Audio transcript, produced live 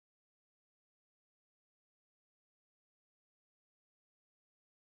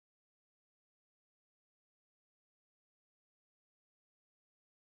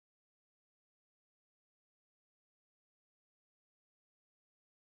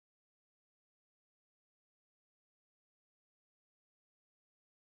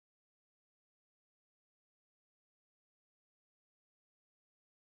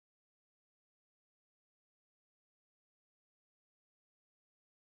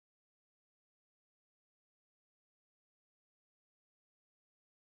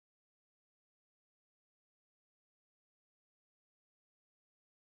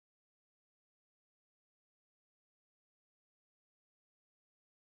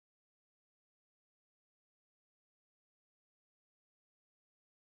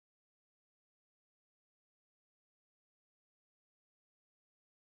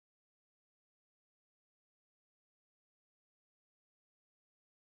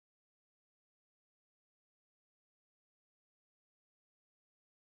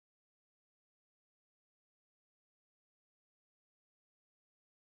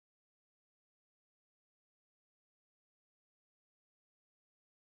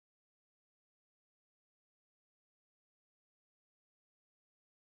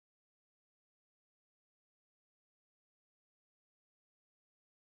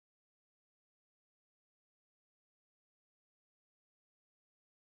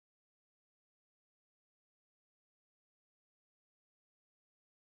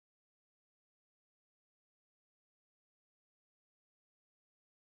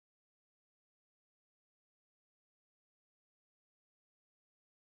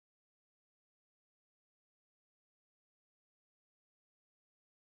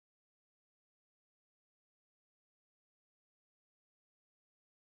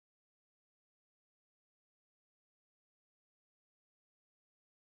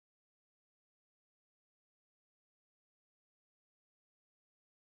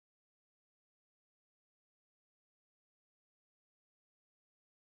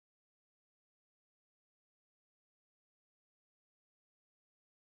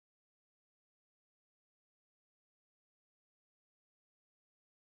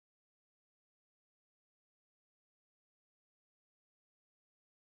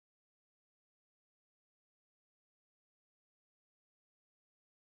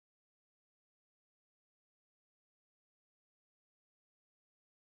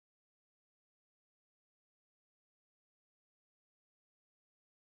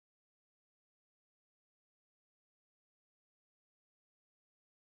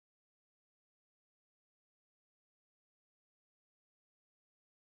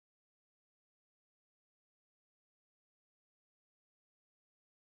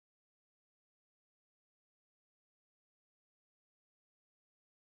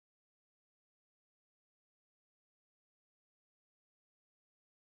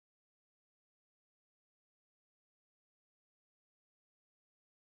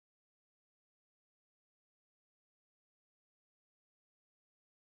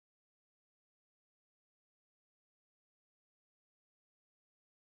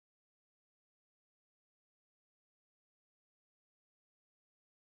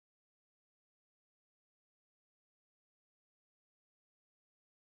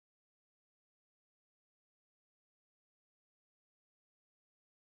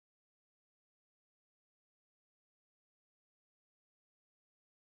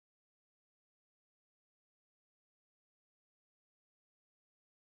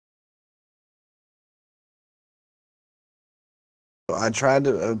I tried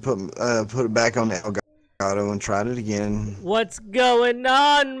to put it back on the Elgato and tried it again. What's going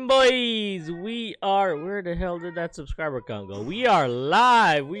on, boys? We are. Where the hell did that subscriber count go? We are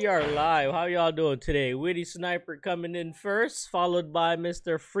live. We are live. How y'all doing today? Witty Sniper coming in first, followed by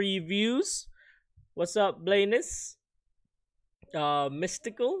Mr. Free Views. What's up, Blainus?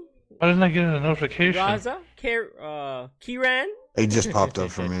 Mystical. Why didn't I get a notification? Raza, Kiran. It just popped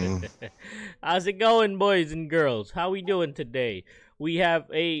up for me. How's it going, boys and girls? How we doing today? We have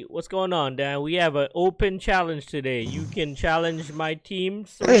what's going on, Dan? We have an open challenge today. You can challenge my team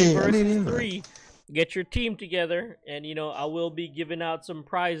 3 versus 3. Get your team together, and I will be giving out some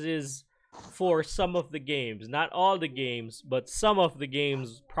prizes for some of the games. Not all the games, but some of the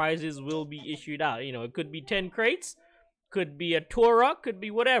games. Prizes will be issued out. It could be 10 crates, could be a Torah, could be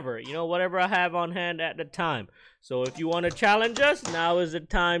whatever. Whatever I have on hand at the time. So if you want to challenge us, now is the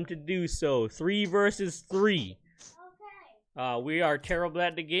time to do so. 3 versus 3. We are terrible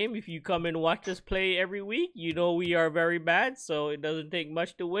at the game. If you come and watch us play every week, we are very bad. So it doesn't take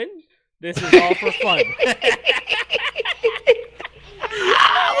much to win. This is all for fun. Let's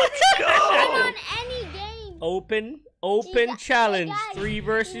go. Open challenge. 3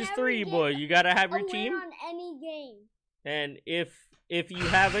 versus 3, boy. You gotta have your team. On any game. And if you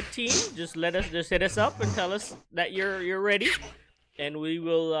have a team, just hit us up and tell us that you're ready, and we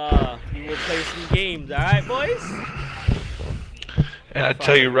will play some games. All right, boys. And I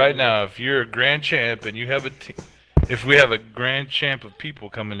tell you right now, if you're a grand champ and you have a team, if we have a grand champ of people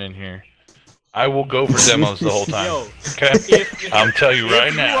coming in here, I will go for demos the whole time. Yo, okay? I'm telling you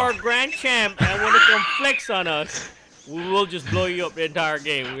right now. If you are grand champ and want to come flex on us, we will just blow you up the entire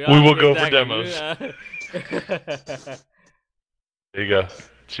game. We will go for demos. There you go.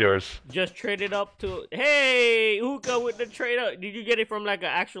 It's yours. Just trade it up to... Hey, Hookah with the trade up. Did you get it from like an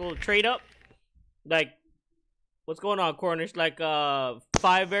actual trade up? Like, what's going on, Cornish? Like 5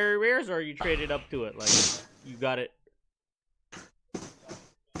 very rares, or you traded up to it? Like, you got it.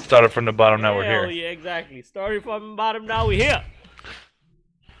 Started from the bottom, now we're here. Yeah, exactly. Started from the bottom, now we're here.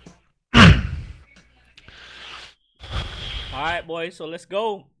 Alright, boys, so let's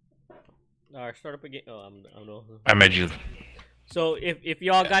go. Alright, start up again. Oh, I made you. So if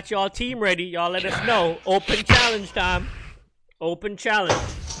y'all got y'all team ready, y'all let us know. Open challenge time. Open challenge.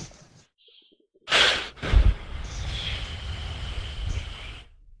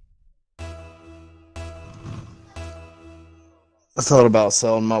 I thought about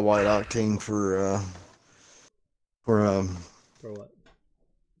selling my white octane for what?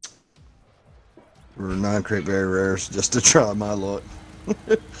 For 9 crate very rares, just to try my luck.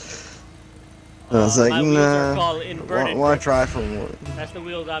 I was like, nah, why try for one? That's the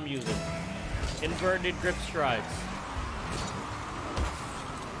wheels I'm using. Inverted grip strides.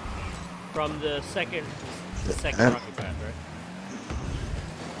 From the second rocket path, right?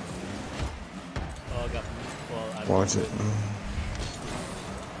 Oh, I got... Watch it.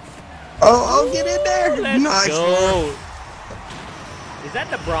 Oh, get in there! Let's nice go! work. Is that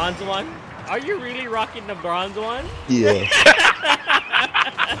the bronze one? Are you really rocking the bronze one? Yeah.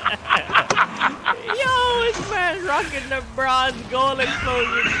 Yo, this man's rocking the bronze goal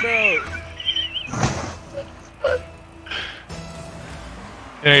explosion, bro.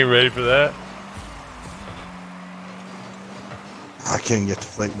 You ain't ready for that? I can't get the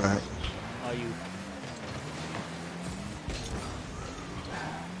flick back. Are you?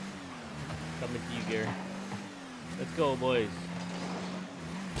 Coming to you, Gary. Let's go, boys.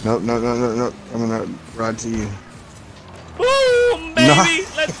 Nope. I'm gonna ride to you. Boom, baby!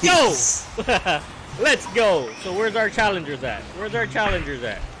 Nice. Let's go! Let's go! So where's our challengers at?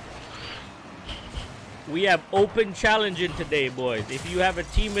 We have open challenging today, boys. If you have a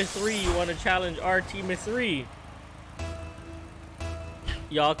team of 3, you want to challenge our team of 3,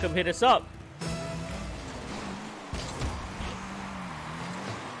 y'all come hit us up.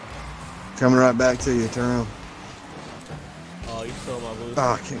 Coming right back to you, turn around. Oh, you stole my boost. Oh,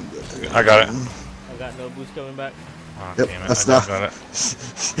 I can't get there. I got it. I got no boost coming back. Oh, Yep, damn it. I stopped. got it.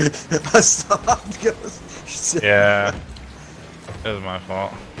 I stopped because... Yeah. That was my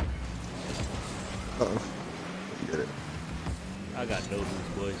fault. Uh-oh. Get it. I got no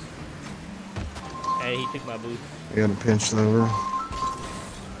boost, boys. Hey, he took my boost. I got a pinch over.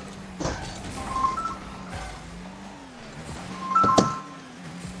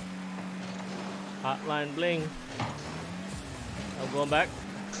 Hotline bling. I'm going back.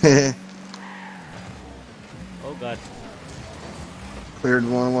 Oh god. Cleared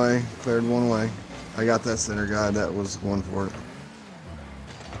one way. I got that center guy that was going for it.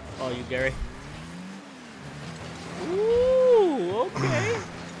 Oh, you Gary. Ooh, okay.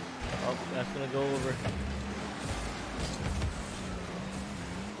 Oh, that's gonna go over.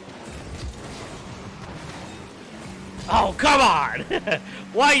 Oh, come on!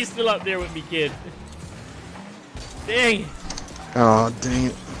 Why are you still up there with me, kid? Dang. Oh, dang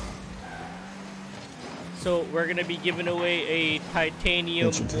it. So we're gonna be giving away a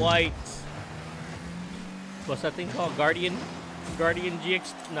titanium white. What's that thing called? Guardian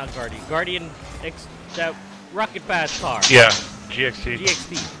GX? Not Guardian. Guardian X. That rocket pass car. Yeah, GXT.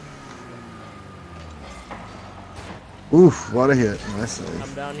 GXT. Oof, what a hit. Nice save.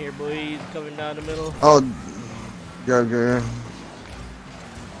 I'm down here, boys. Coming down the middle. Oh, go.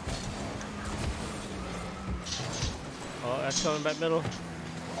 Oh, that's coming back middle.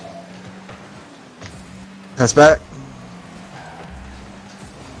 Pass back.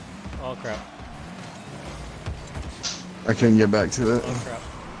 Oh crap. I couldn't get back to it. Oh crap.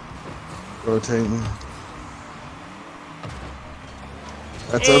 Rotating.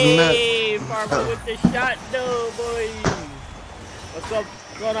 That's open net. Hey, Farva with the shot, though, boys. What's up?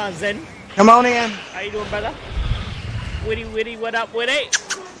 What's going on, Zen? Come on in. How you doing, brother? Witty, what up, Witty?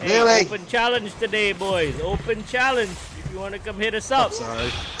 Hey, Really? open challenge today, boys. Open challenge. If you want to come hit us up. Sorry.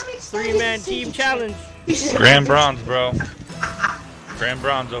 3-man team challenge. Grand bronze, bro. Grand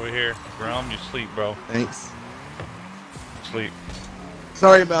bronze over here. Jerome, you sleep, bro. Thanks. Sleep.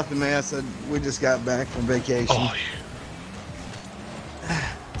 Sorry about the mess. We just got back from vacation. Oh,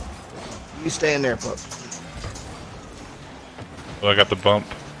 You stand there, pup. well, I got the bump.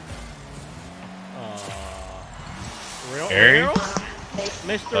 Real?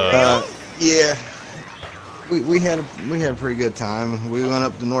 Mr. Real? Yeah. We had a pretty good time. We went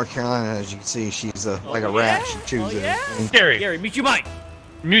up to North Carolina. As you can see, she's like a rat. She chooses everything. Gary, Gary, mute your mic.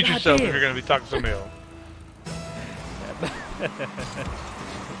 mute God yourself damn. if you're gonna be talking to somebody else.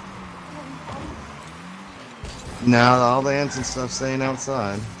 Now all the ants and stuff staying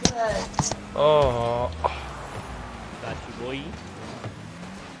outside. Oh. Got you, boy.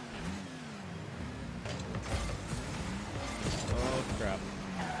 Oh, crap.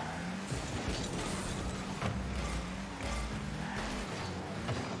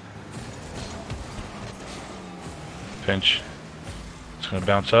 Pinch. It's gonna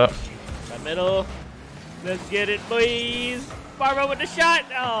bounce up. That middle. Let's get it, boys. Farva with the shot.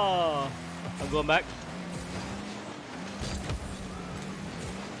 Oh. I'm going back.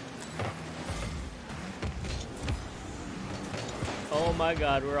 Oh my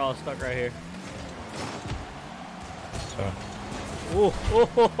god, we're all stuck right here. So. Ooh, oh,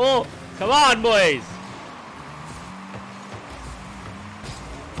 oh, oh. Come on, boys.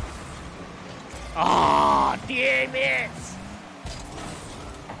 Oh, damn it.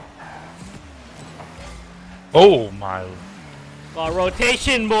 Oh my. Oh,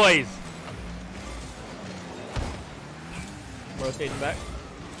 rotation, boys. Rotating back.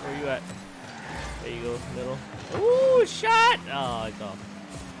 Where you at? There you go, middle. Ooh, shot! Oh, it's off.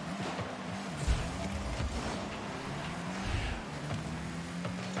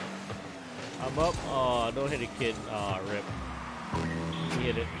 I'm up. Oh, don't hit a kid. Oh, rip. He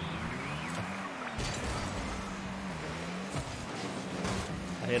hit it.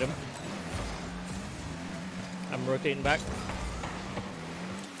 I hit him. I'm rotating back.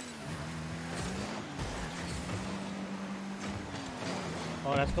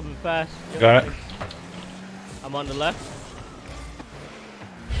 Oh, that's coming fast. Yep. Got it. I'm on the left.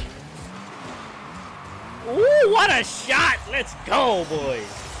 Ooh, what a shot! Let's go, boys.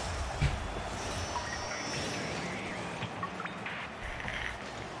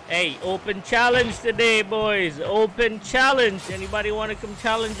 Hey, open challenge today, boys. Open challenge. Anybody want to come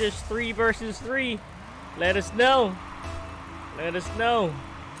challenge us 3 versus 3? Let us know. Let us know.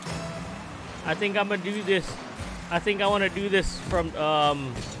 I think I'm gonna do this. I think I want to do this from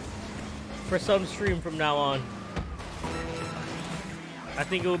for some stream from now on. I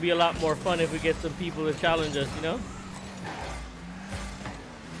think it would be a lot more fun if we get some people to challenge us, you know?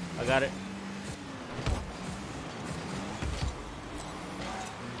 I got it.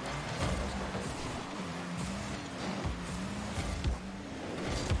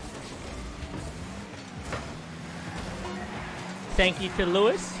 Thank you to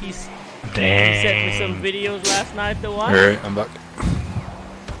Lewis. He sent me some videos last night to watch. Alright, I'm back.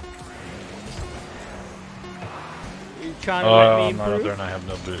 You trying to let me I'm not up improve? there and I have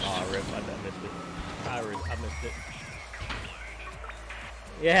no boost. Oh, rip, I missed it. I missed it.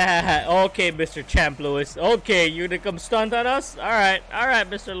 Yeah, okay, Mr. Champ Lewis. Okay, you gonna come stunt on us? Alright,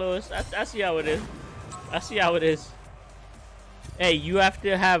 Mr. Lewis. I see how it is. I see how it is. Hey, you have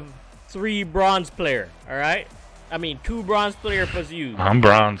to have 3 bronze player, alright? I mean, 2 bronze player plus you. I'm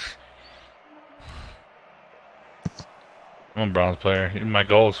bronze. I'm a bronze player. My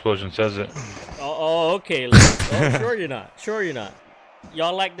goal explosion says it. Oh, okay. Oh, sure you're not. Sure you're not.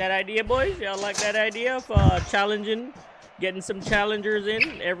 Y'all like that idea, boys? Y'all like that idea of challenging, getting some challengers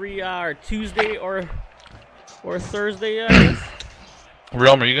in every Tuesday or Thursday, I guess?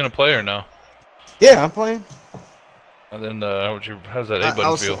 Realm, are you gonna play or no? Yeah, I'm playing. And then how's that A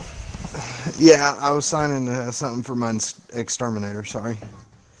button feel? Yeah, I was signing something for my exterminator. Sorry.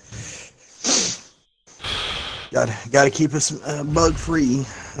 Got to keep us bug free.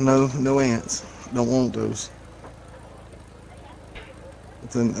 No ants. Don't want those.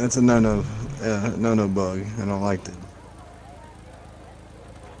 It's a no bug. I don't like that.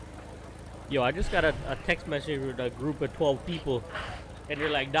 Yo, I just got a text message with a group of 12 people, and they're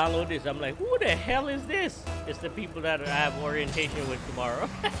like, download this. I'm like, who the hell is this? It's the people that I have orientation with tomorrow.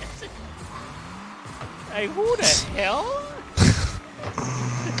 Like, who the hell?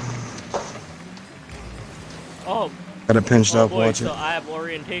 Oh, Got it pinched up. boy, Watch so it. I have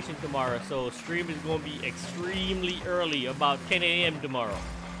orientation tomorrow, so stream is going to be extremely early, about 10 a.m. tomorrow.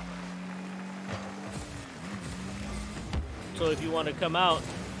 So if you want to come out,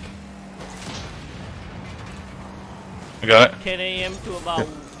 I got it. 10 a.m. to about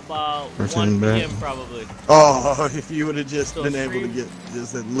 1 back. p.m. probably. Oh, if you would have just So been able to get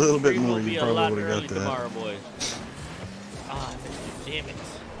just a little bit Stream more, will be you a lot probably would early have got tomorrow, that. boys. Ah, damn it.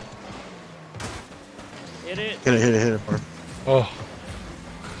 Hit it. Hit it. Park. Oh,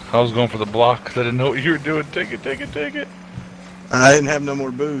 I was going for the block because I didn't know what you were doing. Take it. I didn't have no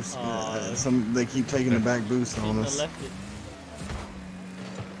more boost. Aw. They keep taking the back boost on I us. left it.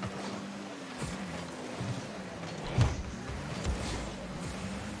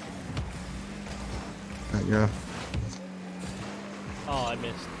 There you go. Oh, I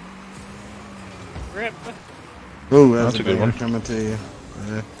missed. Rip. Ooh, That's that's a good one. coming to you.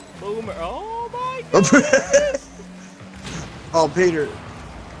 Yeah. Boomer. Oh my god. Oh, Peter.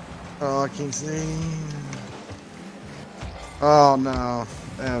 Oh, I can't see. Oh, no.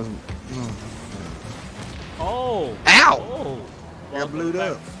 That was... Oh. Ow! Oh. I got Welcome blued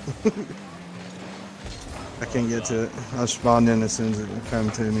back. up. I can't get to it. I'll spawn in as soon as it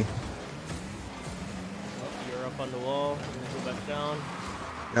comes to me. Oh, you're up on the wall. Let me go back down.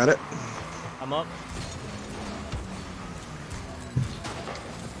 Got it? I'm up.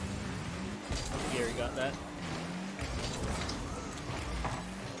 Gary got that.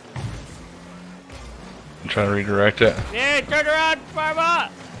 I'm trying to redirect it. Yeah, turn around,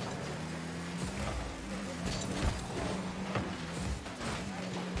 Farva!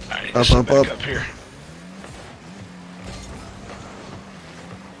 I need Up, to sit up, back up. up here.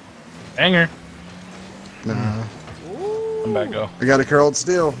 Hanger. Nah. Ooh. I'm back. Go. I got a curled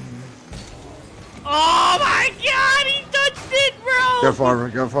steel. Oh my god, he touched it, bro! Go farther.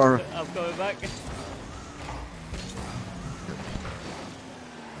 Go farther. I'm coming back.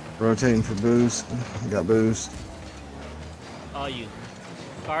 Rotating for boost. Got boost. Oh, you.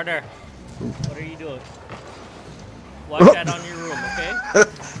 Carter, what are you doing? Oh. Watch that on your room, okay? I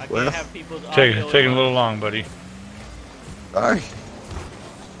Well, can't have people's Taking audio a little long, buddy. Sorry.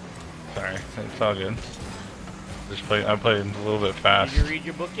 Sorry, it's all good. I played a little bit fast. Did you read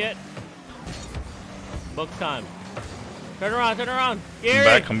your book yet? Book time. Turn around.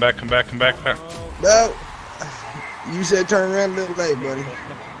 Gary! Come back. Oh, No. You said turn around a little late, buddy.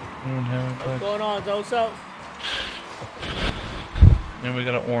 what's going on, Zoso? Then we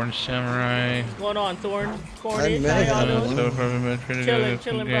got an orange samurai. What's going on, Thorn? Corny? I How met y'all him. doing? So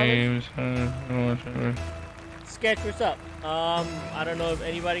Chilling, games. Sketch, what's up? I don't know if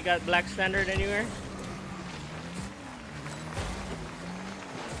anybody got Black Standard anywhere.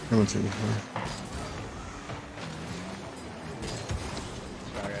 Coming to you.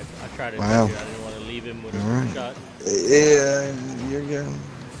 Sorry, I tried to Wow. touch it. I didn't want to leave him with a Alright. shot. Yeah, you're good.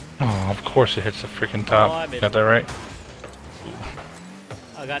 Oh, of course it hits the freaking top. Oh, I missed Got that right?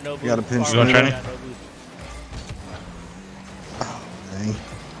 I got no boost. got a pinch Farva, You wanna try I got no boost. Dang.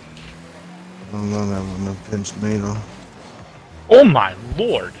 I don't know that one. No pinched me though. Oh my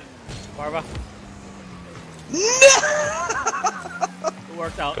lord! Farva. It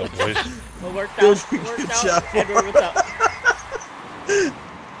worked out. Go boys. It worked Good- out. It worked good out. job. Edward, what's up?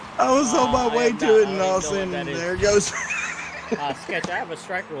 I was on my I way am to not- it, I and don't all of a even know sudden, what that is. there it goes. Sketch, I have a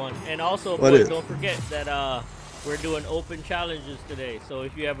striker one. And also, What boys, is? don't forget that we're doing open challenges today. So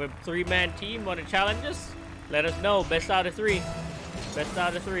if you have a 3-man team want to challenge us, let us know. Best out of 3. Best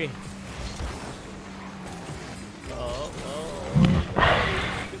out of 3. Oh.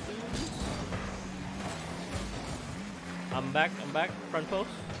 I'm back. Front post.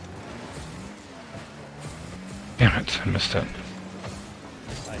 Damn it, I missed it.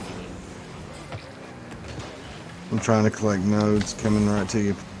 I knew it. I'm trying to collect nodes coming right to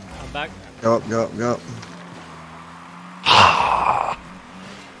you. I'm back. Go up, go up, go up.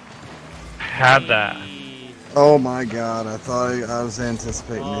 had that. Oh my god, I thought I was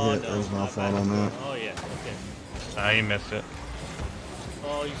anticipating Oh, the hit. no, That was my my fault bad. on that. Oh yeah, okay. Ah, you missed it.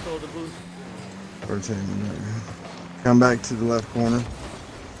 Oh, you sold the boost. Rotating there. Come back to the left corner.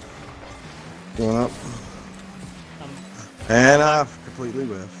 Going up. And I completely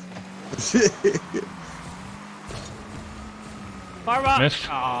whiffed. Farva! Missed.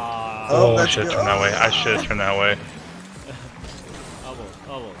 Ah. Oh, I that's should have good. turned that way. I should have turned that way.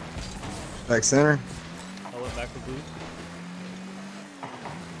 Almost. Back center. I went back for boost.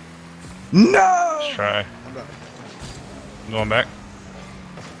 No! Let's try. Going back.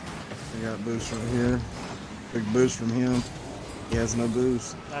 I got a boost from here. Big boost from him. He has no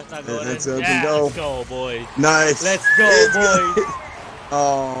boost. That's not going That's in. up Yeah, and go. let's go, boys. Nice. Let's go, It's boys. good.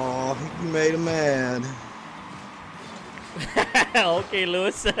 Oh, you made him mad. Okay,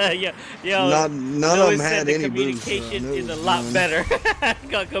 Lewis. Yo, None of Lewis them said had the any boost. communication is a lot better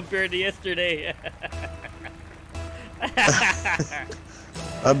compared to yesterday.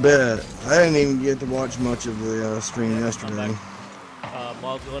 I bet. I didn't even get to watch much of the stream yesterday.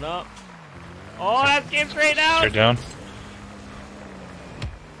 Ball's going up. Oh, that came straight out. Straight down.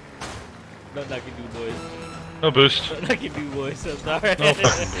 Nothing I can do, boys. No boost. Nothing I can do, boys. I'm sorry. No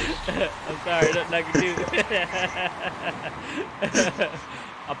fucking boost. I'm sorry. Nothing I can do.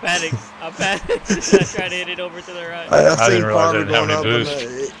 I panicked. I tried to hit it over to the right. I I seen didn't realize I Farva didn't have going any up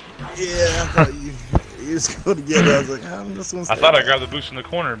boost. yeah, I thought you was going to get it. I was like, I'm just going to I thought I grabbed the boost in the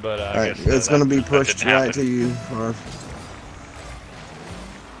corner, but I Alright, guess it's going to be that pushed didn't right happen. to you, Farva.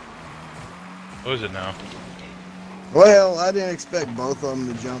 What is it now? Well, I didn't expect both of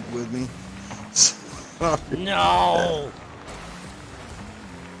them to jump with me. No.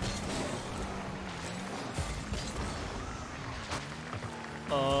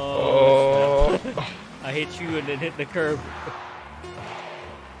 Oh. Snap. I hit you and then hit the curb.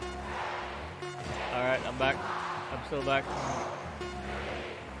 Alright, I'm back. I'm still back.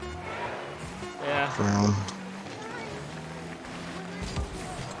 Yeah. Drown.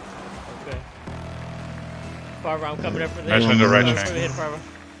 Okay. Farva, I'm coming up for the I just went to the right Go track. for the hit, Farva.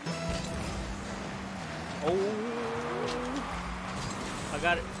 Oh. I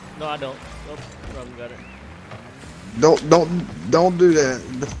got it. No, I don't. Nope. Rob got it. Don't do that.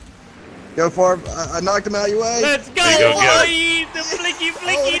 Go Farva. I knocked him out of your way. Let's go, There you go, get boys! The flicky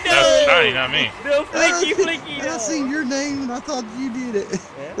flicky That's no! shiny, not me. The flicky flicky I no! seen your name and I thought you did it.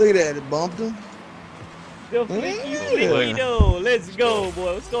 Yeah. Look at that, it bumped him. The flicky Yeah. flicky no! Let's go,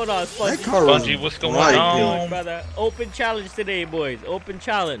 boy. What's going on, Spongy? That car was Spongy, what's going right, How you on? doing, brother? Open challenge today, boys. Open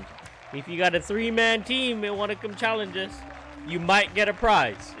challenge. If you got a 3-man team and want to come challenge us, you might get a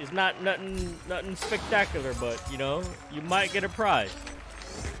prize. It's not nothing spectacular, but you know, you might get a prize.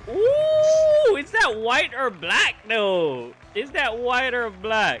 Ooh, is that white or black? No, is that white or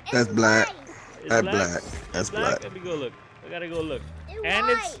black? That's black. It's That's black. That's It's black. Let me go look. I gotta go look. It's And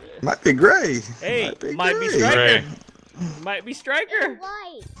white. it's Might be gray. hey, be might be gray. striker. Gray. Might be striker. It's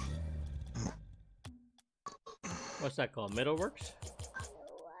white. What's that called? Metalworks?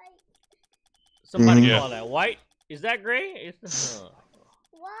 White. Somebody Yeah. call that white. Is that gray? It's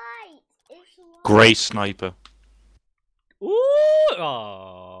White. It's white. Gray sniper. Ooh,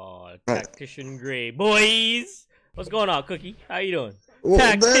 oh, tactician gray, boys. What's going on, Cookie? How you doing?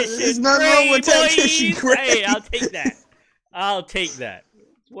 Well, there's nothing wrong with tactician gray. Hey, I'll take that. I'll take that.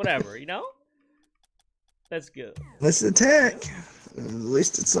 Whatever, you know. That's good. Let's attack. At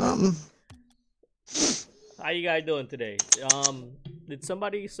least it's something. How you guys doing today? Did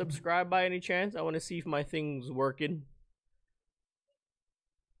somebody subscribe by any chance? I want to see if my thing's working.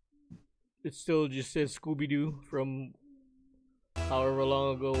 It still just says Scooby-Doo from however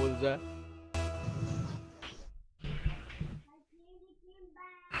long ago was that?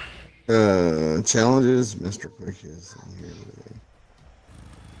 Challenges, Mr. Quick is in here today.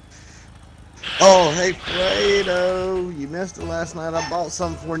 Oh, hey, Fredo, you missed it last night. I bought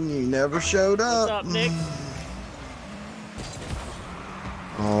something for you. You never showed up. What's up, Nick?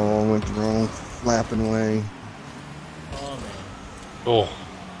 Oh, I went the wrong flapping way. Oh man, Oh,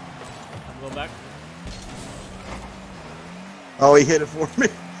 I'm going back. Oh, he hit it for me.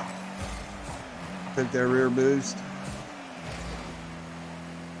 Took that rear boost.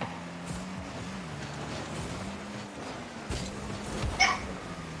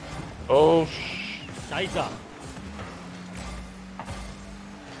 oh, Nice up.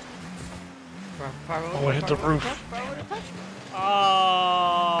 Oh, I hit the roof.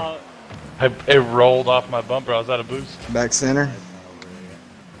 Oh, it rolled off my bumper. I was out of boost. Back center.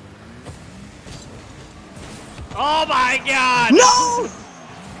 oh my God! No!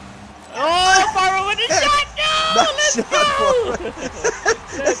 Oh, Farva with the shot! No! Nice Let's shot, go!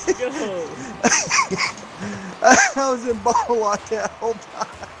 Let's go. I was in ball lock that whole time.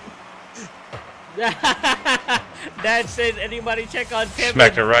 Dad says anybody check on Tevin.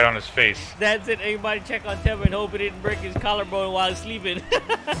 Smacked it right on his face. Dad said anybody check on Tevin and hope it didn't break his collarbone while he's sleeping.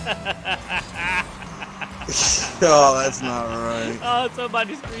 Oh, that's not right. Oh,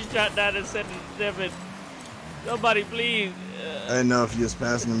 somebody screenshot that and sent it to Tevin. Somebody please. I didn't know if you was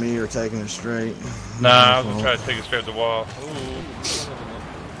passing to me or taking it straight. Nah, I was gonna try to take it straight at the wall.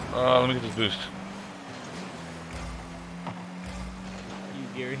 Ooh. Let me get this boost. You,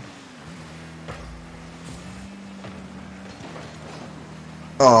 Gary.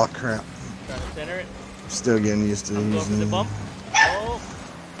 Oh crap! Trying to center it. Still getting used to Going for using the it. bump. Oh,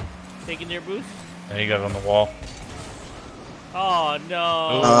 taking their boost. And he got it on the wall. Oh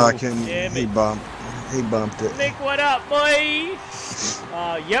no! Oh, I couldn't. Damn He it. bumped. He bumped it. Nick, what up, boy?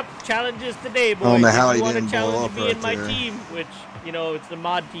 Yep, challenges today, boys. I don't know how if he you want to didn't blow challenge up me right and my there. team, which, you know, it's the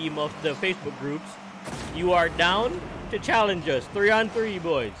mod team of the Facebook groups, you are down to challenge us. 3-on-3,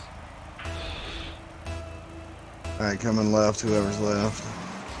 boys. All right, coming left. Whoever's left.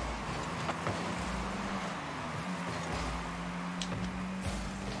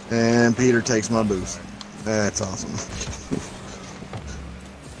 And Peter takes my boost. That's awesome.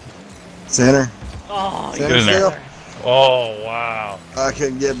 Center. Oh, Center in there. still. Oh, wow. I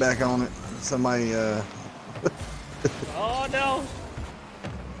couldn't get back on it. Somebody. Oh, no.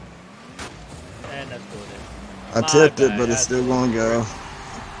 And that's good. I tipped it, but it's still going to go.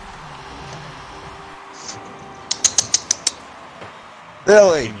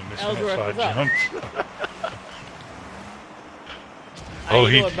 Billy. You missed Ellsworth, me, so I what's up? jumped. How Oh,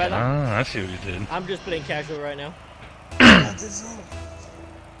 you he. doing, brother? I see what he did. I'm just playing casual right now.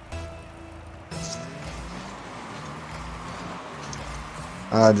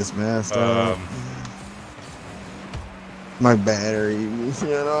 I just messed up. My battery, you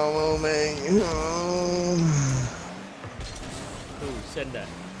know, man. Ooh, send that.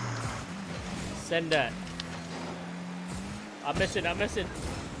 Send that. I'm missing.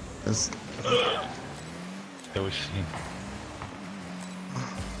 It's, It was.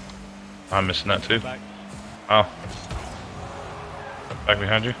 I'm missing that too. Back. Oh. Back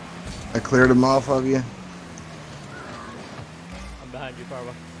behind you. I cleared them off of you. I'm behind you,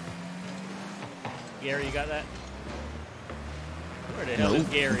 Farva. Gary, you got that? Where the hell is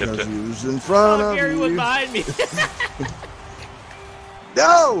Gary? Dipped Because it. you was in front Oh, of Gary you. was behind me.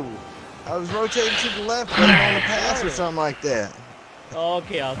 No! I was rotating to the left, putting on the pass or something like that. Oh,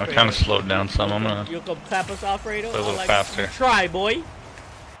 okay, I'll I kind of slowed down some. I'm gonna You'll come clap us off, Fredo? play a little Like, faster. try, boy.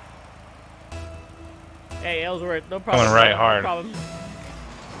 Hey, Ellsworth, no problem. Coming right no hard. Problem.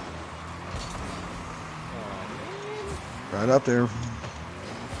 Right up there.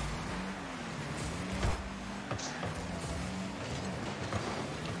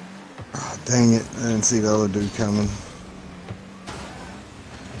 Oh, dang it. I didn't see the other dude coming.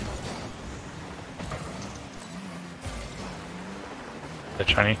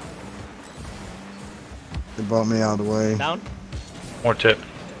 the Chinese. They brought me out of the way. Down. More tip.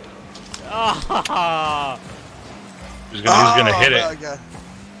 Ah, He's gonna hit I it. got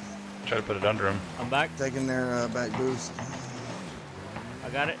Try to put it under him. I'm back. taking their back boost. I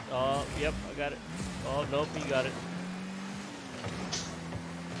got it. Oh, yep, I got it. Oh, nope, you got it.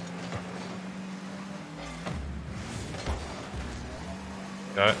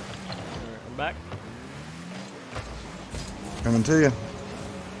 Got it. I'm back. Coming to you.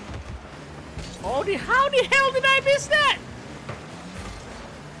 Oh, how the hell did I miss that?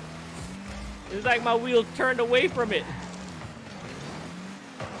 It's like my wheel turned away from it.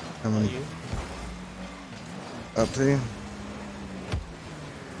 Coming You. up to you.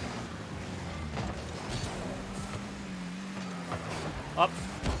 Up.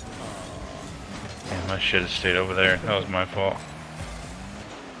 Man, my shit has stayed over there. That was my fault.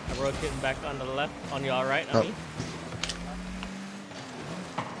 I'm rotating back on the left. On your right, I Oh. mean.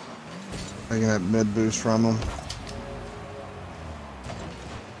 Taking that mid boost from them.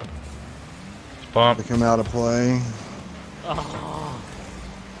 Bump. They come out of play. Oh.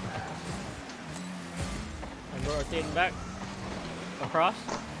 I'm rotating back. Across.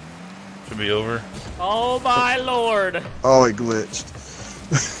 Should be over. Oh my lord. Oh, it glitched.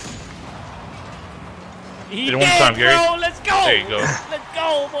 He Did it did, one time, Gary. bro. Let's go. There you go. Let's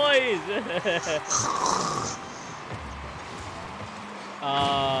go, boys.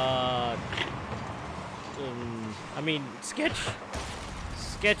 I mean, sketch,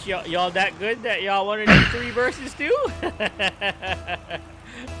 y'all that good that y'all want to do 3 versus 2?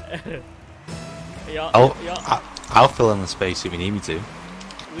 I'll fill in the space if you need me to.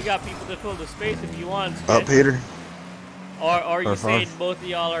 We got people to fill the space if you want. Up, Sketch. Peter. Or you Or saying five. both of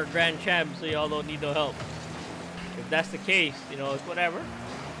y'all are grand champs, so y'all don't need no help. If that's the case, you know, it's whatever.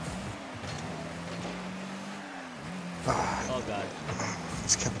 Oh god.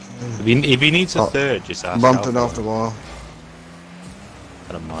 It's kept- If he needs a Oh, third, just ask. bumped out it for off the him. wall.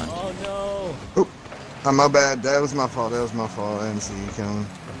 I don't mind. Oh no. Oh, my bad. That was my fault. That was my fault. I didn't see you coming.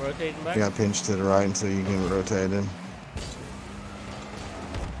 I'm rotating back. You got pinched to the right until you get rotated.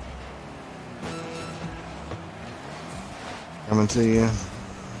 Coming to you.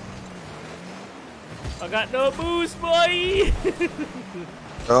 I got no boost, boy.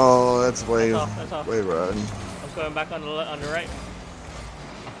 Oh, that's way, That's off. way riding. I'm coming back on the right.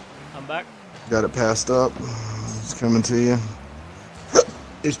 I'm back. Got it passed up. It's coming to you.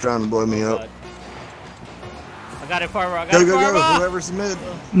 He's trying to blow me up. God. I got it, Farva. I got Go, it, go, go. Farva. Whoever's mid.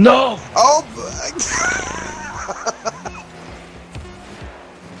 No! Oh,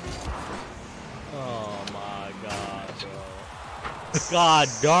 Oh my god, bro. God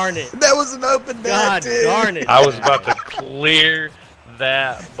darn it. that was an open net, God dude. darn it. I was about to clear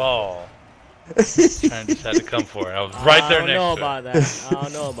that ball. And just had to come for it. I was right there next to it. I don't know about that. I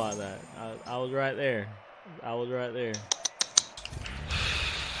don't know about that. I was right there. I was right there.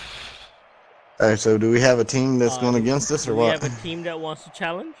 Alright, so do we have a team that's going against us or Do we what? have a team that wants to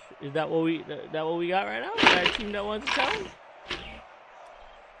challenge? Is that what we got right now? Is that a team that wants to challenge?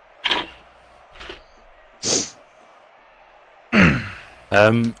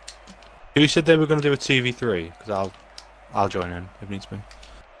 Who said they were going to do a 2v3? Because I'll join in if needs be.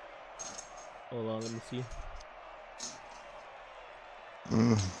 Hold on, let me see.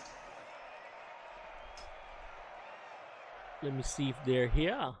 Mm. Let me see if they're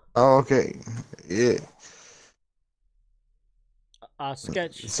here. Oh, okay. Yeah.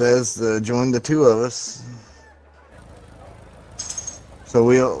 Sketch. It says join the two of us. So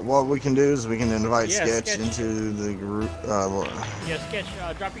what we can do is we can invite Yeah, Sketch Sketch. into the group. Yeah, Sketch.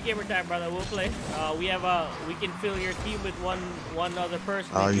 Drop your gamer tag, brother. We'll play. We can fill your team with one other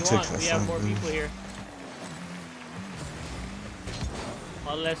person Oh, if you you took want. that We have side, more dude. people here.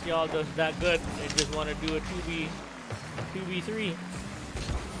 Unless y'all just that good and just want to do a 2v3.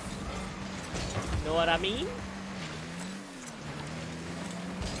 Know what I mean?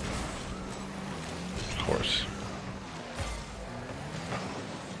 Of course.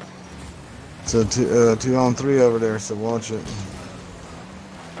 So 2-on-3 over there. So watch it.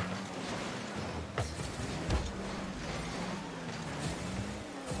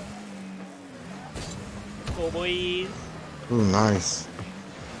 Go boys. Ooh, nice.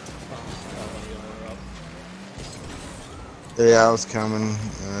 Yeah, I was coming.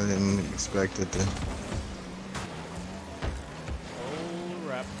 I didn't expect it to. Oh,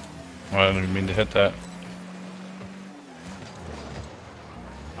 rap. Well, I didn't mean to hit that.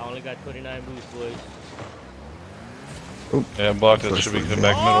 I only got 29 boost, boys. Yeah, blocked it. First Should be one, coming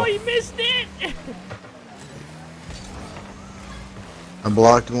yeah. back Oh, middle. he missed it! I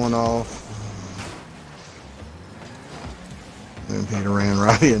blocked one off. Then Peter ran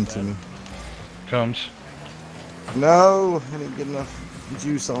right into me. Comes. No, I didn't get enough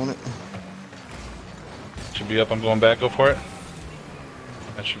juice on it. Should be up. I'm going back. Go for it.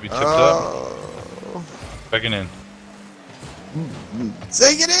 That should be tipped up. Oh, Backing in.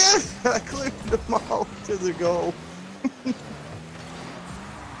 take it in! I cleared them all to the goal.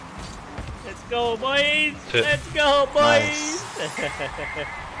 Let's go, boys! Tip. Let's go, boys! Nice.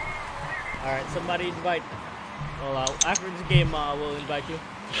 Alright, somebody invite. Well, after this game, we'll invite you.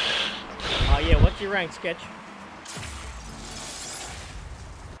 Yeah, what's your rank, Sketch?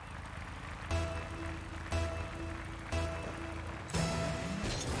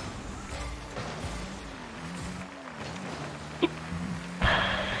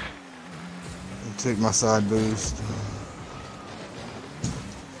 Took my side boost.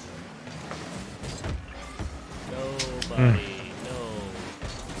 Nobody, no.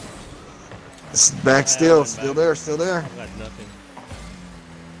 It's back still there, still there. I got nothing.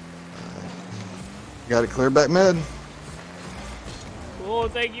 Got it clear back mid. Oh,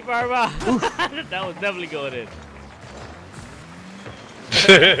 thank you, Farva. That was definitely going in.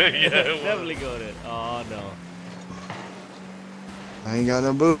 Yeah, it was. Definitely going in. Oh, no. I ain't got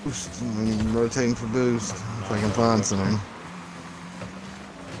no boost. I'm rotating for boost if I can find some.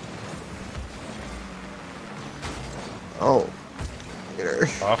 Oh, get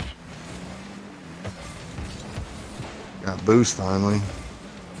her. Off. Got boost finally.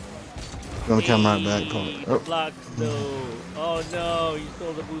 Gonna come right back. Hey, Oh, blocks, though. Oh, no. You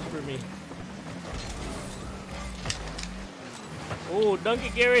stole the boost from me. Oh, dunk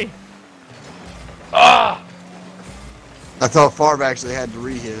it, Gary. Ah! I thought Farva actually had to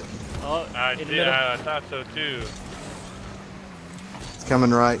re-hit. Oh, I in the did. middle. I thought so too. It's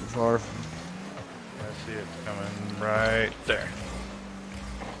coming right, far. I see it coming right there.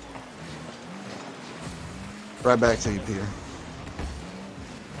 Right back to you, Peter.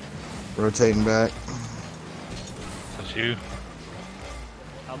 Rotating back. That's you.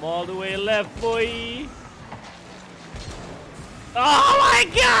 I'm all the way left, boy. Oh my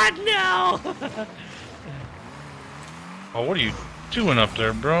God, no! Oh, what are you doing up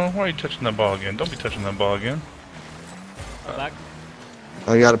there, bro? Why are you touching that ball again? Don't be touching that ball again. Go back.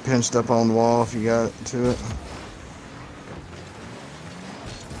 I got it pinched up on the wall if you got to it.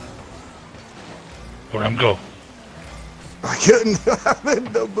 Let him go. I couldn't. I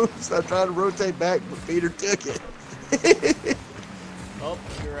made no moves. I tried to rotate back, but Peter took it. Oh,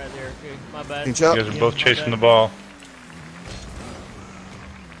 you're right there. Okay, my bad. Pinch You up. guys are both chasing the ball.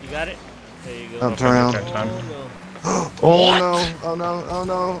 You got it? There you go. Up, turn around. Oh, no. Oh no! Oh no! Oh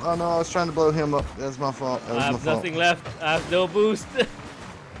no! Oh no! I was trying to blow him up. That's my fault. That was I my have fault. nothing left. I have no boost.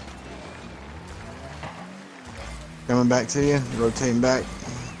 Coming back to you. Rotating back.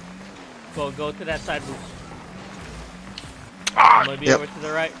 Go to that side, boost. Ah, Might be yep. over to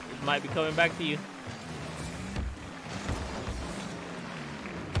the right. It might be coming back to you.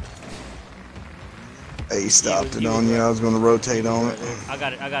 Hey, he stopped it on you. I was going to rotate on it. I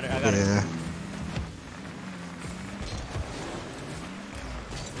got it. I got it. Yeah.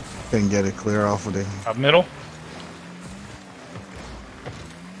 Couldn't get it clear off of the. up middle.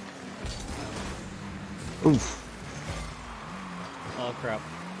 Oof. Oh crap.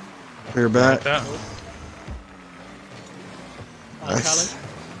 Clear back. Like that. Nice. Challenge.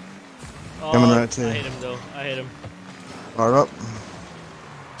 Oh, Coming right to I you. hit him though. I hit him. Fire up.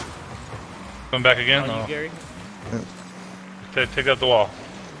 Come back again. On you, Oh. Gary. Take out the wall.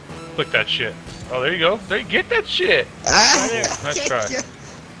 Click that shit. Oh, there you go. There you get that shit. Ah! there. Nice try.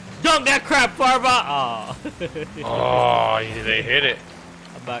 Dunk that crap, Farva! Oh. Oh, they hit it.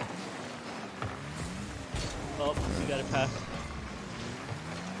 I'm back. Oh, you got it pass.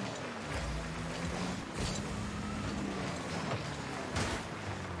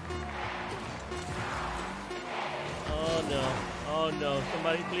 Oh no. Oh no.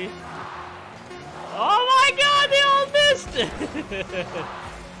 Somebody please. Oh my God, they all missed!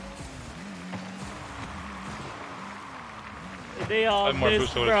 They all Five more missed,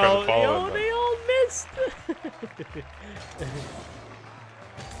 boosts, I would've tried to bro. follow it, but- They all missed.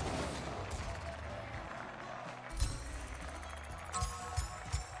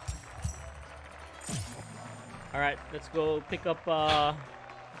 All right, let's go pick up.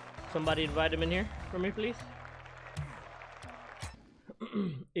 Somebody invite him in here for me, please.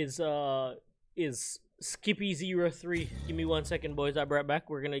 Is Skippy03? Give me 1 second, boys. I'll be right back.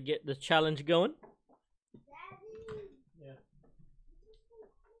 We're gonna get the challenge going. Yeah.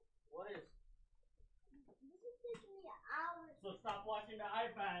 What is? So stop watching the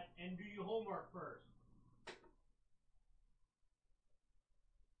iPad and do your homework first.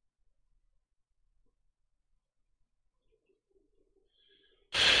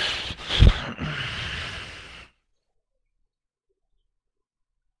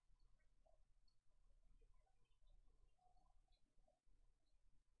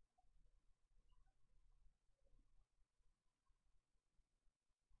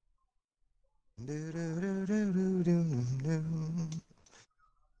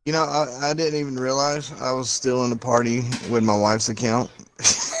 You know, I didn't even realize I was still in the party with my wife's account.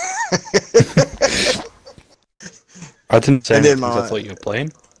 I didn't say And then anything 'cause my- I thought you were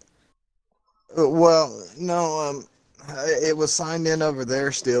playing. Well, no, it was signed in over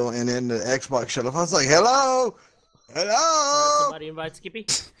there still, and then the Xbox shut off. I was like, hello? Hello? Somebody invite Skippy.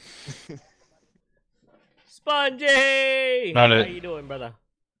 Spongy! Not How it. you doing, brother?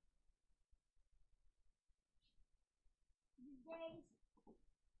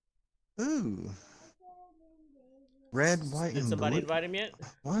 Ooh. Red, white, Did and somebody blue. invite him yet?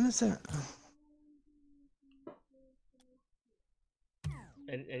 What is that?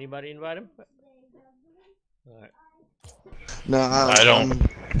 Anybody invite him? Alright. No, I don't.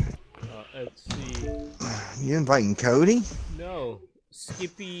 Let's see. You inviting Cody? No.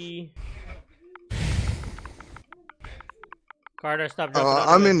 Skippy. Carter, stop jumping out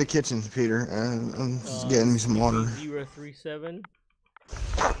the I'm way. in the kitchen, Peter. I'm just getting me some water. 037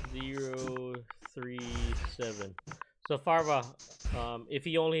 037. So Farva, if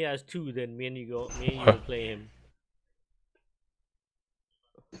he only has 2, then me and you will play him.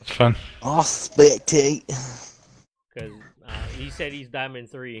 It's fun. I'll spectate. Cause he said he's Diamond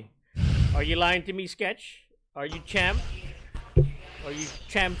 3. Are you lying to me, Sketch? Are you champ? Are you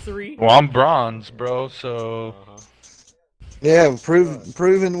champ 3? Well, I'm bronze, bro. So Yeah,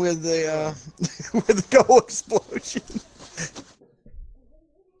 proven with the with the goal explosion.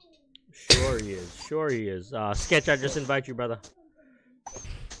 Sure he is. Sure he is. Sketch, I just invite you, brother.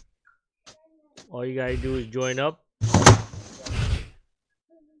 All you gotta do is join up.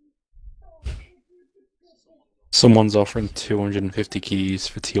 Someone's offering 250 keys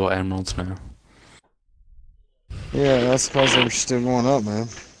for TR Emeralds now. Yeah, that's because they're still going up, man.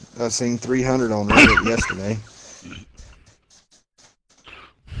 I seen 300 on Reddit yesterday.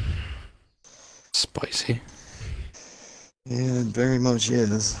 Spicy. Yeah, it very much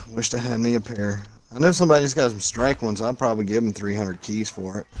is. Wish I had me a pair. I know somebody's got some strike ones. I'd probably give them 300 keys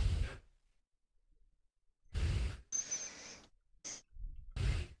for it.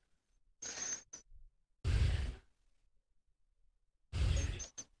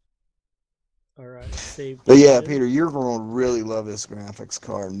 Alright, save. But yeah, Peter, you're going to really love this graphics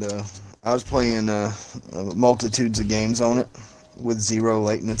card. I was playing multitudes of games on it with zero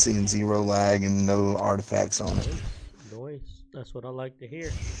latency and zero lag and no artifacts on it. Noise. That's what I like to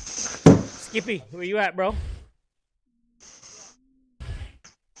hear. Skippy, where you at, bro?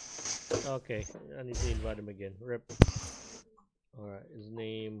 Okay, I need to invite him again. Rip. Alright, his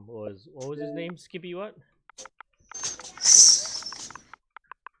name was... What was his name? Skippy what?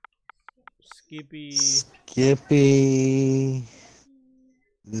 Skippy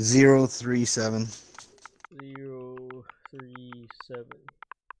 037. 037.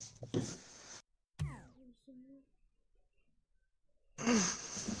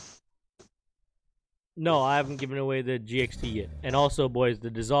 No, I haven't given away the GXT yet. And also, boys, the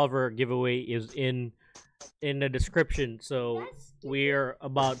Dissolver giveaway is in the description. So we're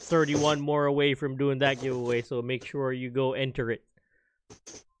about 31 more away from doing that giveaway. So make sure you go enter it.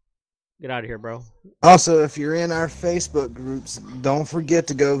 Get out of here, bro. Also, if you're in our Facebook groups, don't forget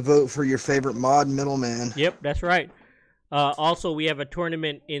to go vote for your favorite mod middleman. Yep, that's right. Also, we have a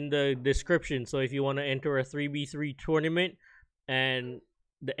tournament in the description. So if you want to enter a 3v3 tournament, and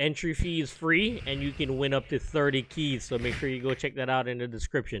the entry fee is free, and you can win up to 30 keys. So make sure you go check that out in the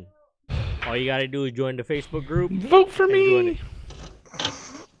description. All you got to do is join the Facebook group. Vote for me.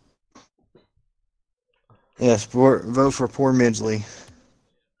 Yes, vote for poor Midgley.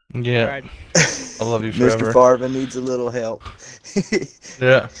 Yeah. Right. I love you forever. Mr. Farva needs a little help.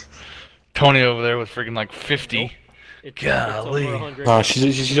 Yeah. Tony over there was freaking like 50. Nope. It's Golly. over 100 Oh, now.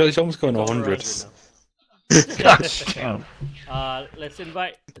 she's almost going to It's over 100. 100 Gosh damn. now. Let's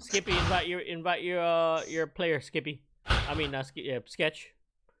invite Skippy. Invite your player, Skippy. I mean, not Sketch.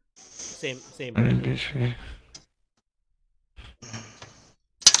 Same person.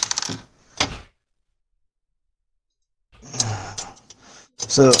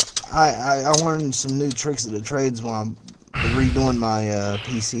 So I learned some new tricks of the trades while I'm redoing my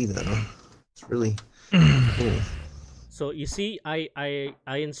PC though. It's really cool. So you see, I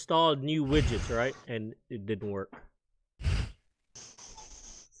installed new widgets, right, and it didn't work.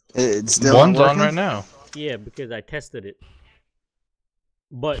 It's still One's not on working? right now. Yeah, because I tested it.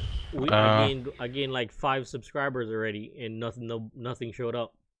 But I gained like 5 subscribers already, and nothing showed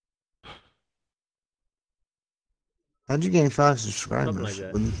up. How'd you gain 5 subscribers Something like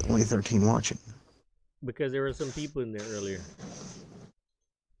that. with only 13 watching? Because there were some people in there earlier.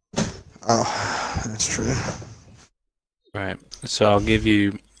 Oh, that's true. Right. So I'll give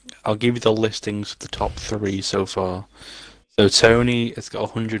you the listings of the top 3 so far. So Tony has got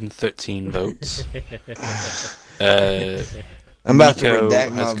 113 votes. I'm about to Nico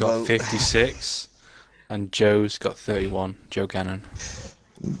redact my has got vote. 56, and Joe's got 31. Joe Gannon.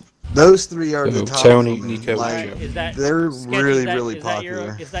 Those 3 are the So, top. Tony, of them. Nico, Like, Joe. Is that they're Sketch, really, is that, really is that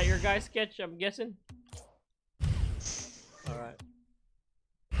popular. is that your guy, Sketch? I'm guessing. All right.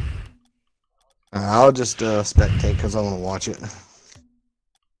 I'll just spectate because I want to watch it.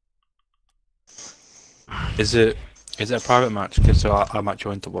 Is it a private match? Because I might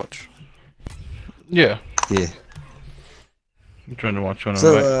join to watch. Yeah. Yeah. I'm trying to watch one of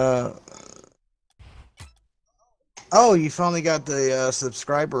So, them. oh, you finally got the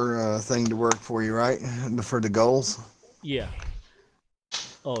subscriber thing to work for you, right? For the goals. Yeah.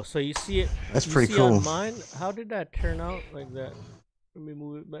 Oh, so you see it? That's you pretty see cool. On mine, how did that turn out like that? Let me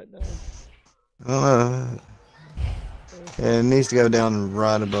move it back down. It needs to go down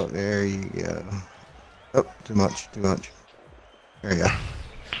right about there. You go. Oh, too much. There you go.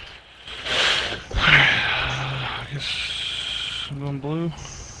 I guess I'm going blue.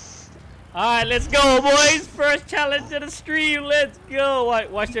 All right, let's go, boys! First challenge of the stream. Let's go.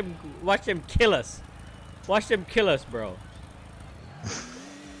 Watch them kill us. Watch them kill us, bro.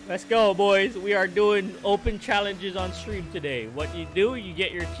 Let's go, boys. We are doing open challenges on stream today. What you do, you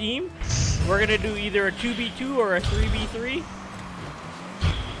get your team. We're gonna do either a 2v2 or a 3v3.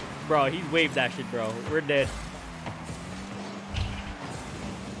 Bro, he's wave dashing, bro. We're dead.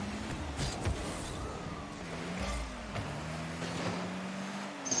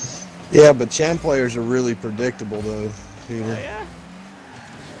 Yeah, but champ players are really predictable, though, Oh, Peter. yeah.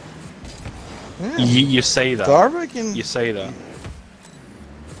 Yeah. You say that. Farva can. You say that.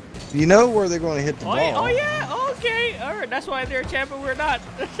 You know where they're going to hit the Oh, ball. yeah. Oh, yeah. Okay. All right. That's why they're a champ and we're not.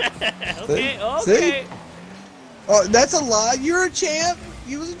 Okay. See? Okay. Oh, that's a lie. You're a champ.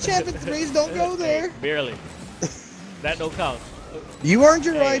 You was a champ at threes. Don't go there. Hey, barely. That don't count. You earned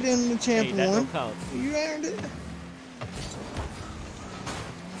your Hey, right in the champ Hey, that one. don't count. You earned it.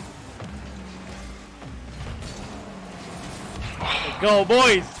 Go,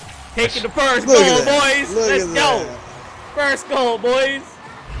 boys. Taking the first Look at goal, that. boys. Look Let's at go. that. First goal, boys.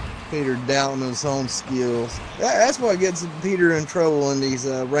 Peter doubting his own skills. That's what gets Peter in trouble in these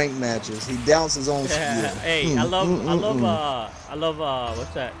ranked matches. He doubts his own Yeah. skills. Hey, I love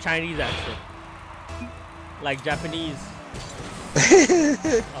what's that? Chinese accent. Like Japanese.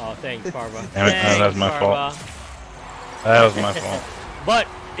 Oh, thanks, Farva. Damn it, no, that was my fault. That was my fault. But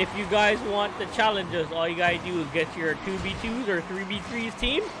if you guys want the challenges, all you gotta do is get your 2v2s or 3v3s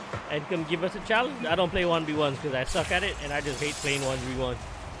team and come give us a challenge. I don't play 1v1s because I suck at it and I just hate playing 1v1.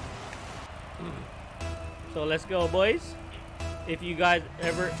 So let's go, boys. If you guys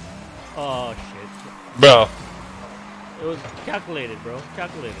ever... Oh, shit. Bro. It was calculated, bro.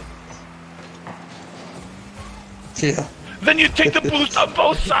 Calculated. Yeah. Then you take the boost on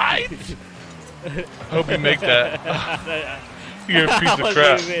both sides. Hope you make that. You're a piece I of wasn't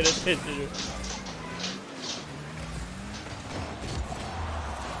crap. even paying attention.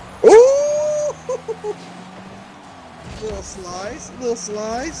 Ooh! Little slice, little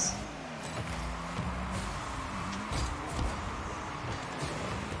slice.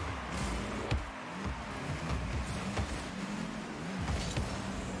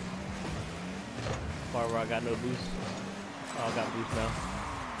 Part where I got no boost. Oh, I got boost now.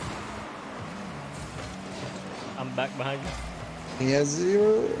 I'm back behind you. He has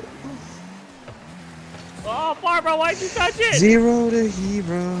 0. Oh, Farva, why'd you touch it? 0 to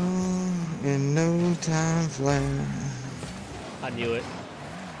hero in no time flat. I knew it.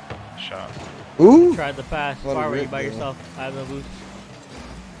 Shot. Ooh! Tried the pass. What a Farva, you rip, by though. yourself. I have no boost.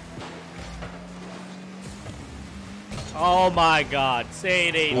 Oh my god. Say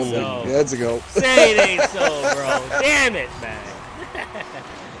it ain't so. That's a go. Say it ain't so, bro. Damn it, man.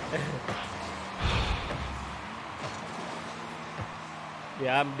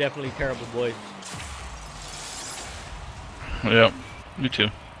 Yeah, I'm definitely terrible, boys. Yep. Me too.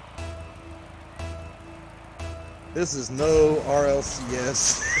 This is no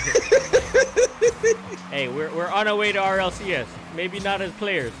RLCS. Hey, we're on our way to RLCS. Maybe not as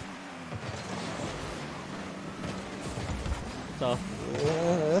players. So,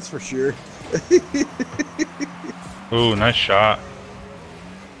 That's for sure. Ooh, nice shot.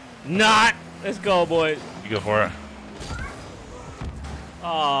 not. Let's go, boys. You go for it.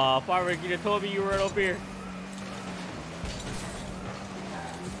 Aw, Farva, you just told me you were right up here.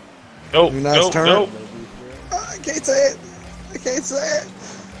 Go, Nice go, turn. go. I can't say it. I can't say it.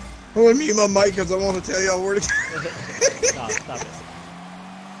 I'm gonna mute my mic because I want to tell y'all where to go. Stop it.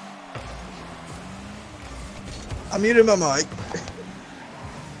 I muted my mic.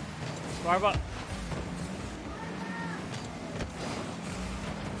 Farva.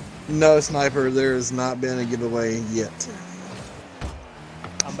 No, Sniper, there has not been a giveaway yet.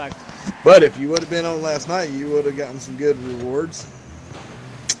 I'm back. But if you would have been on last night, you would have gotten some good rewards.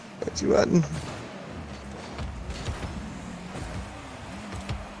 But you wasn't.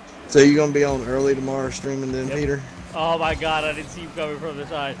 So you gonna be on early tomorrow streaming then, Yep. Peter? Oh my god, I didn't see you coming from the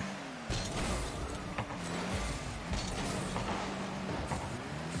side.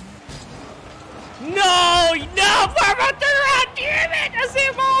 No! No! Farva, turn around! Damn it! I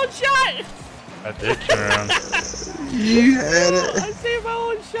saved my own shot! I did turn around. You had it. I saved my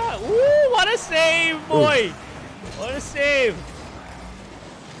own shot. Woo! What a save, boy! What a save!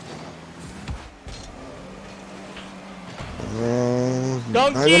 Not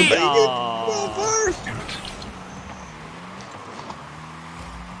gonna Donkey! make it. Aw. Well, first.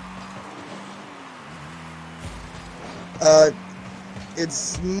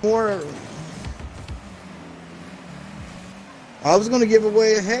 It's more. I was gonna give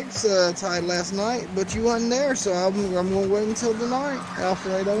away a hex tide last night, but you wasn't there, so I'm gonna wait until tonight,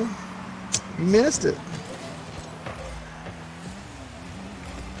 Alfredo. You missed it.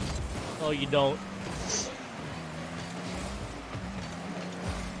 Oh, you don't.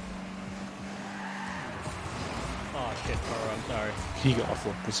 Oh shit, Farva, I'm sorry. You gotta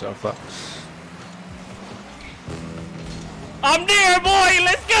flip yourself up. I'm there, boy!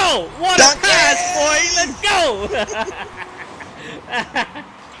 Let's go! What a pass, boy! Let's go!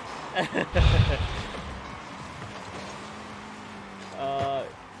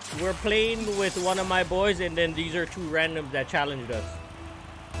 we're playing with one of my boys, and then these are 2 randoms that challenged us.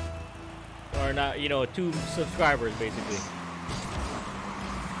 Or not, you know, 2 subscribers basically.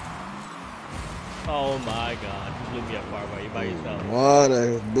 Oh my god, you blew me up, Farva. You by yourself. What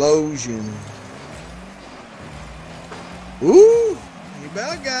a explosion. Ooh, you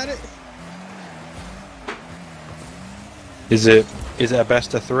about got it. Is it a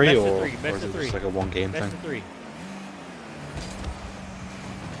best of 3 Best or, of 3, or best is of it 3. just like a 1 game Best thing? of 3.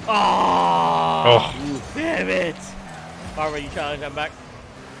 Oh, damn it. Farva, you challenge, I'm back.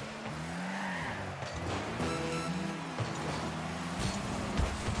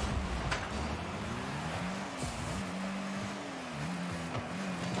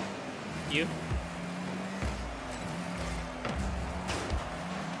 You.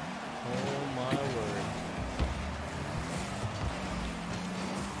 Oh my word.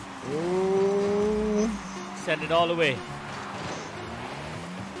 Ooh, Send it all the way.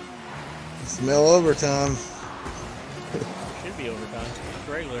 smell overtime. Should be overtime. It's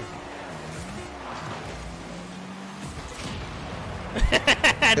regular.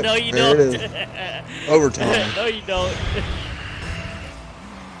 No, you There don't. it is. Overtime. No, you don't.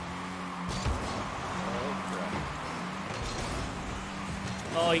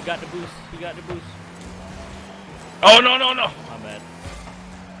 Oh, he got the boost. He got the boost. Oh no no no! My bad.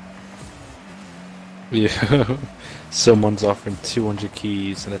 Yeah. Someone's offering 200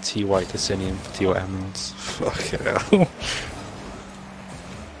 keys and a TY Titanium for TY Emeralds. Fuck it hell.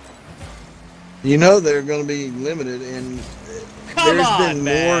 You know they're going to be limited, and Come there's on, been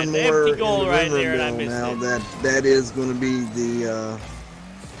man. more and more Empty goal in the right river there, and I bill missed now it. that is going to be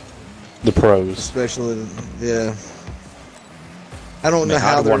The pros. especially, yeah. I don't know Man,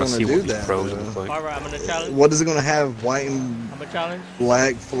 how I'd they're wanna going to see do what these that. pros though. look like. Alright, I'm gonna challenge. What is it going to have? White and I'm gonna challenge.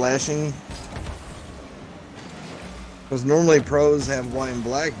 black flashing? Because normally pros have white and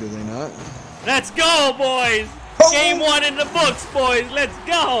black, do they not? Let's go, boys! Oh! Game 1 in the books, boys. Let's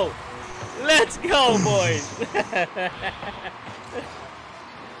go. Let's go, boys.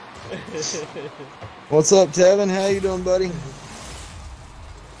 What's up, Tevin? How you doing, buddy?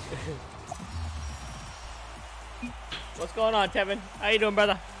 What's going on, Tevin? How you doing,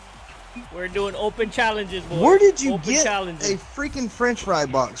 brother? We're doing open challenges, boys. Where did you open get challenges. a freaking French fry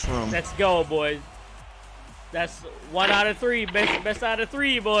box from? Let's go, boys. That's 1 out of 3. Best out of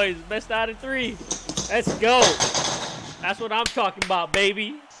 3, boys. Best out of 3. Let's go. That's what I'm talking about,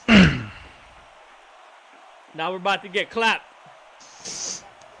 baby. Now we're about to get clapped.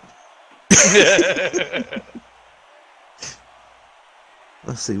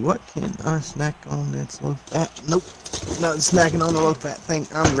 Let's see, what can I snack on that's low fat? Nope, not snacking on the low fat thing.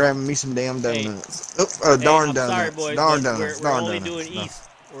 I'm grabbing me some damn donuts. Darn I'm donuts. sorry, boys, darn but donuts. we're darn only donuts. doing No. East.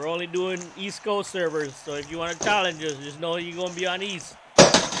 We're only doing East Coast servers. So if you want to challenge us, just know you're gonna be on East.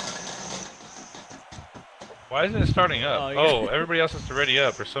 Why isn't it starting up? Oh, yeah. Oh, everybody else has to ready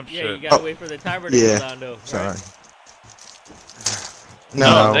up or some Yeah, shit. you gotta wait for the timer to yeah. go down, though. Sorry. Right?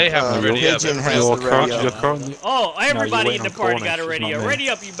 No, they have to ready up. Pigeon has You're to ready currently- up. you're currently- Oh, everybody waiting in the on party Cornish, got to it's ready not up. me. Ready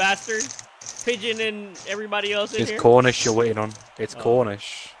up, you bastard. Pigeon and everybody else in It's here. Cornish you're waiting on. It's Oh.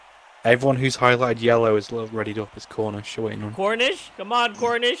 Cornish. Everyone who's highlighted yellow is readied up. It's Cornish you're waiting on. Cornish, come on,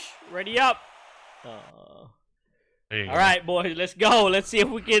 Cornish, ready up. There you go. All right, boys, let's go. Let's see if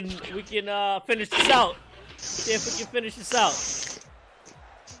we can finish this out. See if we can finish this out.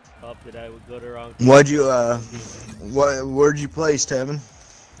 Oh, did I go the wrong? Where'd you place, Tevin?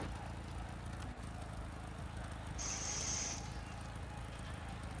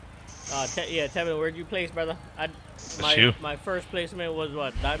 Yeah, Tevin, where'd you place, brother? you. My first placement was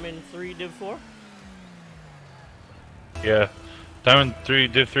what? Diamond 3, Div 4? Yeah. Diamond 3,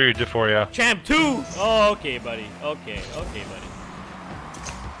 Div 3, or Div 4, yeah. Champ 2! Oh, okay, buddy. Okay, buddy.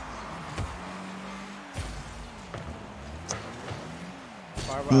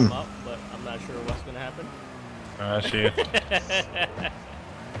 Farva, I'm up, but I'm not sure what's gonna happen. I see you.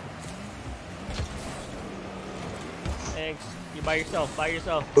 Thanks. You by yourself, by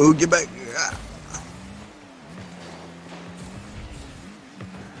yourself. Ooh, get back.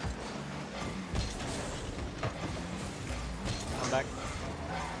 I'm back.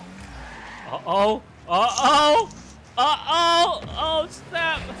 Uh-oh! Uh-oh! Uh-oh! Oh,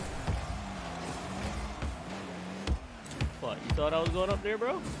 snap! What, you thought I was going up there,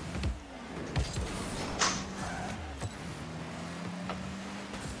 bro?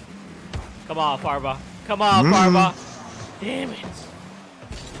 Come on, Farva. Come on, Farva. Damn it.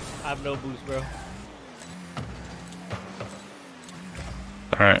 I have no boost, bro.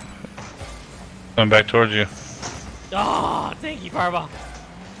 Alright. Coming back towards you. Oh, thank you, Farva.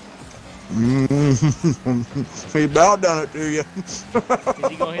 He about done it to you. Is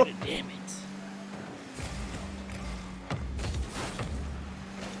he gonna hit it? Damn it.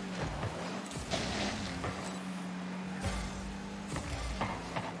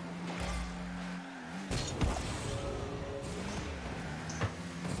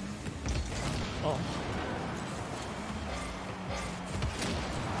 Oh.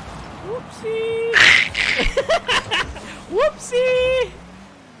 Whoopsie! Whoopsie!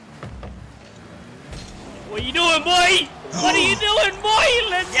 What you doing, boy? What are you doing, boy?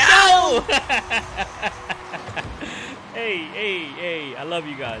 Let's go! Hey, I love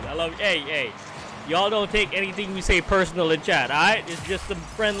you guys. I love you. Hey. Y'all don't take anything we say personal in chat, alright? It's just some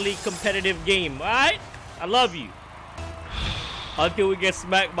friendly, competitive game, alright? I love you. Until we get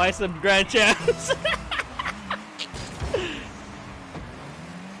smacked by some grand champs.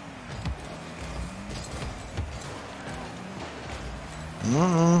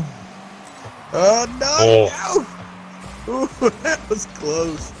 No! Ooh, that was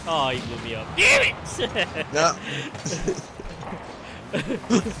close. Oh, he blew me up. Damn it! No.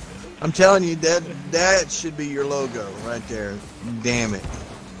 I'm telling you, that should be your logo right there. Damn it.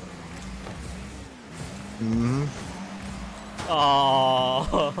 Mm-hmm.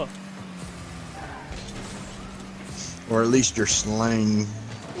 Oh. Or at least your slang.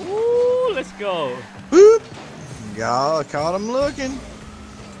 Ooh, let's go. Whoop. Y'all caught him looking.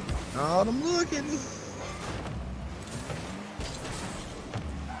 Caught him looking.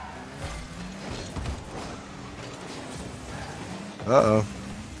 Uh-oh. Oh,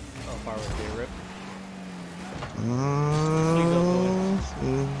 Farva get ripped.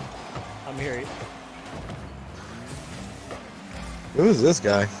 I'm here. Who is this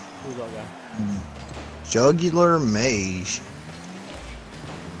guy? Who's that guy? Jugular Mage.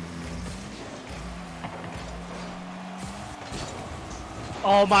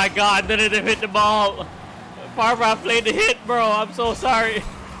 Oh my god, none of them hit the ball. Farva, I played the hit, bro. I'm so sorry.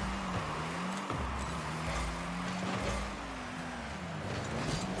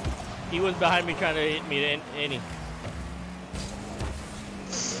 He was behind me trying to hit me, any.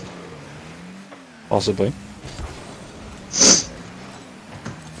 Possibly.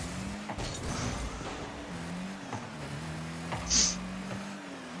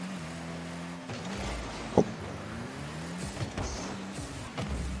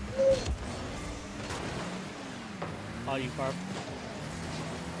 Oh, you Farva.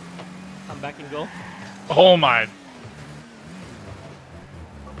 Come back and go. Oh my.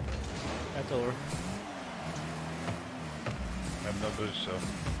 That's over. I have no boost, so.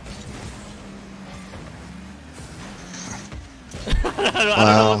 I don't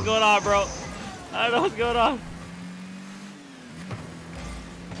know what's going on, bro. I don't know what's going on.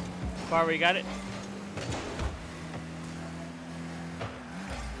 Farva, you got it?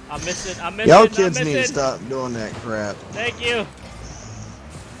 I'm missing. Y'all kids need to stop doing that crap. Thank you.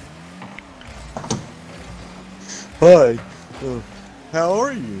 Hi. How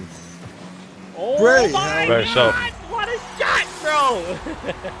are you? Oh Great. my By yourself. god! What a shot, bro!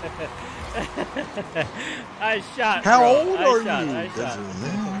 I shot. How bro. old are you? I shot. Doesn't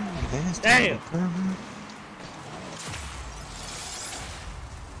matter. Damn.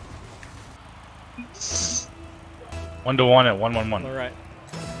 One to one at 1-1-1. All right.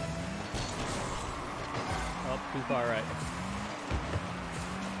 Oh, too far right.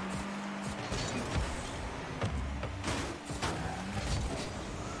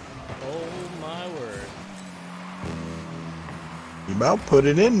 Oh my word. You about put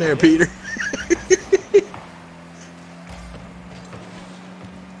it in there, Peter.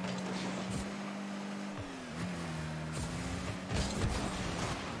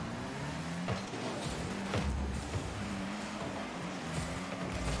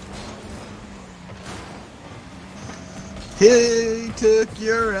 He took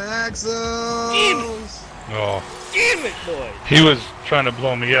your axles. Oh. Damn it, boy! He was trying to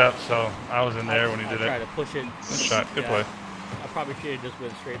blow me up, so I was in there when he did I tried it. to push it. Good shot. Good play. I probably should have just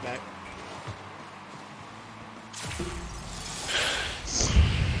went straight back.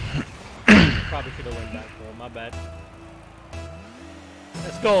 Probably should have went back for him. My bad.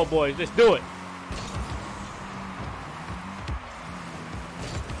 Let's go, boys. Let's do it.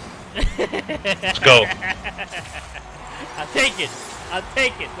 Let's go. I'll take it. I'll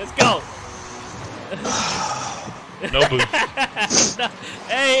take it. Let's go. No boost.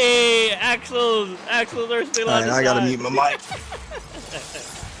 Hey, Axels are still on the I gotta side. mute my mic.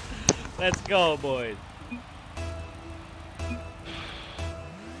 Let's go, boys.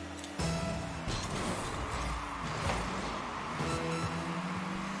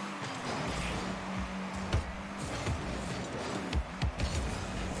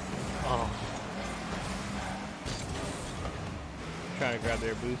 Oh. trying to grab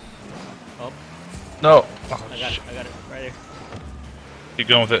their boost. Oh, No. I got it. I got it right here. Keep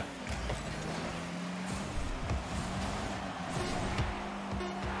going with it.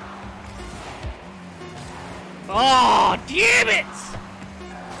 Oh, damn it!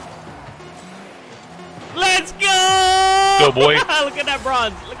 Let's go! Go, boy. Look at that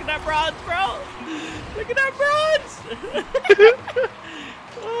bronze. Look at that bronze, bro. Look at that bronze.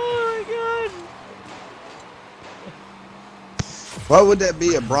 Oh my god. What would that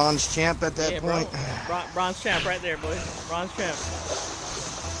be? A bronze champ at that Yeah, point? Bronze champ right there, boy. Bronze champ.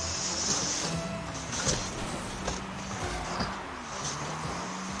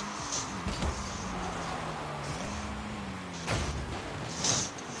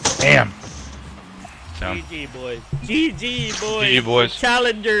 Damn. Down. GG, boys. GG, boys. GG, boys.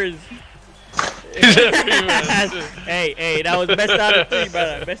 Challengers. hey, that was best out of 3,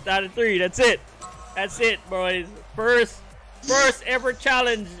 brother. Best out of 3. That's it. That's it, boys. First ever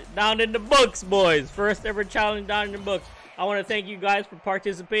challenge down in the books, boys. First ever challenge down in the books. I want to thank you guys for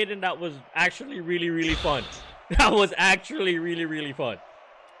participating. That was actually really fun. That was actually really fun.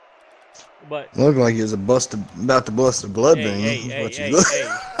 But Looked like he was about to bust a blood vein. hey.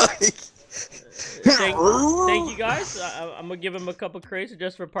 Thank you guys. I'm gonna give him a couple crates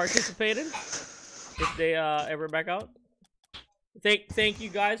just for participating. If they ever back out. Thank you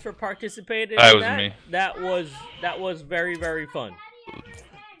guys for participating. That in was that. me. That was very fun.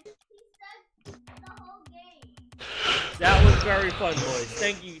 That was very fun, boys.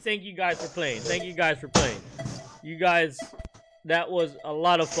 Thank you guys for playing. Thank you guys for playing. You guys, that was a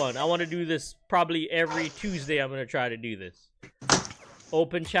lot of fun. I want to do this probably every Tuesday. I'm gonna try to do this.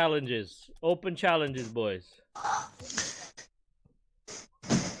 Open challenges, boys.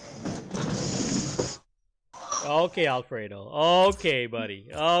 Okay, Alfredo. Okay, buddy.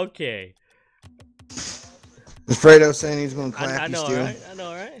 Okay. Alfredo saying he's going to clap I you know, still. right? I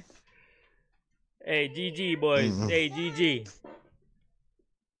know, right? Hey, GG, boys. Hey, GG.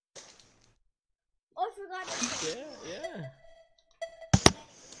 Oh, I forgot. Yeah.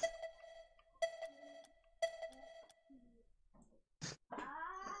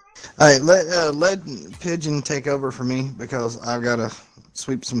 Alright, let Pigeon take over for me because I've got to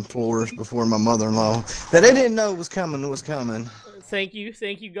sweep some floors before my mother-in-law that I didn't know was coming. Thank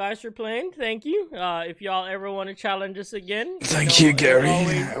you guys for playing. Thank you. If y'all ever want to challenge us again, Thank you, Gary.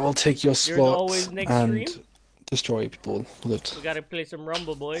 always- I will take your spot always next and stream. destroy people with it. We gotta play some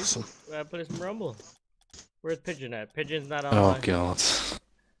Rumble, boys. We gotta play some Rumble. Where's Pigeon at? Pigeon's not Oh online. god.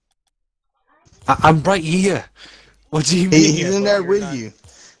 I'm right here. What do you mean? He's in there You're with not- you.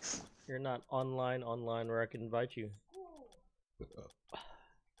 You're not online where I can invite you.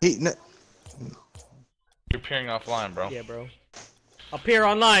 You're appearing offline, bro. Yeah, bro. Appear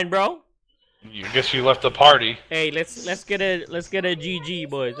online, bro. I guess you left the party. Hey, let's get a GG,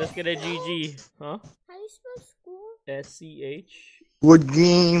 boys. Let's get a GG, huh? How do you spell school? SCH. Wood We'll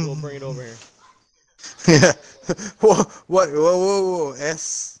game. bring it over here. Yeah. Whoa.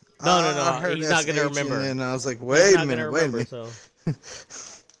 S. No. I heard He's not gonna SH remember. And I was like, He's wait a not gonna minute. remember, so.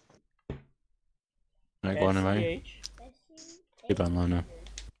 Right, go on, mate. SCH. Keep online now.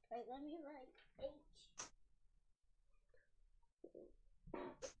 Wait, let me write H.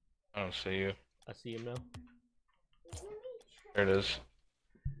 I don't see you. I see him now. There it is.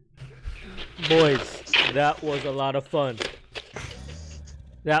 Boys, that was a lot of fun.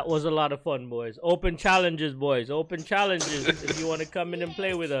 That was a lot of fun, boys. Open challenges, boys. Open challenges. If you want to come in and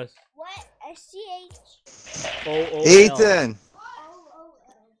play with us. What? SCH. OOL. Ethan, OOL.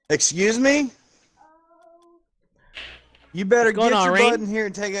 excuse me? You better What's going get on, your Rain? butt in here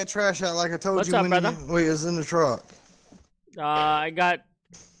and take that trash out like I told What's you up, when brother? we was in the truck. I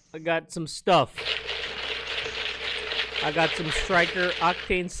got some stuff. I got some Striker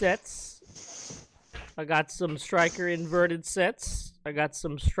Octane sets. I got some Striker inverted sets. I got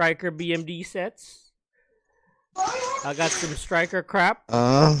some Striker BMD sets. I got some Striker crap.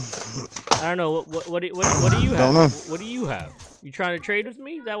 I don't know what do you have? Don't know. What do you have? You trying to trade with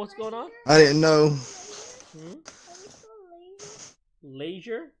me? Is that what's going on? I didn't know. Hmm?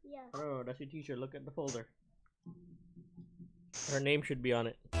 Leisure? Yeah. Oh, that's your teacher. Look at the folder. Her name should be on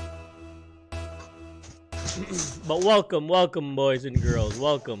it. But welcome, boys and girls.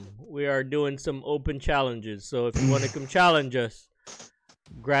 Welcome. We are doing some open challenges. So if you want to come challenge us,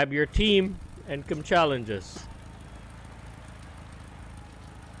 grab your team and come challenge us.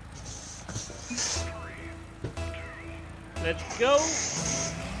 Let's go.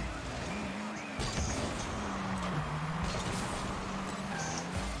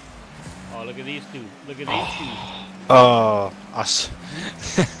 Oh, look at these two. Look at these two. Oh, He's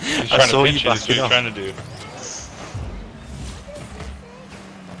I trying saw to you pinch you. That's what backing he's up. trying to do.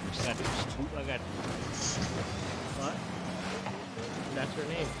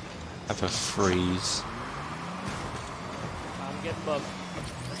 have a freeze. I'm getting bugged.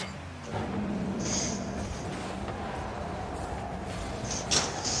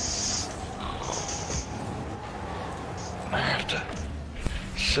 I have to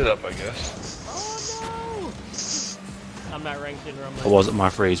sit up, I guess. Oh no! I'm not ranked in Rumble. It wasn't my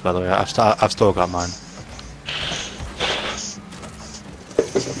freeze, by the way. I've still got mine.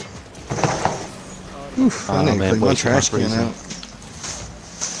 Oof, I need to clean my trash can freezing. out.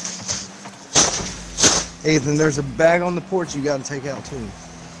 Ethan, there's a bag on the porch you gotta take out too.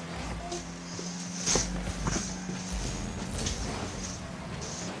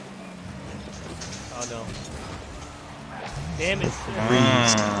 Oh no. Damn it.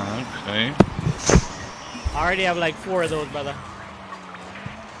 Okay. I already have like 4 of those, brother.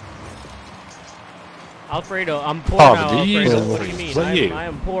 Alfredo, I'm poor Oh, now, do you use Alfredo. a What do you freeze? mean? Is that you? I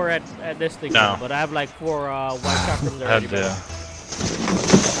am poor at this thing, No. but I have like 4 white chakrams I already, had brother.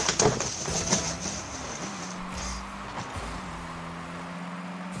 to.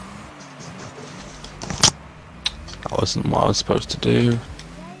 That wasn't what I was supposed to do.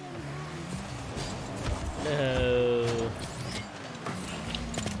 No.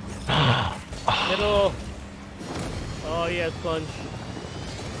 Middle. Oh yes, punch.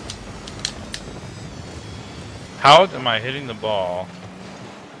 How am I hitting the ball?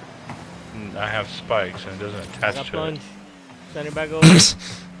 And I have spikes and it doesn't I attach got to punch. it. Send it back over.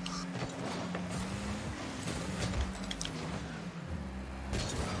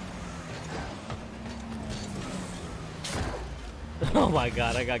 Oh my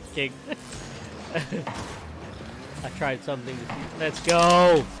god, I got kicked. I tried something to see. Let's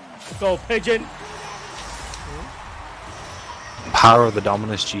go! Go, pigeon! Power of the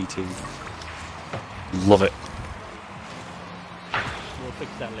Dominus GT. Love it. We'll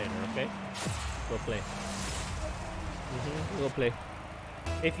fix that later, okay? Go play. We'll play.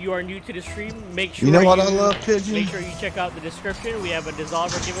 If you are new to the stream, make sure You know what I love, Pigeon? Make sure you check out the description. We have a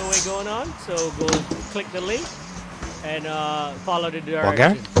Dissolver giveaway going on, so go click the link and follow the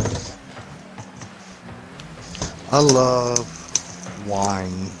directions. I love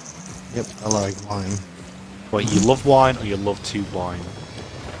wine. Yep, I like wine. Wait, you love wine or you love to wine?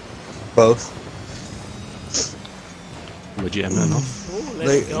 Both. Legitimate enough. Ooh, They-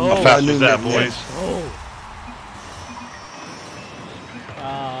 let's go. How fast I knew was that, that, boys? Oh.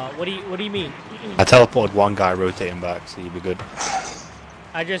 What do you mean? I teleported one guy rotating back, so you'd be good.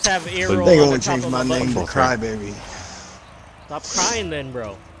 I just have ear They roll They on gonna the top change of my my name butt. to Crybaby. Stop crying then,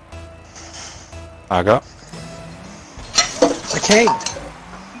 bro. I got. I can't.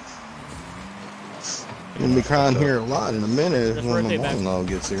 I'm gonna be crying here a lot in a minute Just when my rotate back. mom-in-law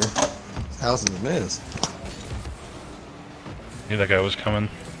gets here. This house is a mess. Knew that guy was coming.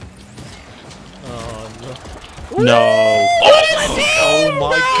 Oh no. No. Oh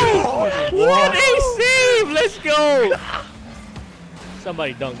my god. What a save! Let's go!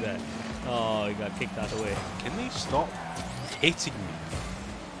 Somebody dunked that. Oh, he got kicked out of the way. Can they stop hitting me?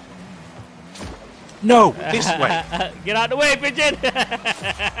 No, this way. Get out of the way, pigeon!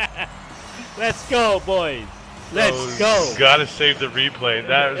 Let's go, boys. Let's go. Gotta save the replay.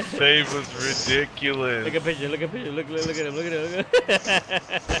 That save was ridiculous. Look at pigeon. Look at pigeon. Look at him. Look at him.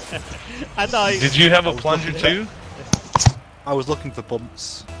 I thought. Did you have a plunger too? I was looking for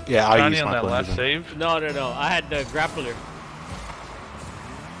bumps. Yeah, I Johnny used on my that last plunger. save? No. I had the grappler.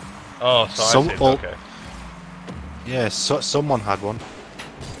 Oh, so Some- I saved. oh. Okay. Yeah, someone had one.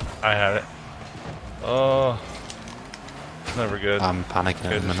 I had it. Oh. It's never good. I'm panicking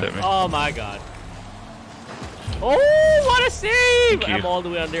Okay, at the just minute. hit me. Oh my god. Oh, what a save! Thank you. I'm all the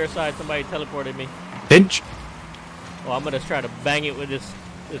way on their side. Somebody teleported me. Pinch. Oh, I'm gonna try to bang it with this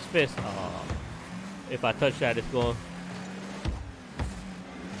fist. Oh, if I touch that, it's going.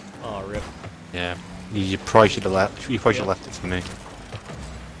 Oh, rip. Yeah. You probably should have left. You probably should have left it for me.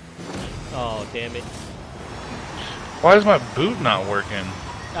 Oh, damn it. Why is my boot not working?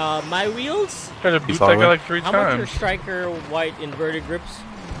 My wheels. Tried to boot far that guy away? like 3 How much are times. striker white inverted grips?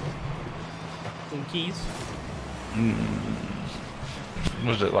 And keys?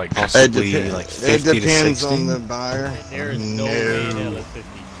 Was it like Possibly like 50 it to depends 60. on the buyer. There is no way in hell it's 50.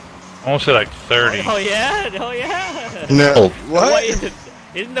 I almost said like 30? Oh yeah, oh yeah. No, Oh. what?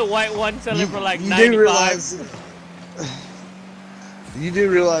 Isn't the white one selling for like you 95? do realize you do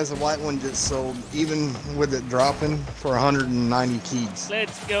realize the white one just sold, even with it dropping, for 190 keys.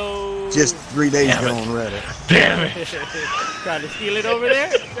 Let's go. Just 3 days Damn ago it. on Reddit. Damn it! Trying to steal it over there?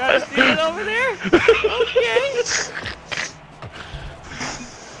 Trying to steal it over there? Okay.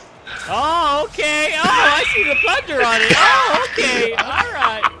 Oh, okay. Oh, I see the plunger on it. Oh, okay. All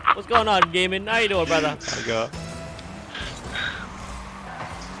right. What's going on, gaming? How you doing, brother? I got.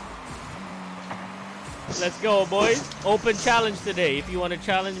 Let's go, boys. Open challenge today. If you want to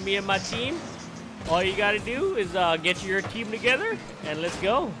challenge me and my team, all you gotta do is get your team together and let's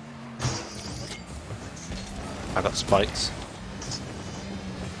go. I got spikes.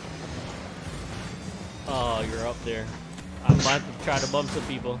 Oh, you're up there. I'm about to try to bump some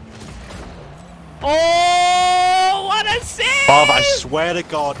people. Oh, what a save! Farva, I swear to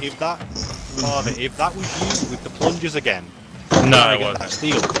God, if that was you with the plungers again, No, it get that wasn't.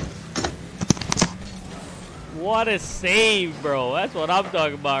 steal. What a save, bro. That's what I'm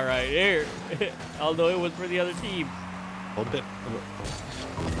talking about right here. Although it was for the other team. Hold it.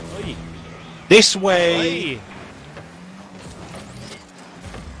 Oy. This way. Oy.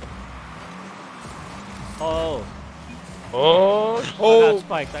 Oh. Oh, I got oh.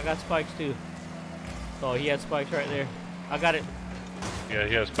 spikes. I got spikes too. Oh, he had spikes right there. I got it. Yeah,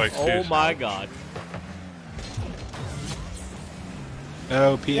 he has spikes too. Oh my god.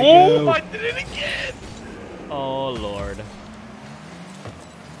 Oh, Peter, Oh, go. I did it again. Oh lord.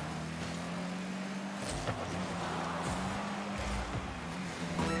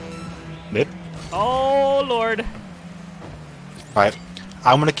 Mid. Oh lord. Right.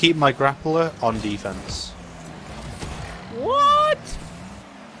 I'm gonna keep my grappler on defense. What?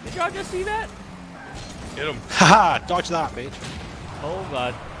 Did y'all just see that? Get him. Haha! Dodge that, bitch. Oh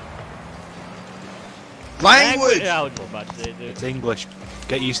god. Language! Yeah, I was about to say, dude. It's English.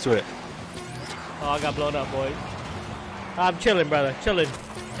 Get used to it. Oh, I got blown up, boys. I'm chilling, brother. Chilling.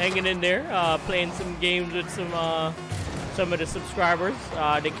 Hanging in there. Playing some games with some of the subscribers.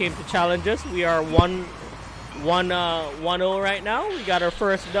 They came to challenge us. We are 1-0 right now. We got our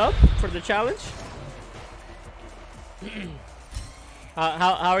first dub for the challenge.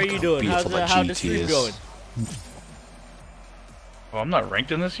 How are you doing? How's Beautiful how GT the stream is. going? Oh, I'm not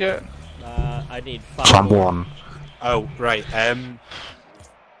ranked in this yet. I need 5 Clam more. 1. Oh, right.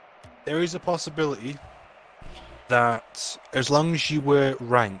 There is a possibility that as long as you were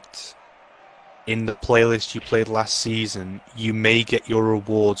ranked in the playlist you played last season, you may get your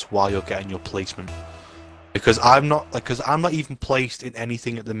rewards while you're getting your placement. Because I'm not even placed in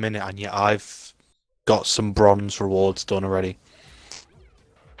anything at the minute, and yet I've got some bronze rewards done already.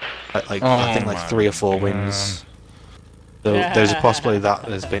 I think Oh like 3 or 4 God. wins. So there's a possibility that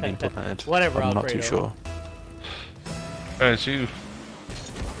has been implemented. Whatever, I'm not too Alfredo. sure. It's you.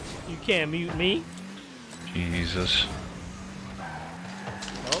 You can't mute me. Jesus.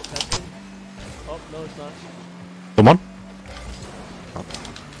 Oh, that's him. Oh, no, it's not. Come on.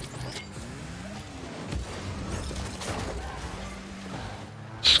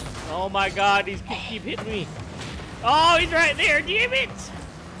 Oh my god, these keep hitting me. Oh, he's right there, damn it!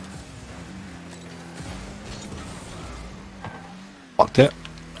 Locked it.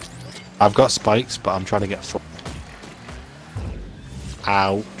 I've got spikes, but I'm trying to get full.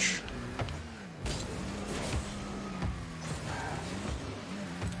 Ouch.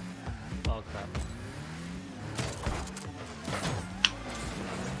 Oh crap.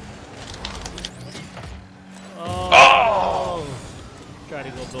 Oh! Try to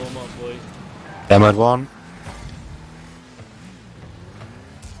go blow him up, boys. Them had one.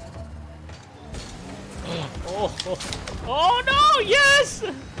 Oh no, yes!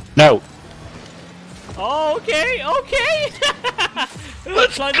 No. Oh, okay, okay!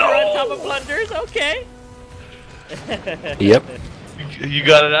 Let's Plunger go! on top of plungers, okay. Yep. You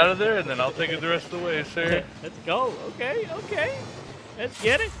got it out of there, and then I'll take it the rest of the way, sir. Let's go, okay, okay. Let's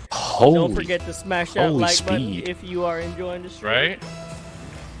get it. Holy. Don't forget to smash that holy like button speed. if you are enjoying the stream. Right?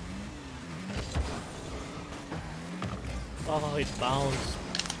 Oh, it bounced.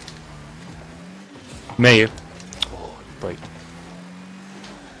 Me. Oh, break.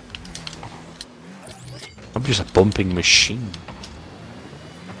 I'm just a bumping machine.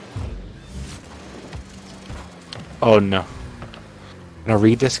 Oh no. Can I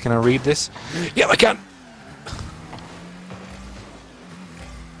read this? Can I read this? Yeah, I can!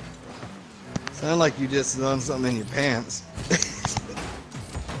 Sound like you just done something in your pants.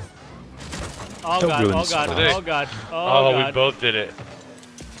 Oh Don't god, ruin oh god, today. oh god, oh Oh, we god. both did it.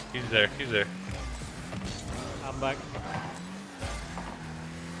 He's there, he's there. I'm back.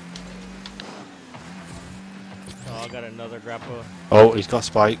 Oh, I got another grapple. Oh, he's got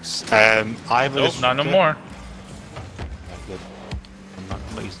spikes. I have a Nope, not no more. Good.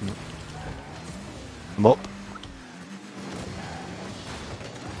 I'm not using it. I'm up.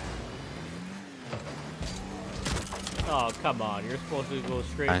 Oh, come on. You're supposed to go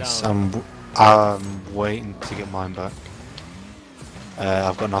straight Nice. down. I'm waiting to get mine back.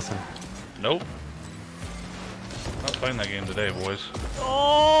 I've got nothing. Nope. Not playing that game today, boys.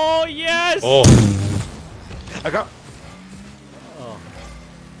 Oh, yes! Oh, I got. Oh.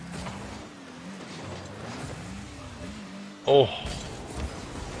 Oh.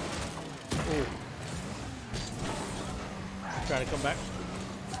 Ooh. Trying to come back.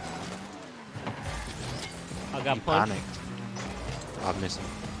 I got He punched. panicked. I'm missing.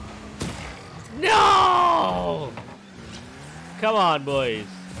 No! Come on, boys.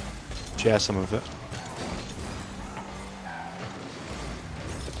 Share some of it.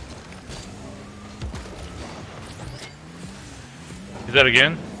 Is that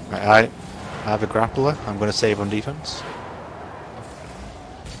again? Right, I have a grappler. I'm going to save on defense.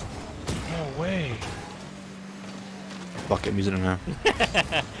 No way. Fuck it, I'm using it now.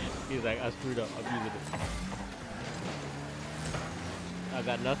 He's like, I screwed up. I'm using it. I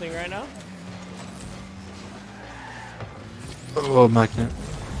got nothing right now. Oh, magnet.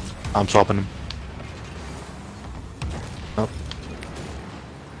 I'm swapping him. Oh.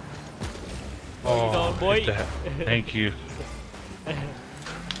 Where you going, boy? hit that. Thank you.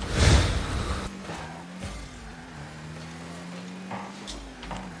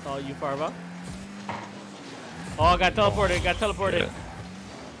 Oh, you Farva? Oh, I got teleported. Got teleported. Yeah.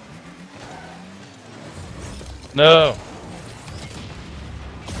 No.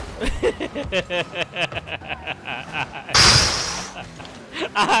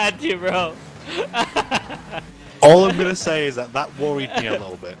 I had to, bro. All I'm going to say is that worried me a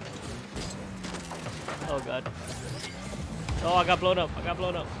little bit. Oh, God. Oh, I got blown up. I got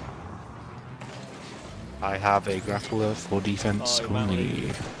blown up. I have a grappler for defense Oh, you might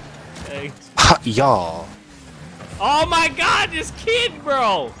only. Thanks. Ha, yeah. Oh, my God. This kid,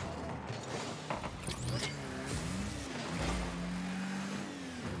 bro.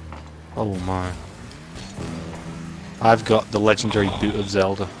 Oh my. I've got the legendary boot of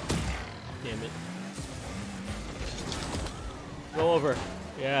Zelda. Damn it. Go over.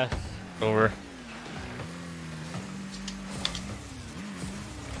 Yeah. Over.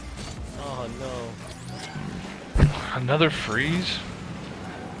 Oh, no. Another freeze?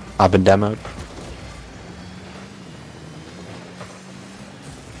 I've been demoed.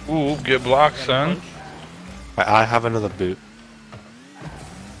 Ooh, get blocked, son. Punch. I have another boot.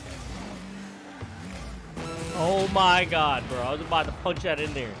 Oh, my God, bro. I was about to punch that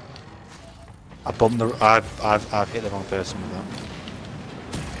in there. I bumped the. I've hit the wrong person with that.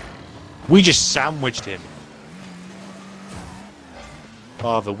 We just sandwiched him.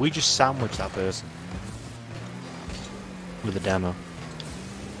 Farva, we just sandwiched that person with a demo.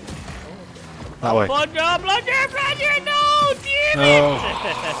 That way. Plunger, plunger, plunger! No! Damn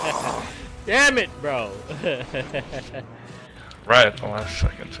it! Damn it, bro. Right at the last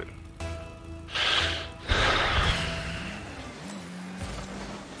second, too.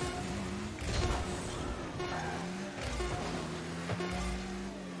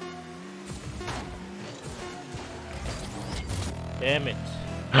 Damn it.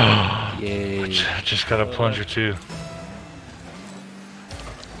 Yay. I just got a plunger, too.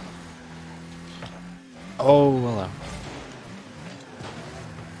 Oh, hello.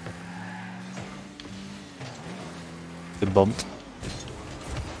 Been bumped.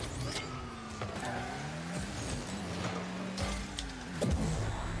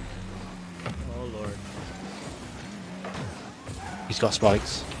 Oh, Lord. He's got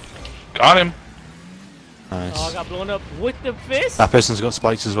spikes. Got him. Nice. Oh, I got blown up with the fist? That person's got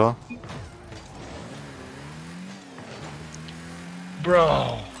spikes as well.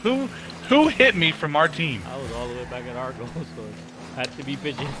 Bro. Who hit me from our team? I was all the way back at our goal, so I had to be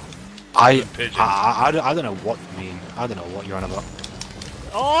pigeon. I don't know what you mean. I don't know what you're on about.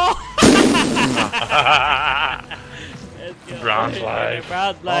 Oh! Let's go. Bronze life.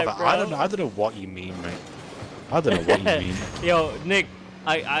 Bronze life, Farva, bro. I don't know what you mean, mate. I don't know what you mean. Yo, Nick,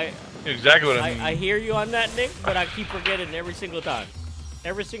 I Exactly what I mean. I hear you on that, Nick, but I keep forgetting every single time.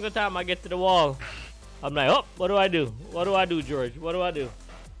 Every single time I get to the wall, I'm like, oh, what do I do? What do I do, George? What do I do?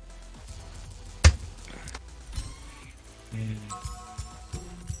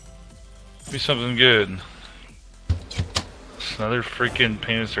 Be something good. It's another freaking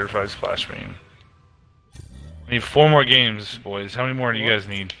painted certified splash screen. I need 4 more games, boys. How many more do you guys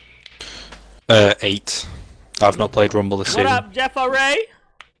need? 8. I've not played Rumble this What season. up, Jeff Array?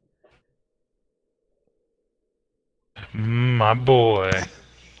 My boy.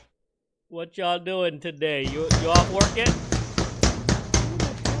 What y'all doing today? You off work yet?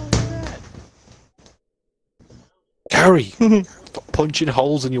 Gary! Punching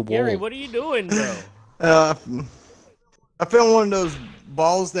holes in your wall. Gary, what are you doing, bro? I found one of those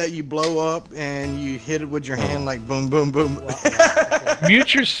balls that you blow up and you hit it with your hand like boom, boom, boom.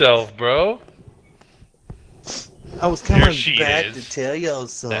 Mute yourself, bro. I was coming There she back is. to tell y'all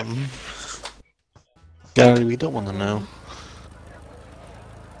something. Gary, we don't want to know.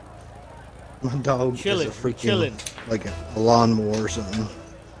 My dog Chilling, is a freaking chilling. like a lawnmower or something.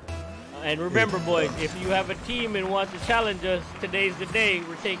 And remember, boys, if you have a team and want to challenge us, today's the day.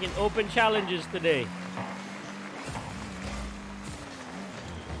 We're taking open challenges today.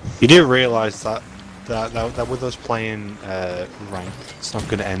 You do realise that with us playing ranked, it's not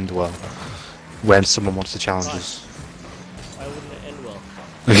going to end well when someone wants to challenge us. Why wouldn't it end well?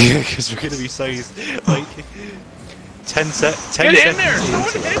 Because we're going to be saying like 10 seconds. Get in there!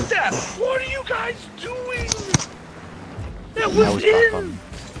 Someone hit that! What are you guys doing? That was in!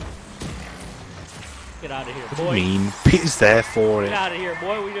 Get out of here, What do you boy. mean? Peter's there for Get it. out of here,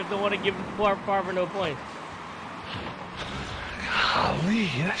 boy. We just don't want to give Farva no points. Golly,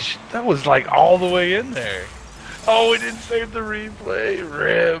 that was like all the way in there. Oh, we didn't save the replay.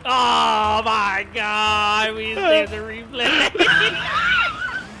 Rip. Oh my god, we saved the replay.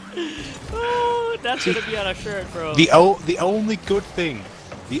 Oh, that's gonna be on a shirt, bro. The only good thing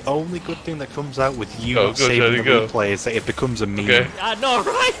that comes out with you Go, not saving Johnny, the go. replay is that it becomes a meme. Okay. I know,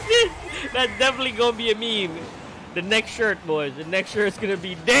 right? That's definitely gonna be a meme. The next shirt, boys. The next shirt's gonna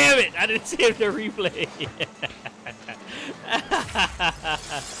be, damn it, I didn't save the replay.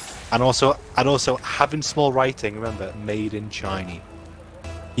 And also having small writing. Remember, made in China.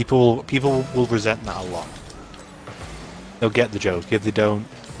 People will resent that a lot. They'll get the joke. If they don't,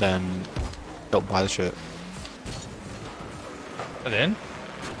 then don't buy the shirt. And then?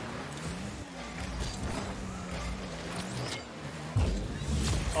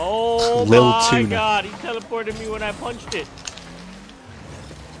 Oh Lil my Tuna. god, he teleported me when I punched it.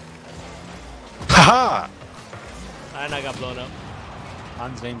 Haha! And I got blown up.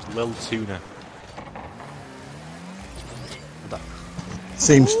 Man's name's Lil Tuna.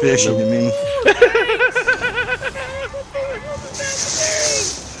 Seems fishy to me.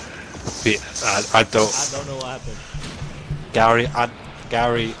 I don't. I don't know what happened.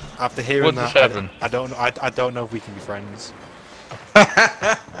 Gary, after hearing What that, just happened? I don't know if we can be friends.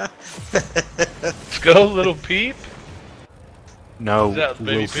 Let's go, little peep. No, Is that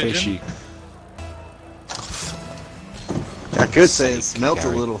Lil baby pigeon? Fishy. I could say it Sake, smelt a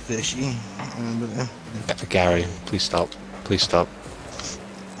Gary. little fishy. Gary, please stop. Please stop.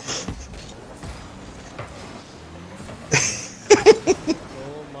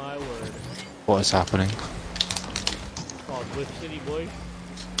 Oh my word. What is happening? Oh, Bliss City, boy.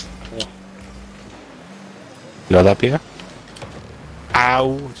 You got that, Peter?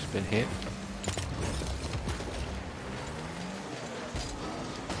 Ow! Just been hit.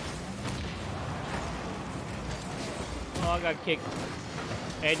 Oh, I got kicked.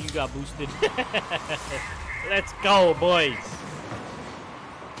 And you got boosted. Let's go, boys.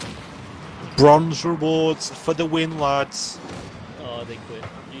 Bronze rewards for the win, lads. Oh, they quit.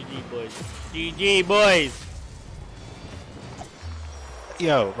 GG, boys. GG, boys.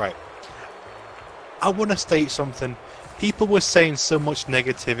 Yo, right. I want to state something. People were saying so much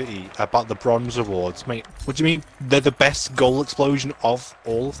negativity about the bronze awards, mate. What do you mean? They're the best goal explosion of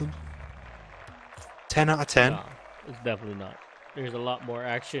all of them? 10 out of 10? Nah, it's definitely not. There's a lot more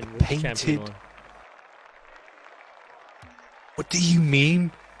action with the champion Painted. one. What do you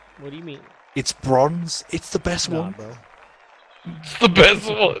mean? What do you mean? It's bronze? It's the best Nah, one? bro. It's the best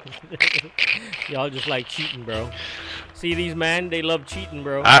one. Y'all just like cheating, bro. See these man? They love cheating,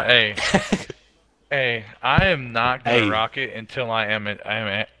 bro. Hey, hey, I am not gonna Hey. rock it until I am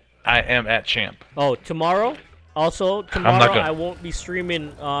at champ. Oh, tomorrow? Also, not tomorrow gonna- I won't be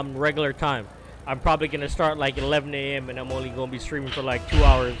streaming regular time. I'm probably gonna start like 11 a.m. and I'm only gonna be streaming for like 2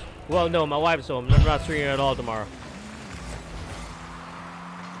 hours. Well, no, my wife's home. I'm not streaming at all tomorrow.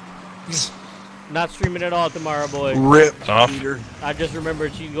 Not streaming at all tomorrow, boy. Rip, Off. Peter. I just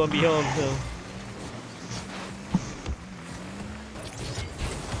remembered she's gonna be home, so.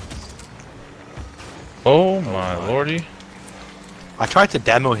 Oh my lordy. I tried to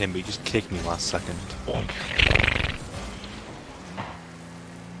demo him, but he just kicked me last second.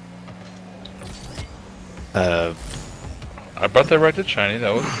 I brought that right to Chiny.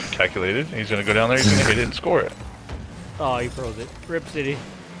 That was calculated. He's gonna go down there. He's gonna hit it and score it. Oh, he froze it. Rip City.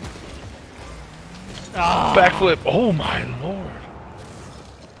 Ah, Backflip. Oh my lord.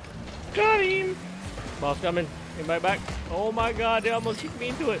 got him. Ball's coming. Anybody back? Oh my god, they almost kicked me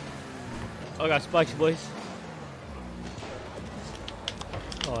into it. Oh, I got spikes, boys.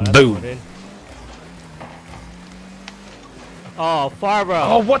 Oh, that's Boom. going in. Oh, Farva.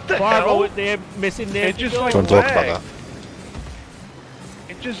 Oh, what the Farva hell? with their missing there. It just Do like you want to talk about lagged.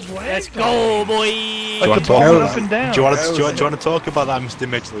 that? It just lagged. Let's go, boy. Like want the to ball talk went about up and down. Do you want to talk about that, Mr.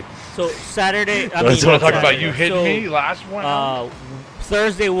 Mitchley? So Saturday. I You mean, You want to talk Saturday. about you hitting So, me last one?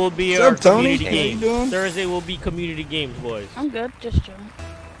 Thursday will be What's our up, Tony? community How you games. doing? Thursday will be community games, boys. I'm good, just chilling.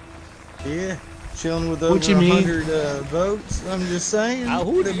 Yeah, chilling with What over you mean? 100 votes. I'm just saying.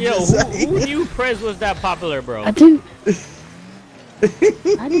 Who knew Prez was that popular, bro? I didn't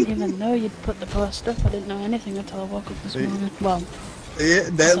even know you'd put the post up. I didn't know anything until I woke up this morning. Well, Yeah,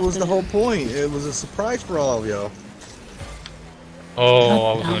 that was the whole point. It was a surprise for all of y'all.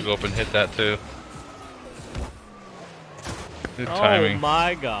 Oh, I was gonna go up and hit that too. Good timing. Oh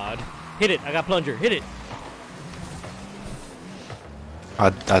my god. Hit it. I got plunger. Hit it. I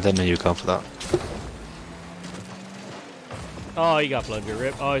didn't know you were going for that. Oh, you got plunger.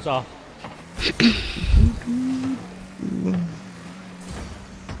 Rip. Oh, it's off.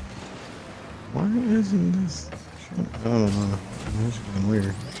 Why isn't this? I don't know. It's been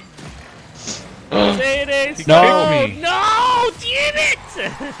weird. Say it is. No. No, damn it!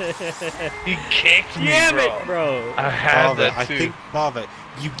 He kicked me, Damn bro. it, bro. I had Farva, that I too. think Farva,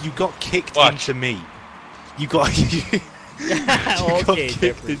 you got kicked Watch. into me. You got Okay, kicked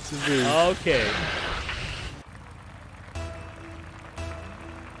different. into me. Okay.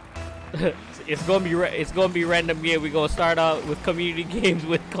 It's gonna be random game. We're gonna start out with community games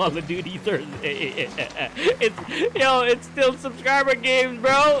with Call of Duty Thursday. It's still subscriber games,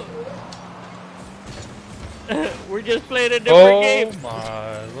 bro. We're just playing a different game. Oh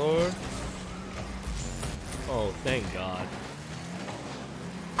my lord. Oh, thank God.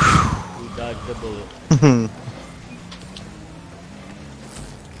 We dodged the bullet.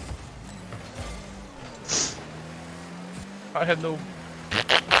 I had no.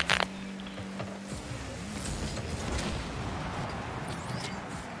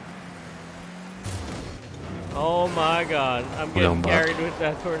 Oh my God. I'm getting carried with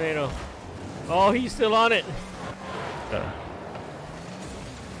that tornado. Oh, he's still on it.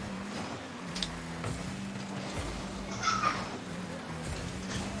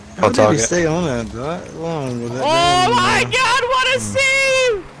 How did he stay on that long with that? Oh my God, what a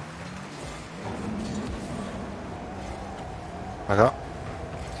save! I got.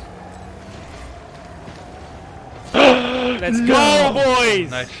 Let's go, boys!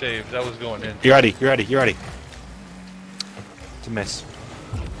 Nice save. That was going in. You ready? You ready? You ready? It's a miss.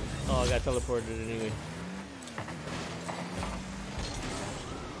 Oh, I got teleported anyway.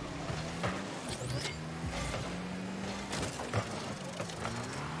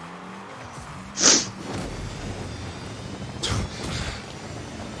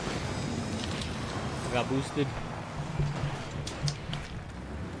 I got boosted.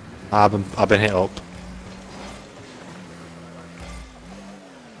 I've been hit up.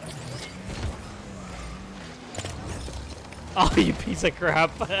 Oh, you piece of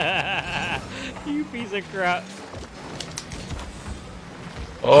crap. You piece of crap.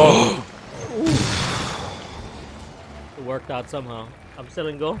 Oh. It worked out somehow. I'm still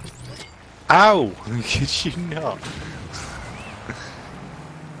in goal. Ow! Could you not?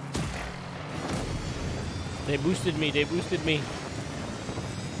 They boosted me. They boosted me.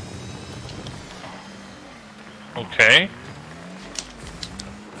 Okay.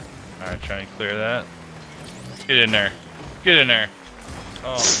 Alright, trying to clear that. Get in there. Get in there.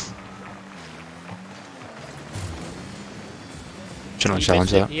 Oh. Should I He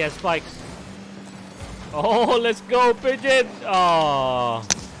challenge missed it. that? He has spikes. Oh, let's go, pigeon! Oh.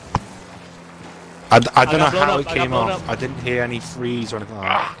 I don't know got blown how up, it I got came blown off. up. I didn't hear any freeze or anything like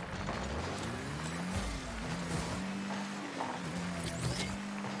that.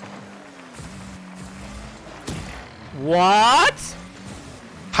 What?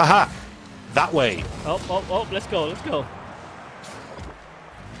 Haha! That way! Oh, let's go, let's go.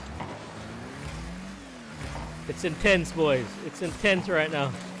 It's intense, boys. It's intense right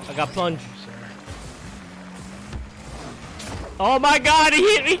now. I got plunge. Oh my God,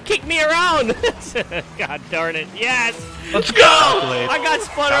 he kicked me around! God darn it, yes! Let's go! I got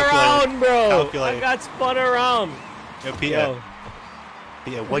spun around, bro! Calculate. I got spun around! Yo, Peter. Yo.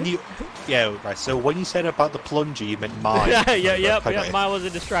 Peter, when you... Yeah, right, so when you said about the plunger, you meant mine. Yep, Okay. mine was a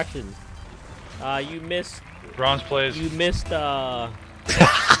distraction. You missed... Bronze plays. You missed a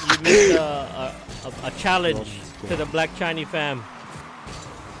challenge to the Black Chiney fam.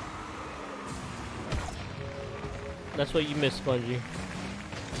 That's what you missed, Spongy.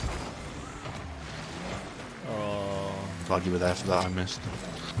 Oh. Glad you were there for that, I missed.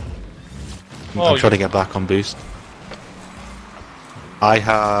 Oh, I'm trying to get back on boost. I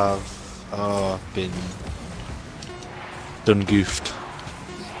have been done goofed.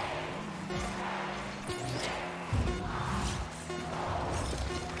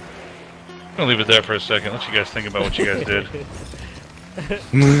 I'm gonna leave it there for a second. Let you guys think about what you guys did.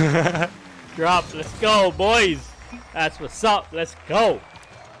 Drop, let's go, boys. That's what's up. Let's go.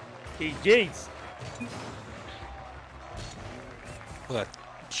 GG's. Look,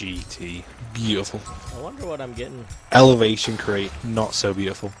 GT. Beautiful. I wonder what I'm getting. Elevation crate, not so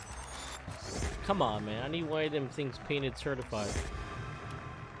beautiful. Come on, man. I need one of them things painted certified.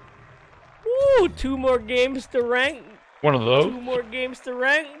 Woo! 2 more games to rank. One of those. 2 more games to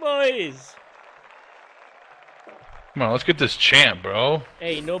rank, boys. Come on, let's get this champ, bro.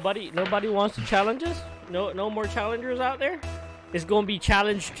 Hey, nobody wants to challenge us? No more challengers out there? It's gonna be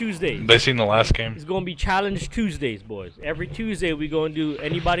Challenge Tuesdays. They seen the last game? It's gonna be Challenge Tuesdays, boys. Every Tuesday we gonna do.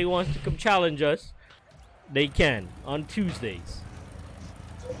 Anybody wants to come challenge us, they can on Tuesdays.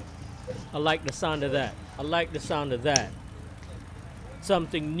 I like the sound of that. I like the sound of that.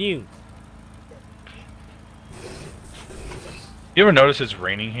 Something new. You ever notice it's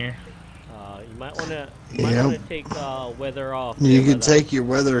raining here? You might wanna take weather off. You there, can take your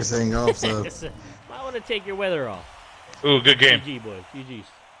weather thing off though. Might wanna take your weather off. Ooh, good game. GG, boys. GG's.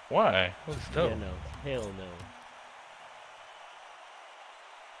 Why? That was dope. Yeah, no. Hell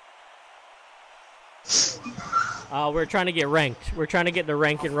no. We're trying to get ranked. We're trying to get the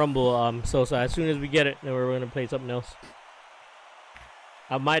rank in Rumble. So as soon as we get it, then we're gonna play something else.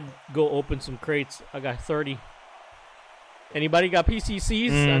 I might go open some crates. I got 30. Anybody got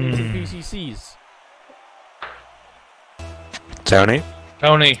PCCs? I need some PCCs. Tony.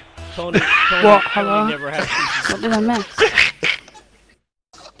 Tony, What? Hello? never had PCCs. What did I miss?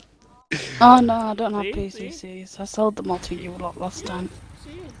 Oh no, I don't have See? PCCs. I sold them all to you lot last time.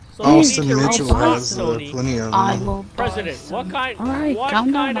 So Austin you need to Mitchell reach out, has Tony. plenty of I them. will buy President, what some. kind? Alright, what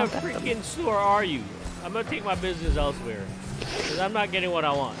calm down, kind I'll of get them. freaking store are you? I'm gonna take my business elsewhere, cause I'm not getting what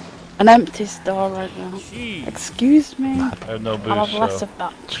I want. An empty store right now. Jeez, Excuse me. I have no I'll boost, have less so. of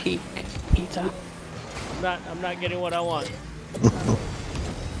that cheek eater. I'm not getting what I want.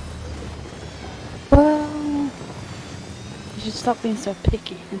 Well, you should stop being so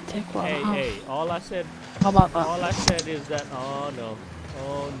picky and take what I Hey, have. hey, all I said How about that? All I said is that, oh no,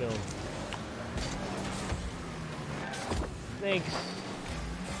 oh no. Thanks.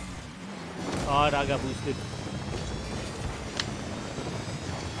 Oh, I got boosted.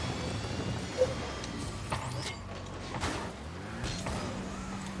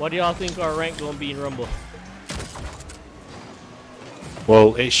 What do y'all think our rank gonna be in Rumble?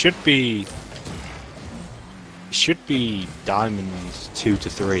 Well, it should be diamonds 2 to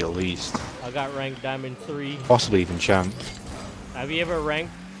 3 at least, I got ranked Diamond 3. possibly even champ. Have you ever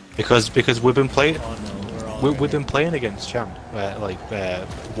ranked? Because we've been playing Oh no, we're all we've ranked. been playing against champ, where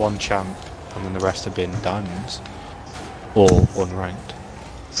one champ and then the rest have been diamonds or unranked.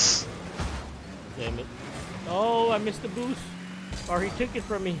 Damn it. Oh, I missed the boost. Or he took it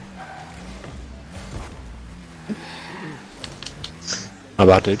from me. How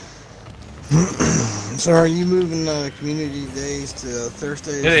about dude? So are you moving community days to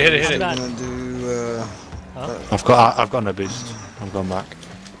Thursdays? Hit it. Or I'm are you gonna do? I've got no boost. I'm going back.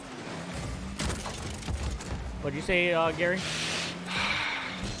 What'd you say, Gary?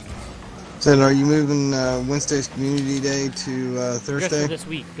 Said, are you moving Wednesday's community day to Just for Thursday? this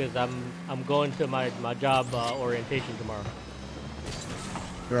week, because I'm going to my job orientation tomorrow.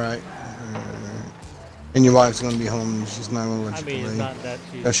 Right. And your wife's gonna be home. She's not gonna let I you mean, it's play. not that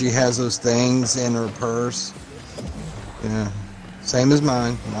cheap. Because she has those things in her purse. Yeah. Same as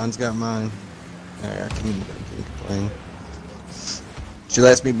mine. Mine's got mine. Yeah, I can't complain. She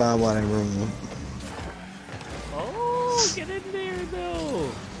lets me buy whatever I want. Oh, get in there, though.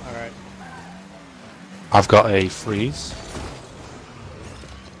 All right. I've got a freeze.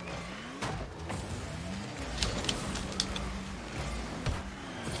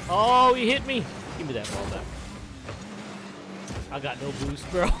 Oh, he hit me. Give me that ball back. I got no boost,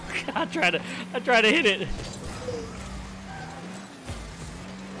 bro. I try to hit it.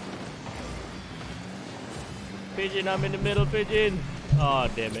 Pigeon, I'm in the middle, pigeon. Oh,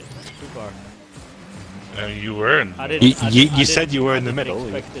 damn it. Too far. You were in. I didn't. You said you were in the I didn't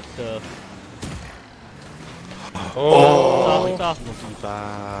middle. expect it to. Oh. It's off.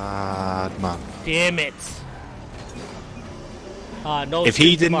 Bad man. Damn it. No. If he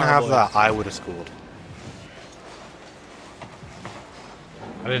sleep didn't tomorrow, have boys. that, I would have scored.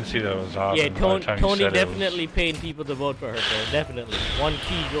 I didn't see that was off. Yeah, and by the time you Tony said it, it was- definitely paying people to vote for her, so definitely. One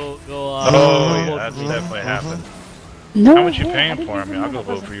key, go. Oh, vote yeah, that's for me. definitely happened. No, How much you way, I paying didn't for me? even I'll know go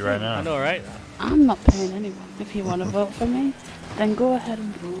that was vote a for you thing. right now. I know, right? I'm not paying anyone. If you want to vote for me, then go ahead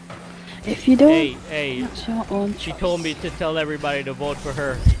and vote. If you don't, Hey, that's your own she choice. told me to tell everybody to vote for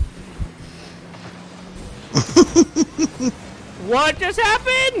her. What just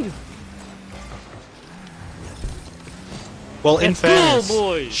happened? Well, in Let's go, fairness,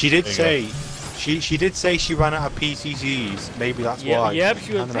 boys. she did There you say she did say she ran out of PCCs. Maybe that's why. Yep,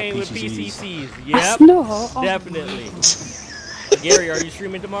 she was Handing out playing with PCCs. That's Yep, no. definitely. Gary, are you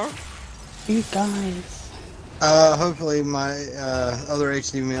streaming tomorrow? You guys. Hopefully my other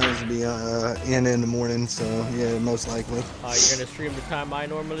HD meals will be in the morning, so yeah, most likely. You're gonna stream the time I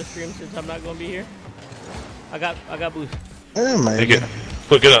normally stream since I'm not gonna be here. I got boost. Maybe.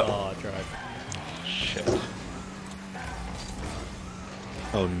 Look it up. Oh, I tried. Shit.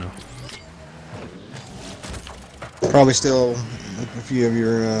 Oh no. Probably still a few of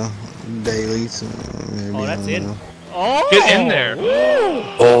your dailies. Maybe, Oh, that's I don't in. know. Oh, Get in there.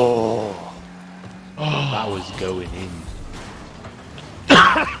 Oh, that was going in.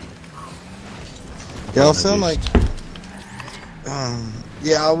 Y'all sound like.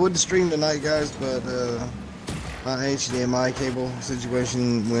 Yeah, I would stream tonight, guys, but my HDMI cable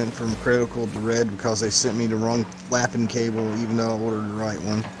situation went from critical to red because they sent me the wrong flapping cable, even though I ordered the right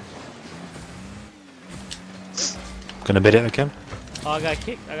one. Gonna bid it again? Oh, I got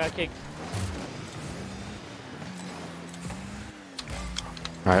kicked.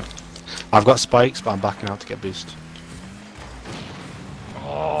 Right. I've got spikes, but I'm backing out to get boost.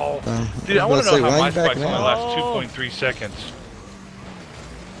 Oh, dude, I want to know how my spikes only out? last 2.3 seconds.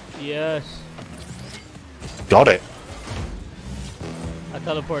 Yes. Got it. I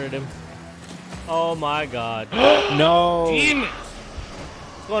teleported him. Oh my god. No. Damn it.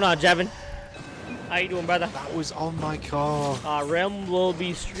 What's going on, Javin? How you doing, brother? That was on my car. Rem will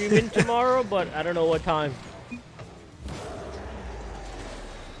be streaming tomorrow, but I don't know what time.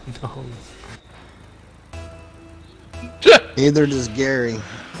 No. Either does Gary,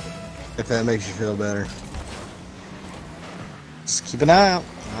 if that makes you feel better. Just keep an eye out.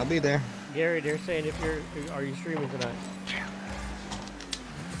 I'll be there. Gary, they're saying are you streaming tonight?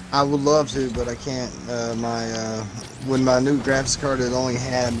 I would love to, but I can't. When my new graphics card, it only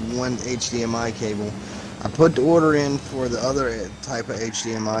had one HDMI cable. I put the order in for the other type of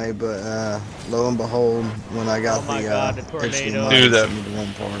HDMI, but lo and behold, when I got the tornado. HDMI, Dude, that it sent me the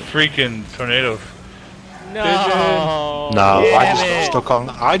wrong part. freaking tornado. No. No, Damn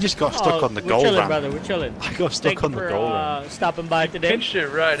I just got stuck on the goal We're chilling, ramp. brother. We're chilling. I got stuck Thank on you the for goal ramp. stopping by today. Pinched it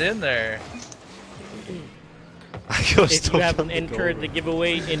right in there. I got If stuck you on haven't the entered goal the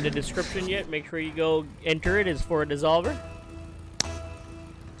giveaway in the description yet, make sure you go enter it. It's for a dissolver.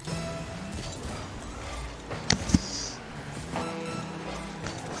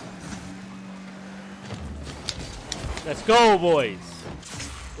 Let's go, boys.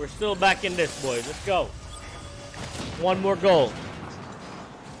 We're still back in this, boys. Let's go. One more goal.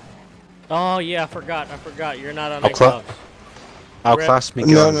 Oh yeah, I forgot. You're not on Xbox. Outclass me.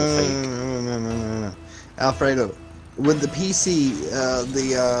 No. Alfredo, with the PC,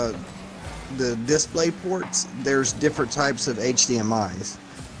 the display ports, there's different types of HDMIs.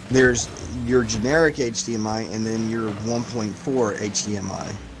 There's your generic HDMI and then your 1.4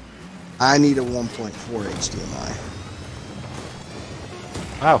 HDMI. I need a 1.4 HDMI.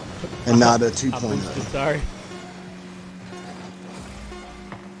 Wow. And not a 2.0. Sorry.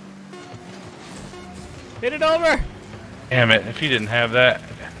 Hit it over. Damn it, if he didn't have that.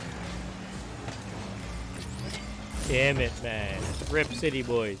 Damn it, man. Rip City,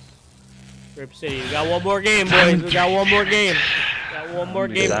 boys. Rip City. We got one more game, boys. We got one more game. Got one more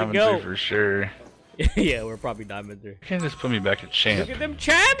game to Diamond go. 3 for sure. Yeah, we're probably Diamond 3. You can't just put me back at champ. Look at them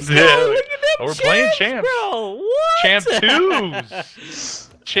champs, bro. Yeah. Look at them Oh, we're playing champs. bro. What? Champ 2s.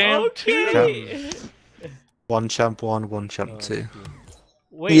 Champ 2. One champ one, one champ two.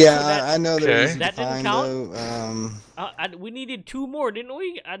 Wait, Yeah, so that, I know they're Okay. easy to That didn't find, count? though. we needed 2 more, didn't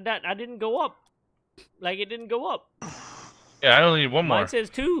we? I didn't go up. Like, it didn't go up. Yeah, I only need one more. Mine says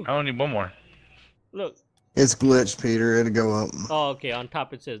 2. I only need one more. Look. It's glitched, Peter. It'll go up. Oh, okay. On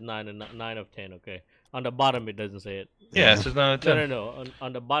top it says 9 of 10. Okay. On the bottom it doesn't say it. Yeah, it says 9 out of 10. No.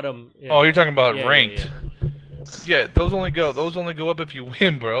 On the bottom. Yeah. Oh, you're talking about Yeah, ranked. yeah. Yeah, those only go up if you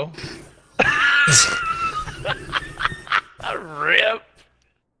win, bro. Rip.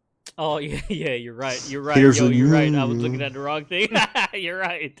 Oh yeah, you're right. You're right. Here's Yo, a you're right. I new- was looking at the wrong thing. You're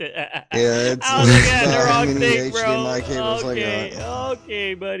right. Yeah, it's I was looking at the how wrong many thing, bro. HDMI cables I got.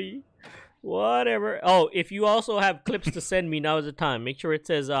 Okay, buddy. Whatever. Oh, if you also have clips to send me, now is the time. Make sure it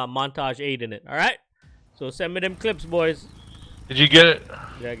says montage 8 in it. All right. So send me them clips, boys. Did you get it?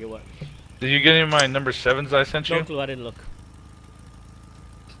 Did I get what? Did you get any of my number 7s I sent you? No clue. I didn't look.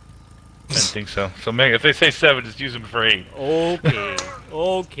 I didn't think so. So if they say 7, just use them for 8. Okay.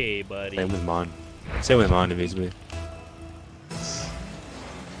 Okay, buddy. Same with mine. Same with mine, easily.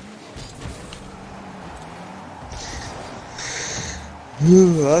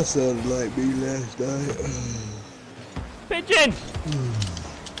 I sounded like me last night. Pigeon.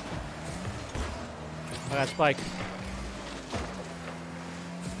 I got spikes.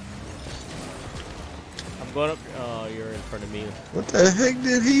 going up. Oh, you're in front of me. What the heck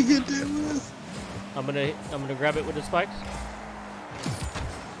did he hit that with? I'm gonna grab it with the spikes.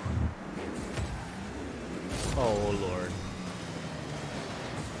 Oh Lord.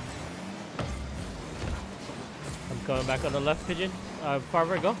 I'm coming back on the left, Pigeon.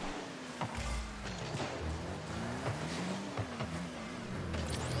 Farva, go.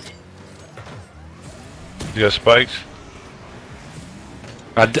 You got spikes?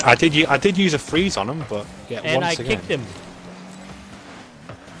 I did use a freeze on him, but yeah, And once I again. kicked him.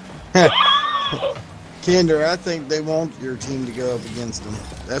 Kinder, I think they want your team to go up against them.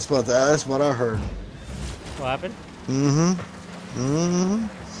 That's what I heard. What happened?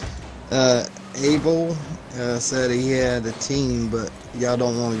 Abel said he had a team, but y'all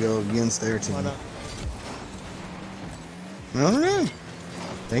don't want to go against their team. Why not? I don't know.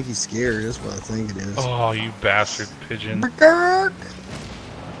 I think he's scared. That's what I think it is. Oh, you bastard pigeon.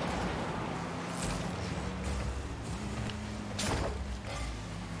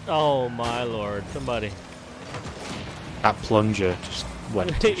 Oh my Lord! Somebody. That plunger just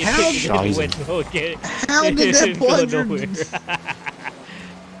went. It Shizen. went okay. How did that It go plunger? nowhere.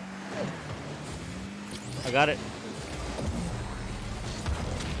 I got it.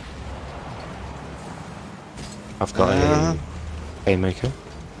 I've got a haymaker.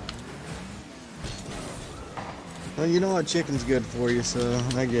 Well, you know what? Chicken's good for you, so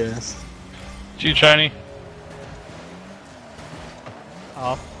I guess. It's you, Chiney.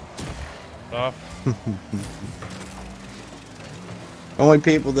 Off. Off. Only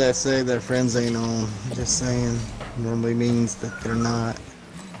people that say their friends ain't on, just saying, normally means that they're not.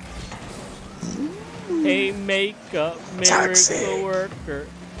 Hey, makeup Toxic. miracle worker.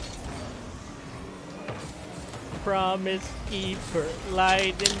 Promise keeper,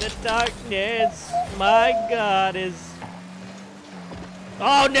 light in the darkness. My God is.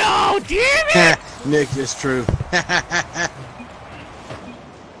 Oh no! Damn it! Nick, it's true.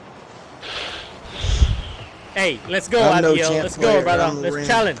 Hey, let's go, I'm no Abigail. champ Let's player, go, brother. I'm Let's Lorenz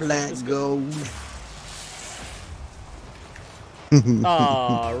challenge. Plat Let's go. gold.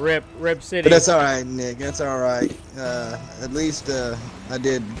 Aw, rip city. But that's alright, Nick. That's alright. At least I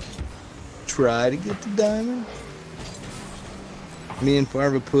did try to get the diamond. Me and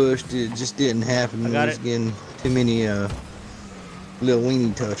Farva pushed. It just didn't happen. I We got was it. getting too many little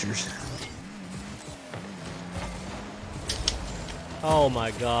weenie touchers. Oh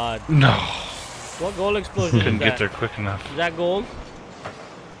my God. No. What gold explosion Couldn't is get that? there quick enough. Is that gold?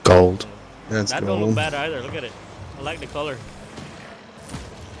 Gold. That's That don't gold. look bad either. Look at it. I like the color.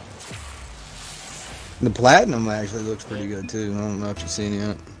 The platinum actually looks pretty good too. I don't know if you've seen it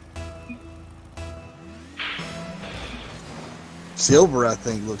yet. Silver, I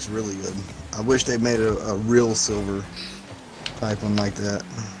think, looks really good. I wish they made a real silver type one like that.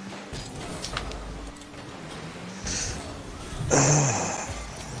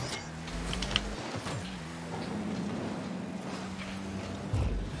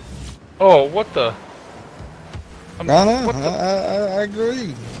 Oh, what the? I know. What the? I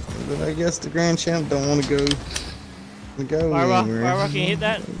agree. But I guess the Grand Champ don't want to go Farva, anywhere. Farva, can you hit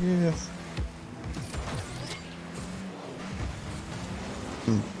that? Yes.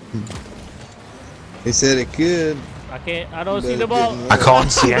 They said it could. I can't. I don't but see it the ball. didn't I work.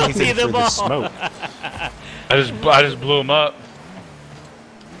 can't see I don't anything see the through the ball. smoke. I just blew him up.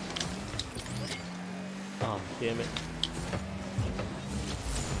 Oh, damn it.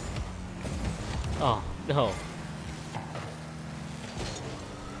 Oh, no.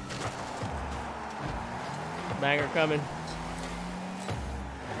 Banger coming.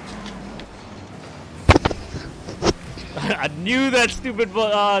 I knew that stupid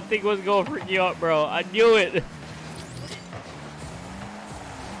thing was going to freak you out, bro. I knew it.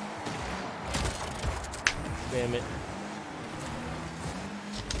 Damn it.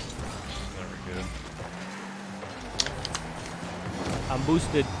 Never good. I'm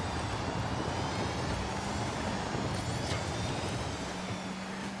boosted.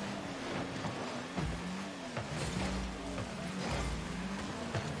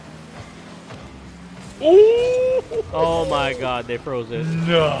 Ooh! Oh my God, they froze it.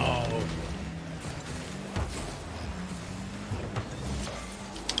 No.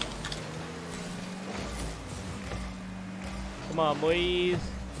 Come on, boys.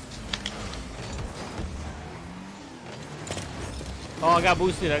 Oh, I got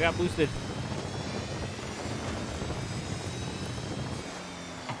boosted. I got boosted.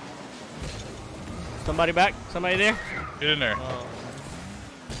 Somebody back? Somebody there? Get in there. Oh.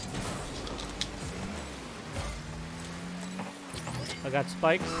 I got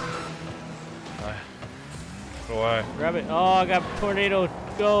spikes. Why? Grab it. Oh, I got tornado.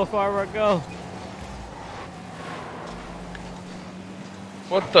 Go, Farva, go.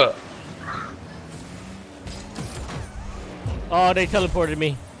 What the? Oh, they teleported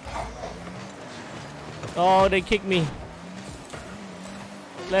me. Oh, they kicked me.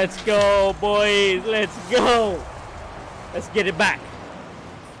 Let's go, boys. Let's go. Let's get it back.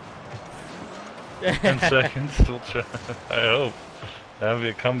 10 seconds. Still trying. I hope. That would be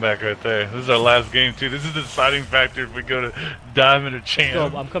a comeback right there. This is our last game, too. This is the deciding factor if we go to Diamond or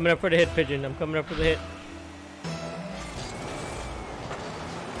Champ. Go. I'm coming up for the hit, Pigeon. I'm coming up for the hit.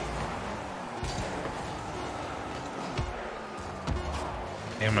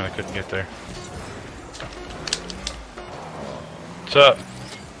 Damn it, I couldn't get there. What's up?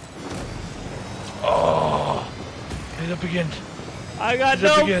 Oh! Hit it up again. I got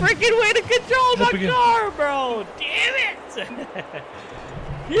no freaking way to control my car, bro. Damn it.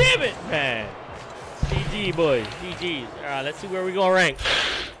 Damn it, man. GG, boys. GG's. Alright, let's see where we gonna rank.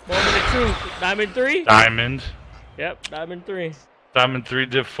 Moment of truth. Diamond 3? Diamond. Yep, Diamond 3. Diamond 3,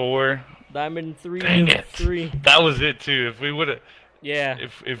 Div 4. Diamond 3, Dang Div it. 3. That was it, too. If we would've... Yeah.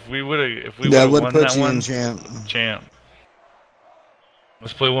 If we would've That won would put that you one... in champ. Champ.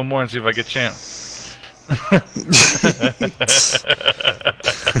 Let's play one more and see if I get champ. Let's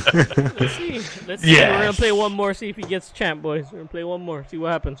see. Let's see. We're gonna play one more, see if he gets champ, boys. We're gonna play one more, see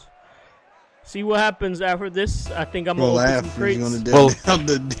what happens. See what happens after this. I think I'm gonna open some crates. Down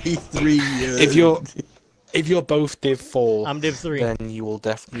the D3. If you're both Div 4, I'm Div 3. then you will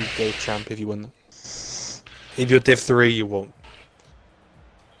definitely go champ if you win. If you're Div 3, you won't.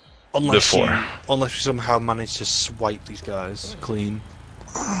 Unless Div 4. Unless you somehow manage to swipe these guys clean.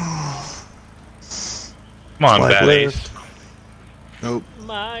 Come on, bad ace. Nope.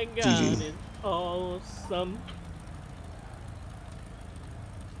 My God, GG. is awesome.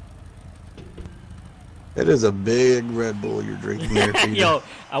 That is a big Red Bull you're drinking there, Peter. Yo,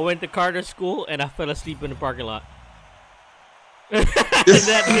 I went to Carter School and I fell asleep in the parking lot.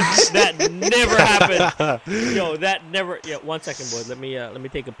 that never happened. Yo, that never. Yeah, 1 second, boy. Let me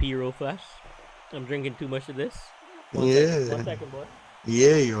take a pee real fast. I'm drinking too much of this. One second, boy.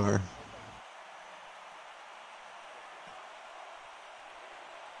 Yeah, you are.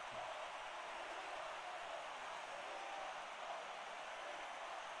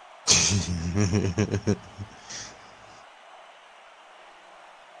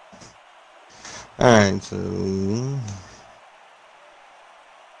 Alright, so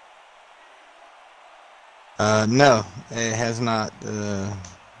no, it has not good.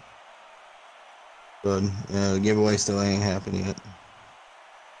 The giveaway still ain't happened yet.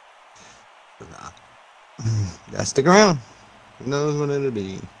 That's the ground. Who knows what it'll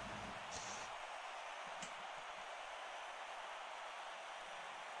be?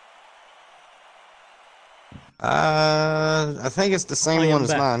 I think it's the same one as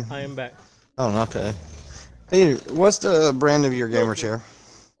mine. I am back. Oh, okay. Hey, what's the brand of your gamer chair?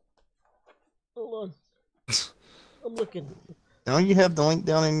 Hold on. I'm looking. Don't you have the link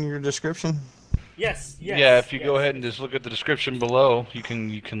down in your description? Yes. Yeah, if you go ahead and just look at the description below, you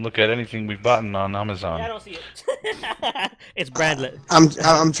can look at anything we've bought on Amazon. Yeah, I don't see it. It's brandlet.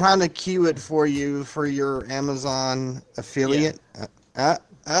 I'm trying to queue it for you for your Amazon affiliate.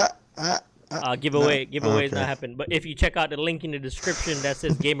 Giveaway Okay. is not happening. But if you check out the link in the description that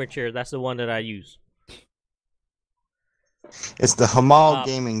says gamer chair, that's the one that I use. It's the Homall Uh,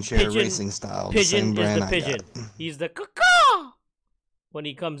 gaming chair Pigeon- racing style. The Pigeon same is brand the I pigeon. got. He's the caw when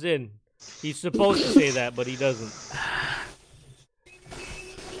he comes in. He's supposed to say that, but he doesn't.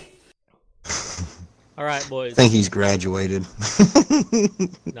 All right, boys. I think he's graduated.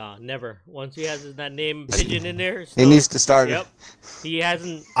 Nah, never. Once he has that name pigeon in there, He still- needs to start. Yep. He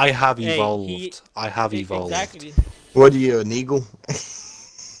hasn't. I have Hey, evolved. I have evolved. Exactly. What are you, an eagle?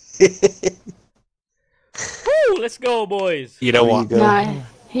 Woo! Let's go, boys. You know There what? you go. No,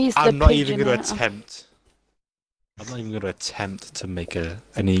 he's the I'm not even pigeon going to now. attempt. I'm not even going to attempt to make an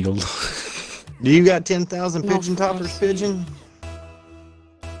eagle. Do you got 10,000 No, pigeon toppers, pigeon?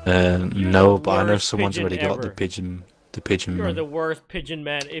 No, but I know worst someone's pigeon already got the ever. pigeon. You're the worst pigeon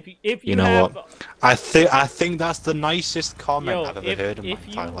man. If you You know have, what? I think that's the nicest comment Yo, I've ever if, heard in my if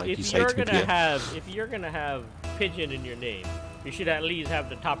entire life. You if say you're to me, gonna Pierre. have if you're gonna have pigeon in your name, you should at least have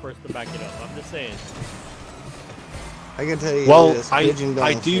the toppers to back it up. I'm just saying. I can tell you Well, this, I pigeon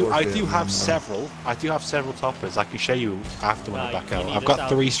don't do forfeit have anymore. several. I do have several toppers. I can show you after when I Nah, back you out. need I've got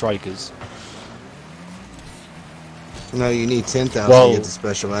 1,000. 3 strikers. No, you need 10,000 Well- to get the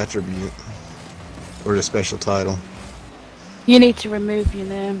special attribute. Or the special title. You need to remove your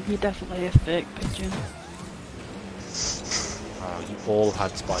name. You're definitely a fake pigeon. You all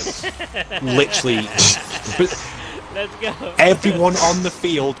had spikes. Literally, Let's go. everyone on the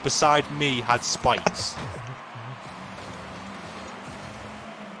field beside me had spikes.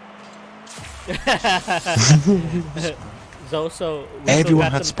 So we Everyone still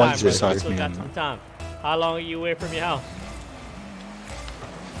got had some time, spikes right? We besides still me got on some that. time. How long are you away from your house?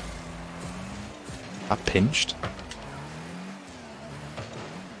 I pinched.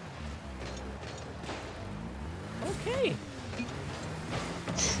 Okay.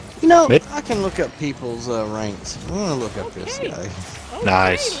 You know, Mid? I can look up people's ranks. I'm gonna look up this Okay. guy. Okay,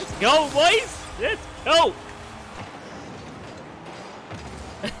 Nice. Let's go, boys. Let's go.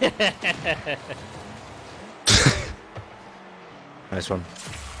 Nice one.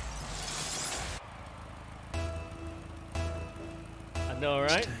 I know,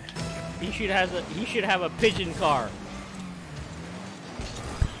 right? He should have a pigeon car.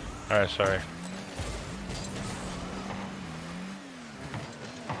 Alright, sorry.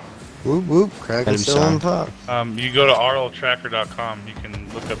 Whoop whoop, crack Enemy is still on side. top. You go to rltracker.com. You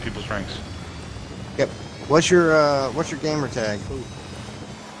can look up people's ranks. Yep. What's your gamer tag?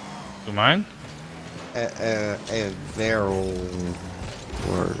 Do mine? Veryl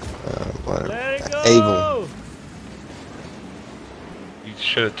or whatever. Let it go. Able. You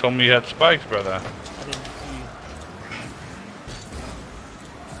should have told me you had spikes, brother. I didn't see you.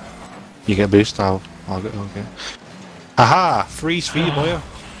 You get boost, I'll get okay. Aha! Freeze for you, boy.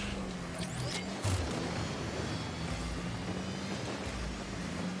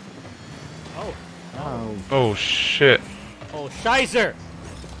 Oh. Oh. Oh shit. Oh, Shizer.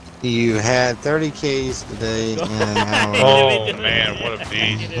 You had 30 Ks today in an hour. Oh man, what a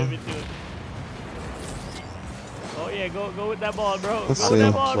beast. Get him into it. Oh yeah, go with that ball, bro. Let's Go see. with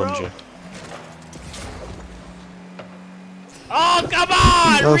that ball, bro. Plunger. Oh, come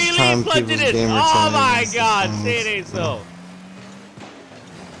on! Most Really? time Plunging people's it. gamer Oh tag my is god, the say it ain't so.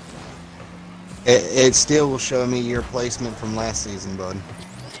 It still will show me your placement from last season, bud.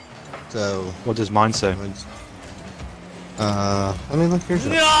 So, What does mine say? let me look yours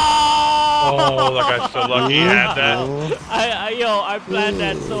up. No! Oh, that guy's so lucky he had that. Oh, I planned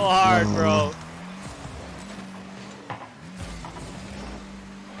that so hard, bro.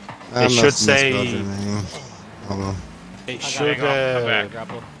 I It should must have say- misspelled your name. Hold on. It I got should. Hang on, come back.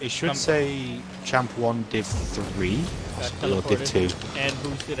 Grapple. It should Come- say Champ 1 Div 3 Got or Div 2 teleported and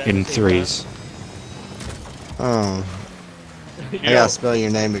boosted at in the same threes. Oh, time. I gotta spell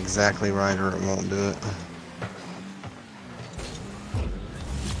your name exactly right or it won't do it.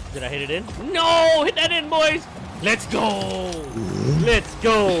 Did I hit it in? No! Hit that in, boys! Let's go! Let's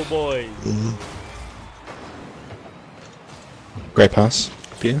go, boys! Great pass.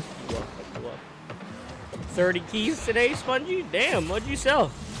 Peter. 30 keys today, Spongy? Damn, what'd you sell?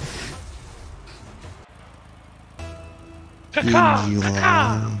 Easy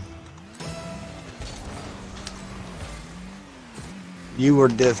one. You were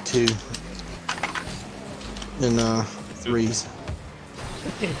Div 2 in threes.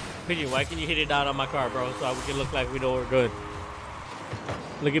 Pigeon, why can you hit it down on my car, bro? So we can look like we know we're good.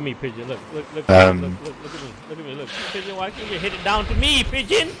 Look at me, Pigeon. Look at me. Look at me. Look. Pigeon, why can't you hit it down to me,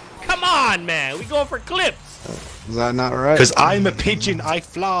 Pigeon? Come on, man. We going for clips. Is that not right? Because I'm a pigeon, I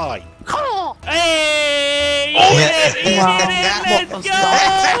fly. Hey! Oh, He did it! wow. Let's What was go!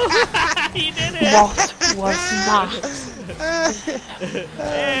 He did it! What was that?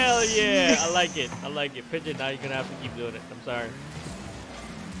 Hell yeah! I like it. I like it. Pigeon, now you're gonna have to keep doing it. I'm sorry.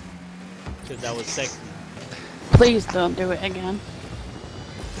 Because that was sexy. Please don't do it again.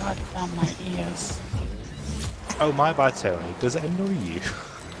 God damn my ears. Oh, my bad, Tony. Does it annoy you?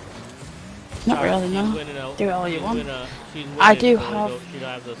 Not Sorry, really, she's no. winning out. Do it all you She's want. she's winning, I do so have- she don't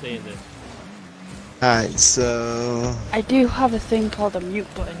have no say in this. Alright, so I do have a thing called a mute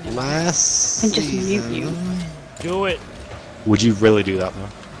button. in it. last And just mute season, you. Do it. Would you really do that, though?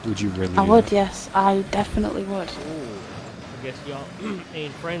 Would you really I do would, that? yes. I definitely would. I guess y'all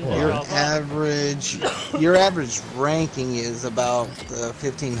ain't friends. Well, Your y'all your average ranking is about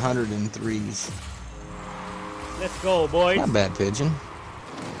 1500 in threes. Let's go, boys. Not bad, Pigeon.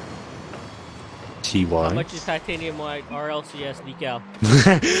 How TY. much is titanium white RLCS decal?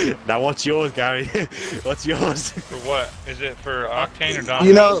 Now, what's yours, Gary? What's yours? For what? Is it for Octane or Dominate?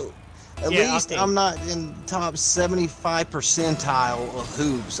 You know, at Yeah, least Octane. I'm not in top 75 percentile of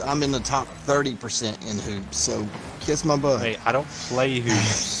hoops. I'm in the top 30% in hoops. So kiss my butt. Mate, I don't play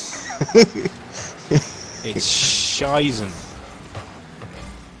hoops. It's shizen.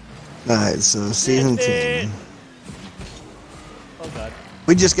 Alright, so season That's it. 10. Oh god.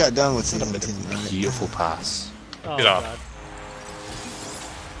 We just got done with season 10, right? Beautiful pass. Oh Get off. god.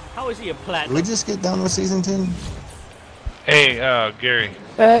 How is he a Did platinum? we just get done with season 10? Hey, Gary.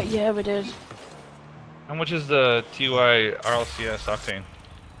 Yeah, we did. How much is the TY RLCS Octane?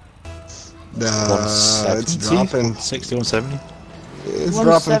 It's 170? dropping. 60, 170? It's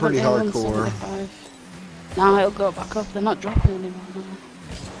dropping pretty 170, hardcore. 175. Nah, it'll go back up. They're not dropping anymore.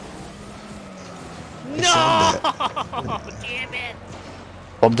 They No! said that. Damn it!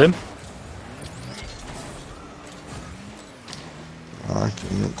 Bombed him. I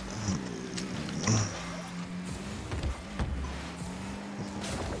can't.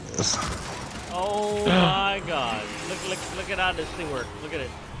 Yes. Oh my god. Look at how this thing works. Look at it.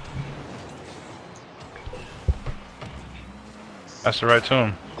 That's the right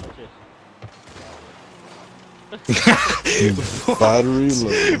tone. Battery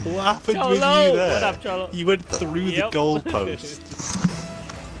low. What happened Cholo! with you there? What up, Cholo? You went through Yep. the goalpost.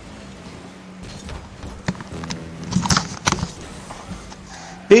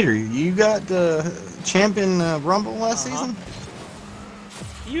 Peter, you got the champion Rumble last season?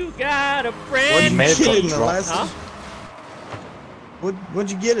 You got a What'd friend. you Made get it in the drop. last? Huh? What'd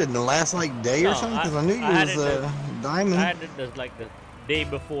you get it in the last like day or No, something? Because I I knew you had was it diamond. I had it just like the day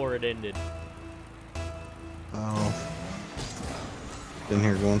before it ended. Oh. Been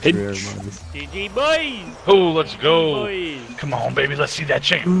here going through everybody's. GG boys! Oh, let's go. Boys! Come on, baby. Let's see that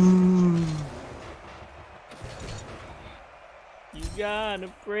champ. Ooh. You got a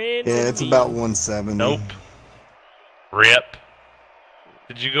friend. Yeah, in it's me. about 170. Nope. Rip.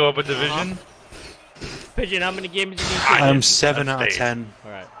 Did you go up a division? Pigeon, how many games did you I'm I'm 7 out of Dave. 10.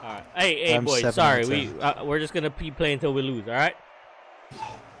 Alright, alright. Hey, I'm boys, 7 sorry, out of we're just gonna be playing until we lose, alright?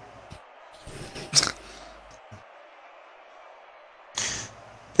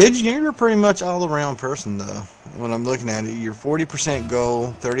 Pigeon, you're a pretty much all-around person, though. When I'm looking at it, you're 40%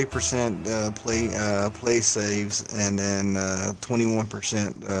 goal, 30% play saves, and then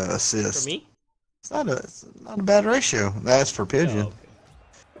 21% assist. For me? It's not a bad ratio. That's for Pigeon. Oh, okay.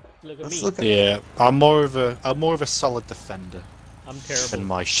 Look at Let's me. look at Yeah, I'm more of a solid defender I'm than terrible.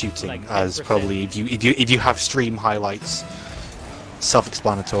 my shooting, Like as 10%. probably if you have stream highlights,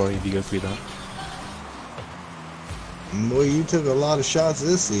 self-explanatory if you go through that. Boy, you took a lot of shots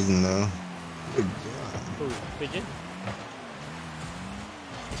this season, though. Good God. Who, Pigeon?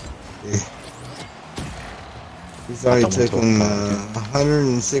 Yeah. He's already don't wanna taken talk about it.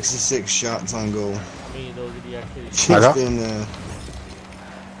 166 shots on goal. How many of those did you actually I Just got- in,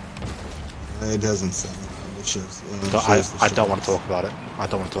 it doesn't say. It shows. I don't want to talk about it. I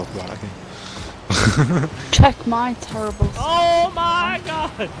don't want to talk about it. Check my terrible. Oh my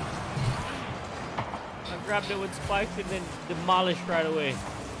god! I grabbed it with spikes and then demolished right away.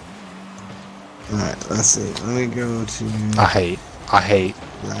 Alright, let's see. Let me go to. I hate.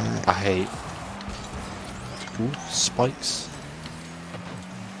 Black. Ooh, spikes.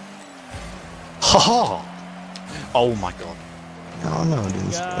 Haha! Oh my god. Oh no, it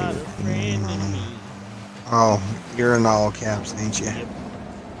didn't Got a say friend it. in me. Oh, you're in all caps, ain't you? Yep.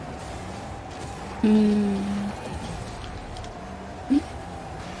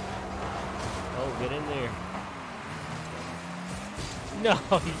 Oh, get in there. No,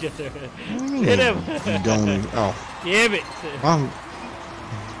 you just hit him. You don't even. Oh. Damn it.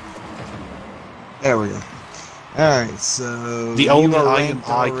 There we go. Alright, so. The you only are item ranked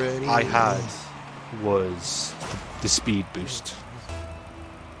already. I had was the speed boost.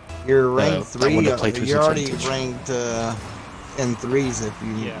 You're ranked that 3. would have played to his You're already advantage. ranked in 3s if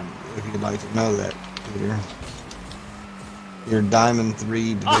you'd like to know that, Peter. You're Diamond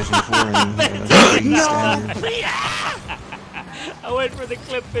 3, Division 4, and 3 standard. I went for the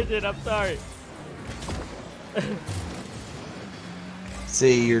clip pigeon, I'm sorry.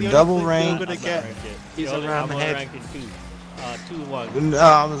 See, you're The only double thing ranked. you're gonna get He's is around the head. ranked in 2. 2-1. No,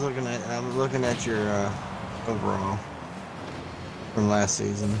 I was looking at your overall from last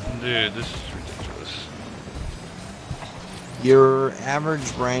season. Dude, this is ridiculous. Your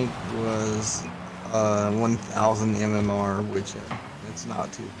average rank was 1,000 MMR, which it's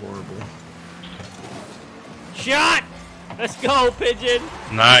not too horrible. Shot! Let's go, pigeon!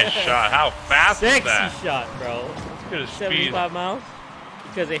 Nice shot. How fast was Sexy that? shot, bro. Good speed. 75 miles?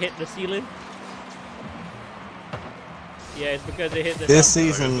 Because it hit the ceiling? Yeah, it's because it hit the This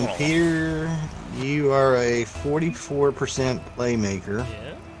ceiling. season, Peter, you are a 44% playmaker,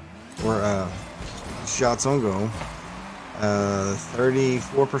 Yeah. or shots on goal,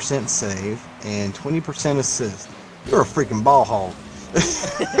 34% save, and 20% assist. You're a freaking ball hog.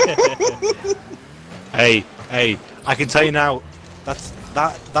 Hey, I can tell you now,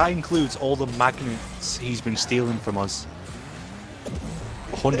 that includes all the magnets he's been stealing from us.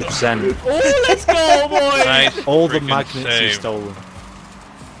 100%. Oh, let's go, boys! Nice. All the freaking magnets he's save. stolen.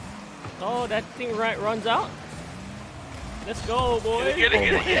 Oh, that thing runs out? Let's go, boys! Get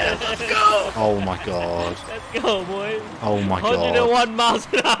it, yeah, let's go! Oh my god. Let's go, boys! Oh my god. 101 miles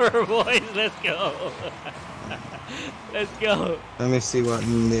an hour, boys! Let's go! Let's go. Let me see what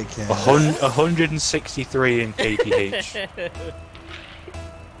Nick has. 163 in KPH.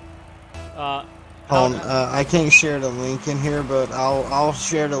 Hold on, I can't share the link in here, but I'll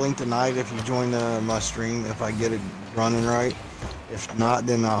share the link tonight if you join my stream, if I get it running right. If not,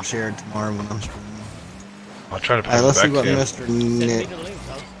 then I'll share it tomorrow when I'm streaming. I'll try to put Alright, it let's back see what to you. Mr. Send me Nick. the link.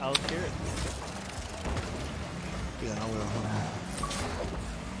 I'll share it. Yeah, I will.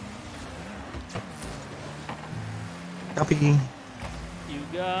 Copy. You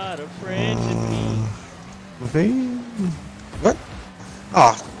got a friend in me. What?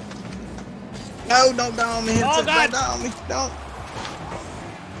 Oh. No, don't down on me. Oh, Don't God. down on me. Don't.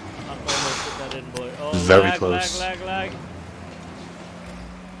 I'm almost put that in, boy. Oh, Very lag, close. Lag.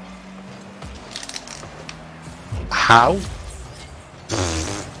 How? You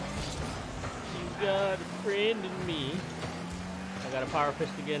got a friend in me. I got a power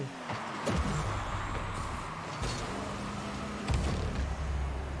fist again.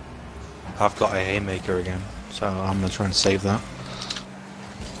 I've got a haymaker again, so I'm gonna try and save that.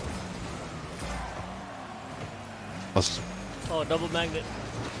 Oh, double magnet.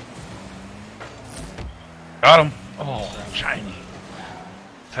 Got him. Oh, shiny.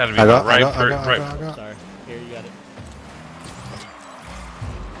 It's had to be I got- the right, I got- right. Sorry. Here, you got it.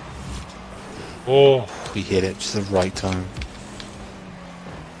 Oh, We hit it just at the right time.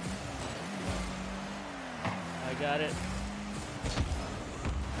 I got it.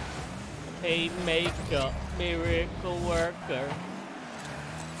 Hey, makeup, miracle worker.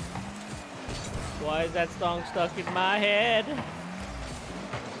 Why is that song stuck in my head?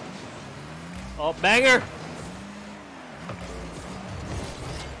 Oh, banger!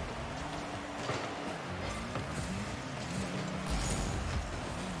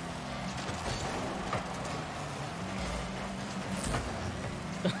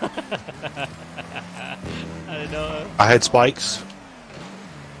 I don't know. I had spikes.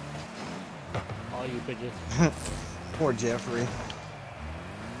 All you bitches. Poor Jeffrey.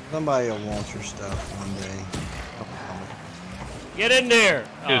 Somebody will want your stuff one day. I promise. Get in there!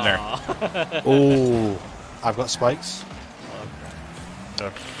 Get in there. Aw. Oh, I've got spikes.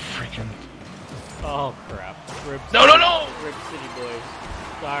 the freaking. Oh crap. Rip No, no, no! Rip City boys.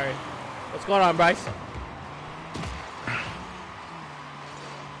 Sorry. What's going on, Bryce?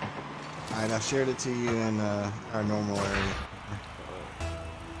 Alright, I shared it to you in our normal area.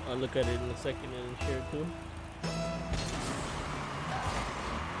 I'll look at it in a second and share it too.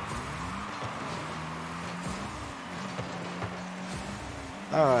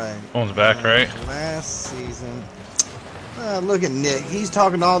 Alright. One's back, right? Last season. Look at Nick. He's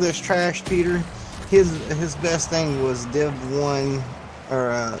talking all this trash, Peter. His best thing was Div 1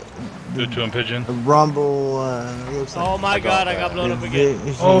 or Do it to him, Pigeon. Rumble. Looks like Oh my god, I got blown up again.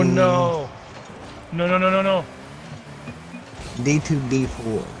 Division Oh no! No, no, no, no, no. D2,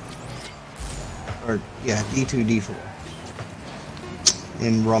 D4. Or, yeah, D2, D4.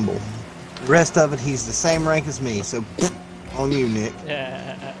 In Rumble. The rest of it, he's the same rank as me, so on you, Nick.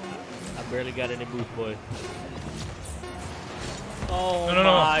 I barely got any boost, boy. Oh No, no,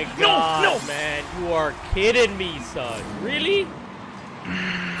 no. my No, god, no. man. You are kidding me, son. Really?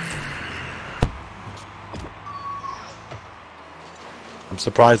 I'm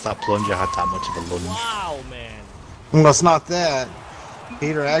surprised that plunger had that much of a lunge. Wow, man. Well, it's not that.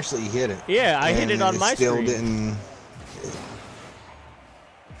 Peter actually hit it. Yeah, I hit and it on my still screen. didn't.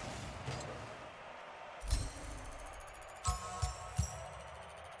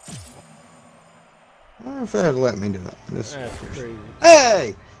 I wonder if that'd let me do it. This That's crazy.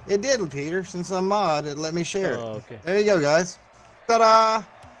 Hey! It did, Peter. Since I'm mod, it let me share it. Oh, okay. There you go, guys. Ta-da!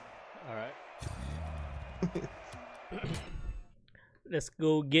 Alright. Let's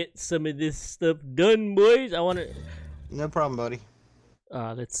go get some of this stuff done, boys. I want to... No problem, buddy.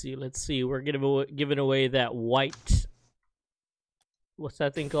 Let's see. We're giving away that white... What's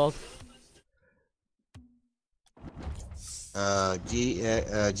that thing called?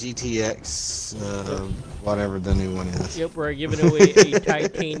 GTX, whatever the new one is. Yep, we're giving away a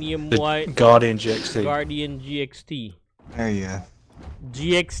titanium The white Guardian GXT. Guardian GXT. There you go.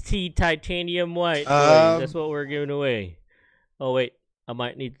 GXT titanium white. Boys. That's what we're giving away. Oh wait, I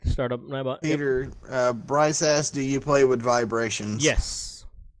might need to start up my bot. Peter, Bryce asked, do you play with vibrations? Yes.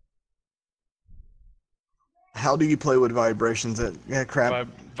 How do you play with vibrations? That crap.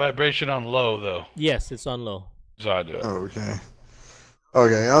 Vibration on low, though. Yes, it's on low. So I do it. Oh, okay.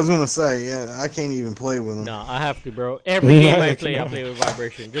 Okay, I was gonna say, yeah, I can't even play with them. No, I have to, bro. Every game I play with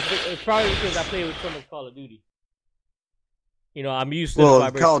vibration. It's probably because I play with so much Call of Duty. You know, I'm used to the Well,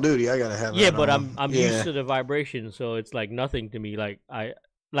 vibration. Call of Duty, I gotta have. Yeah, that but on. I'm used to the vibration, so it's like nothing to me. Like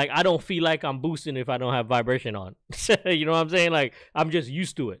Like, I don't feel like I'm boosting if I don't have vibration on. You know what I'm saying? Like, I'm just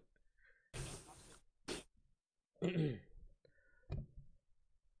used to it.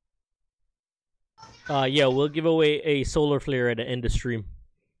 Yeah, we'll give away a solar flare at the end of stream.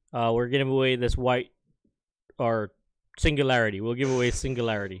 We're giving away this white or singularity. We'll give away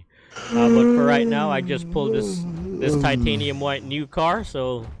singularity. But for right now, I just pulled this titanium white new car,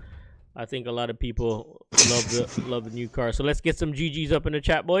 so I think a lot of people love the new car. So let's get some GGs up in the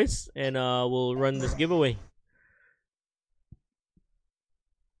chat, boys, and we'll run this giveaway.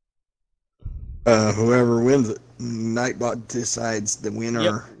 Whoever wins it, Nightbot decides the winner.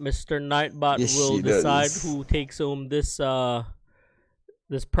 Yep, Mr. Nightbot Yes, will she decide does. who takes home this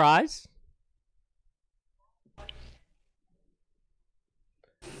this prize.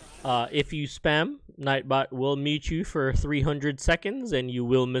 If you spam, Nightbot will mute you for 300 seconds, and you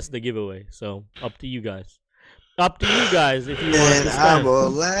will miss the giveaway. So up to you guys. Up to you guys if you want And to I spam.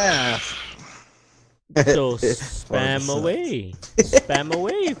 will laugh. So spam away. Spam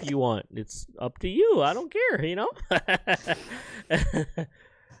away if you want. It's up to you. I don't care, you know?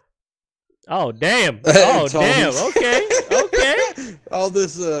 Oh, damn. Oh, damn. Okay. Okay. All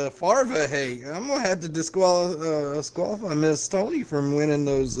this Farva hate. I'm going to have to disqualify Miss Tony from winning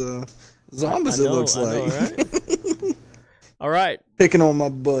those zombies, I it know, looks I know, like. right? All right. Picking on my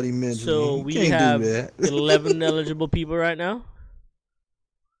buddy Midget. So You we can't have do that. 11 eligible people right now.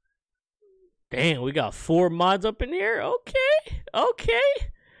 Damn, we got 4 mods up in here. Okay. Okay.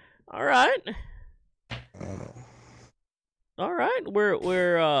 All right. All right.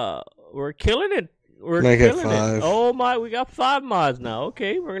 We're killing it. We're Make it killing 5. Oh my, we got 5 mods now.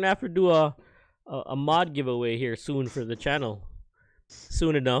 Okay, we're gonna have to do a mod giveaway here soon for the channel.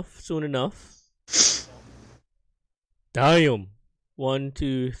 Soon enough. Soon enough. Damn. 1,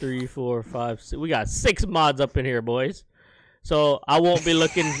 2, 3, 4, 5, 6. We got 6 mods up in here, boys. So I won't be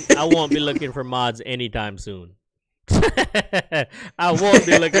looking for mods anytime soon. I won't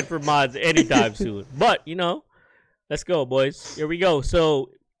be looking for mods anytime soon. But you know, let's go, boys. Here we go.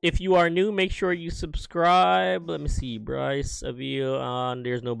 So if you are new, make sure you subscribe. Let me see, Bryce, Avio,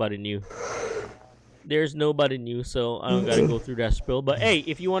 there's nobody new. There's nobody new, so I don't gotta go through that spill. But hey,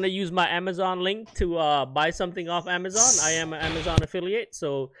 if you want to use my Amazon link to buy something off Amazon, I am an Amazon affiliate,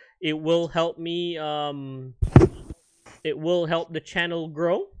 so it will help me. It will help the channel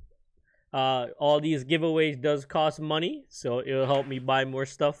grow. All these giveaways does cost money, so it'll help me buy more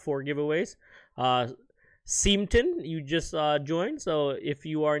stuff for giveaways. Seamton, you just joined, so if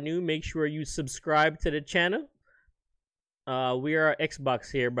you are new, make sure you subscribe to the channel. We are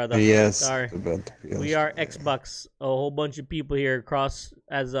Xbox here, brother. Yes. Sorry. We are Xbox. A whole bunch of people here. Cross,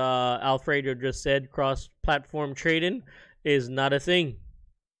 as Alfredo just said, cross-platform trading is not a thing.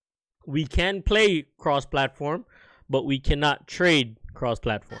 We can play cross-platform, but we cannot trade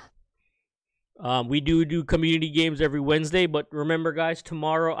cross-platform. We do community games every Wednesday, but remember, guys,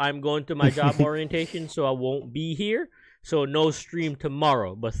 tomorrow I'm going to my job orientation, so I won't be here. So no stream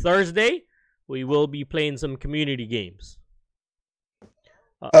tomorrow. But Thursday, we will be playing some community games.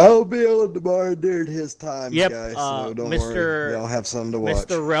 I'll be able to borrow during his time, Yep, guys, so don't Mr. worry. Y'all have something to watch.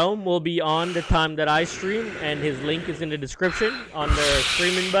 Mr. Realm will be on the time that I stream, and his link is in the description on the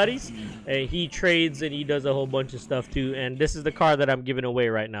streaming buddies. He trades and he does a whole bunch of stuff too. And this is the car that I'm giving away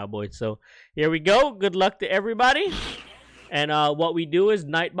right now, boys. So here we go. Good luck to everybody. And what we do is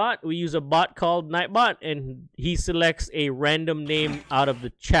Nightbot. We use a bot called Nightbot, and he selects a random name out of the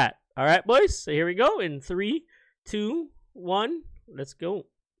chat. All right, boys. So here we go. In 3, 2, 1. Let's go.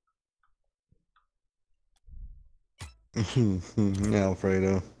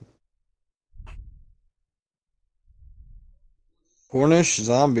 Alfredo. Cornish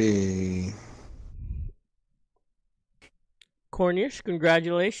zombie. Cornish,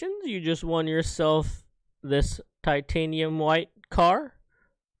 congratulations. You just won yourself this titanium white car.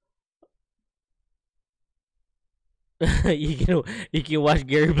 you can watch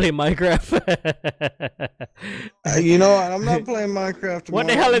Gary play Minecraft. You know what? I'm not playing Minecraft tomorrow. What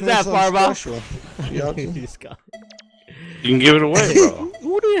the hell is that, Farva? You can give it away, bro.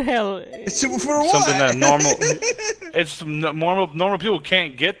 Who the hell? For what? Something that normal people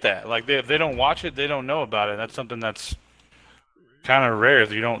can't get that. Like if they don't watch it, they don't know about it. That's something that's kind of rare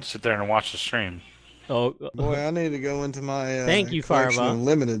that you don't sit there and watch the stream. Oh, boy, I need to go into my thank you, collection Farva. of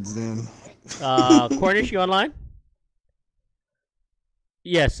limiteds then. Cornish, you online?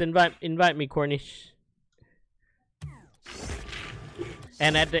 Yes, invite me, Cornish.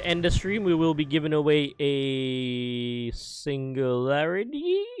 And at the end of stream, we will be giving away a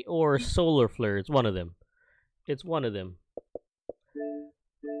singularity or solar flare. It's one of them. It's one of them.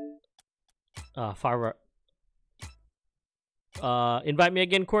 Farva. Invite me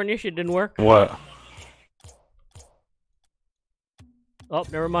again, Cornish. It didn't work. What? Oh,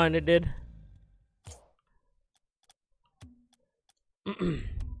 never mind. It did.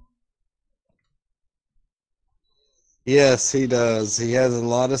 Yes, he does. He has a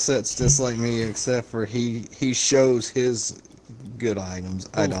lot of sets just like me, except for he shows his good items.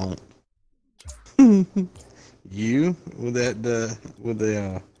 I don't. You with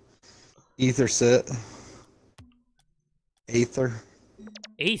the ether set. Aether.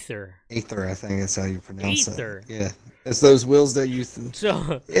 Aether. Aether, I think that's how you pronounce Aether. it. Yeah, it's those wheels that you.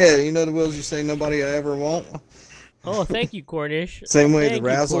 So. Yeah, you know the wheels you say nobody ever want. Oh, thank you, Cornish. Same way Thank the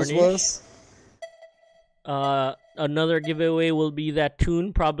you, Razzles Cornish. was. Another giveaway will be that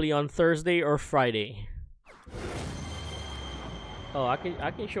tune probably on Thursday or Friday. Oh, I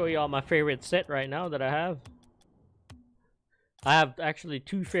can show you all my favorite set right now that I have. I have actually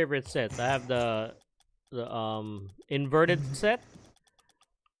two favorite sets. I have the inverted set,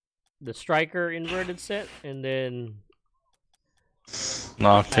 the striker inverted set, and then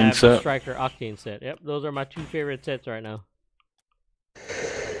Octane the set. striker octane set. Yep, those are my two favorite sets right now.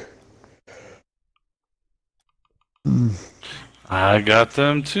 I got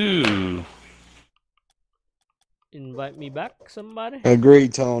them too. Invite me back, somebody.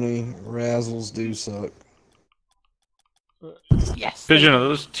 Agreed, Tony. Razzles do suck. Yes. Pigeon, are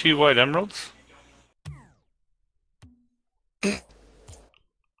those 2 white emeralds?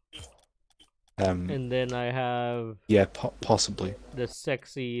 And then I have Yeah, possibly. the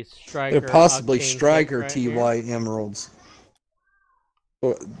sexy striker. They're possibly octane set striker right here. TY emeralds.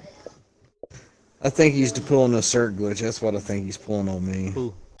 I think he's pulling a cert glitch. That's what I think he's pulling on me.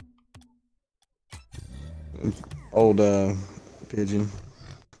 Who? Old pigeon.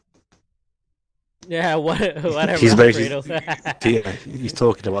 Yeah, whatever. He's basically Alfredo. he's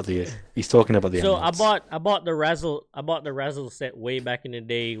talking about the So emeralds. I bought the Razzle set way back in the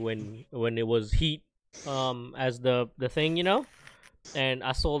day when it was Heat as the thing, you know, and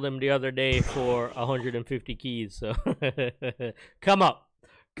I sold them the other day for 150 keys. So come up.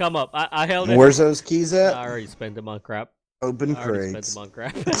 I held it. Where's those keys at? I already spent them on crap. Open I already crates. spent them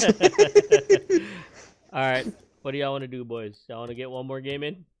on crap. All right, what do y'all want to do, boys? Y'all want to get one more game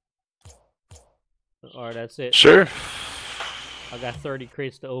in? Or that's it. Sure. I got 30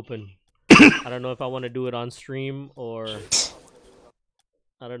 crates to open. I don't know if I want to do it on stream or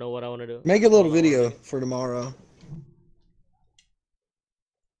I don't know what I want to do. Make a little video for tomorrow.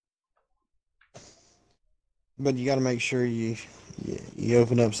 But you got to make sure you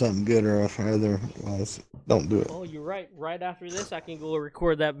open up something good, or otherwise don't do it. Oh, you're right. Right after this, I can go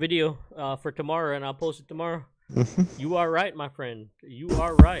record that video for tomorrow, and I'll post it tomorrow. You are right, my friend. You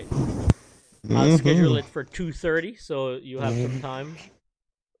are right. I'll schedule it for 2:30, so you have some time.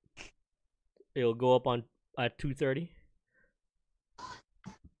 It'll go up at 2:30.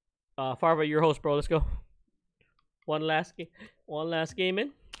 Farva, your host, bro. Let's go. One last game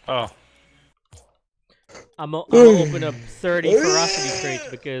in. Oh. I'm gonna open up 30 ferocity crates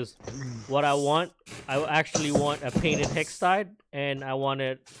because what I actually want a painted hex tide, and I want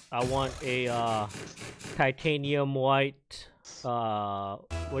a titanium white what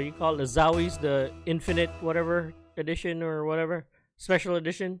do you call it? The Zowies, the infinite whatever edition or whatever special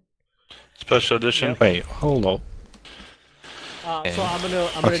edition. Special edition. Yep. Wait, hold up. So I'm gonna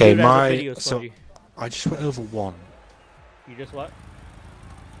Okay, do that as a video, Spongy. I just went over one. You just what?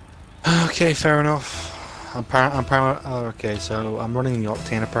 Okay, fair enough. Okay, so I'm running the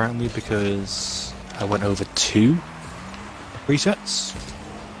Octane apparently because I went over 2 resets.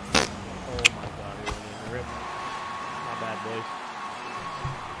 Oh my god, we went in the rip. My bad, boys.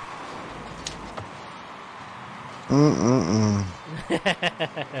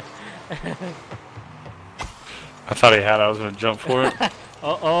 I thought he had. I was gonna jump for it.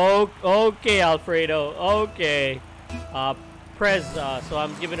 Oh, okay, Alfredo. Okay. Prez. So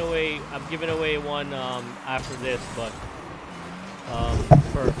I'm giving away one after this, but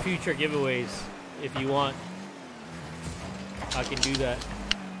for future giveaways, if you want, I can do that.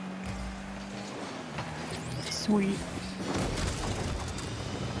 Sweet.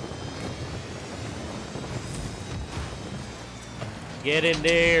 Get in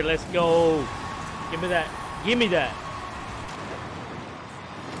there. Let's go. Give me that. Give me that.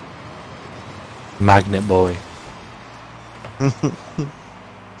 Magnet boy.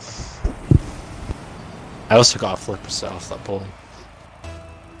 I also got a flipper set off that boy.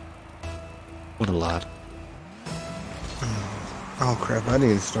 What a lad. Oh crap, I need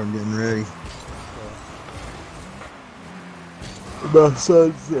to start getting ready. My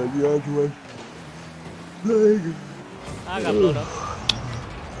son said graduation. I got blown up.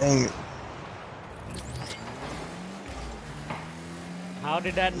 Dang it. How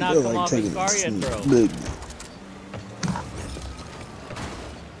did that not Feel come like off his taking car a yet, bro? look.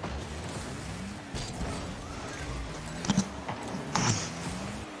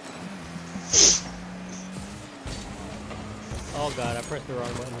 Oh god, I pressed the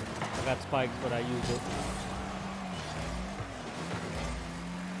wrong button. I got spikes, but I used it.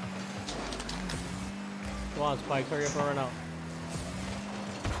 Come on, Spikes, hurry up and run out.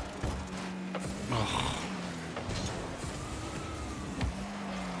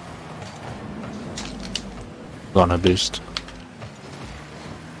 On a boost.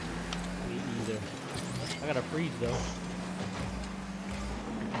 Me either. I got a freeze though.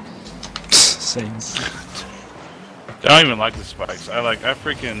 Same. I don't even like the spikes. I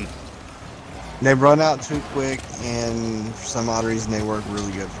freaking. They run out too quick, and for some odd reason, they work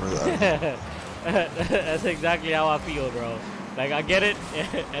really good for that. That's exactly how I feel, bro. Like, I get it,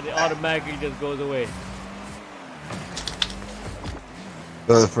 and it automatically just goes away.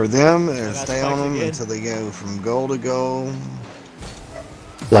 But for them, they got stay on spikes them again. until they go from goal to goal.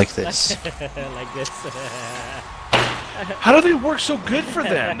 Like this. Like this. How do they work so good for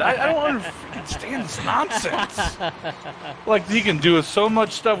them? I don't understand this nonsense. Like, you can do so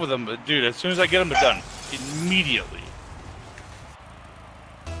much stuff with them, but dude, as soon as I get them, they're done. Immediately.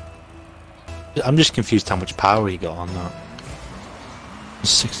 I'm just confused how much power he got on that.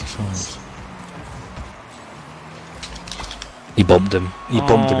 65. He bumped him. He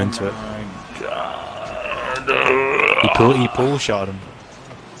bumped him into it. God. He pull shot him.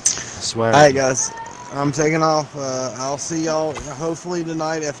 I swear. Alright, guys. I'm taking off. I'll see y'all hopefully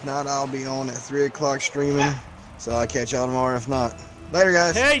tonight. If not, I'll be on at 3 o'clock streaming. So I'll catch y'all tomorrow if not. Later,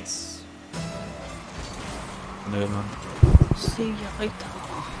 guys. Hates! No, man. See you later.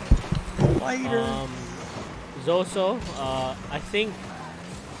 Later. Zoso,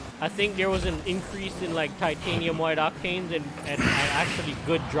 I think there was an increase in like titanium white octanes and actually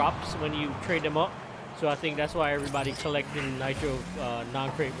good drops when you trade them up. So I think that's why everybody collecting nitro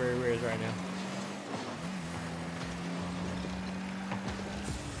non-crate very rares right now.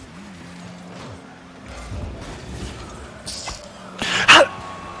 I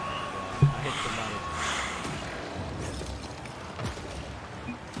hit somebody.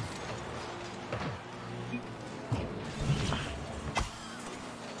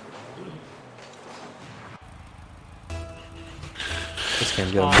 This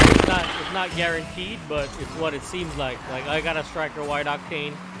game's going. It's not guaranteed, but it's what it seems like. Like, I got a striker white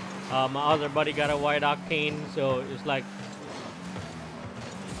octane. My other buddy got a white octane, so it's like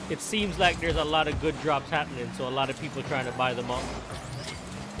it seems like there's a lot of good drops happening, so a lot of people trying to buy them up.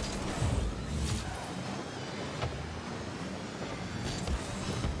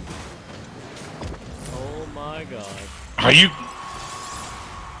 Oh my god. Are you?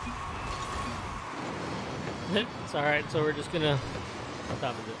 It's alright, so we're just gonna... What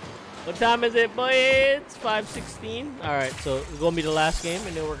time is it? What time is it, boy? It's 5:16. Alright, so it's gonna be the last game,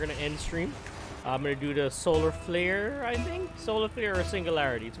 and then we're gonna end stream. I'm gonna do the solar flare, I think? Solar flare or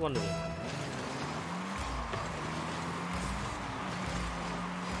singularity, it's one of them.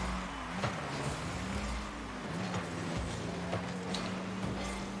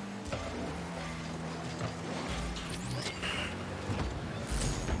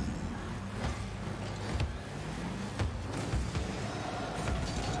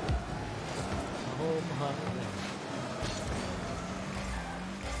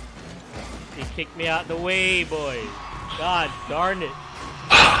 They kicked me out the way, boys. God darn it.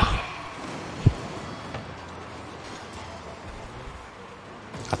 I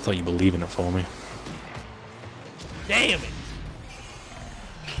thought you believed in it for me. Damn it.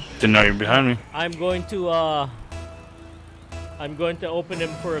 Didn't know you were behind me. I'm going to open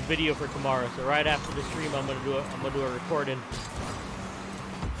them for a video for tomorrow. So right after the stream, I'm gonna do a recording,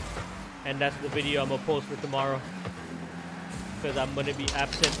 and that's the video I'm gonna post for tomorrow because I'm gonna be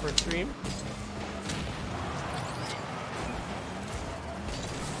absent for stream.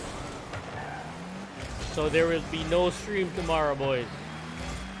 So there will be no stream tomorrow, boys.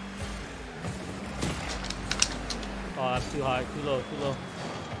 Oh, I'm too high, too low, too low.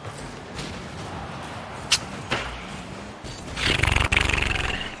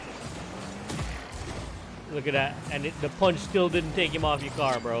 Look at that, and the punch still didn't take him off your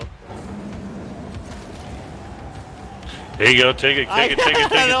car, bro. There you go, take it, take it, take it,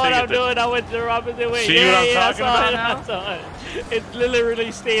 take it. I know what I'm take it. doing. I went the opposite way. See what I'm talking I saw about it, now? I saw it. It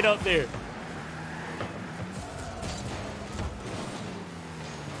literally stayed up there.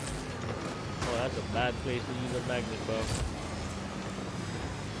 Oh, that's a bad place to use a magnet, bro.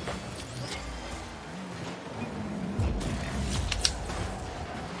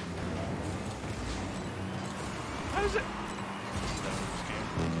 How does it?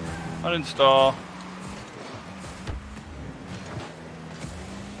 Uninstall.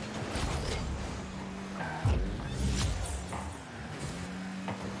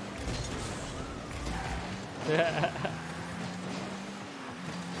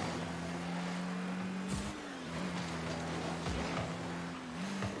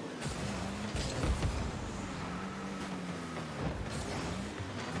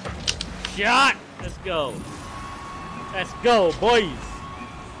 Shot! Let's go. Let's go, boys.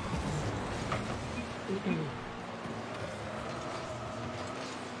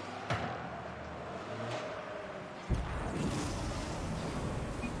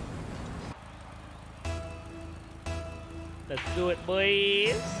 Let's do it,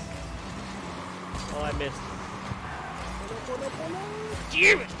 boys. Oh, I missed.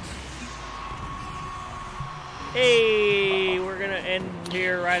 Damn it. Hey, we're gonna end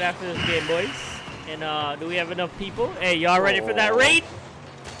here right after this game, boys. And do we have enough people? Hey, y'all ready for that raid?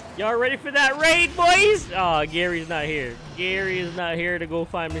 Y'all ready for that raid, boys? Oh, Gary's not here. Gary is not here to go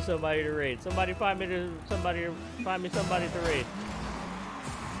find me somebody to raid. Somebody find me somebody to raid.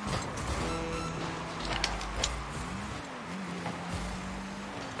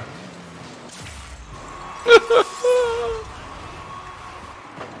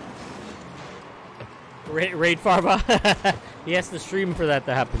 Raid Farva. He has to stream for that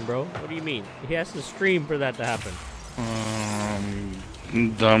to happen, bro. What do you mean? He has to stream for that to happen.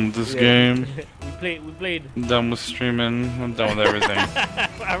 I'm done with this game. we played. I'm done with streaming. I'm done with everything.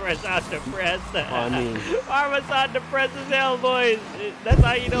 Farva's on depressed. Farva's on depressed as hell, boys. That's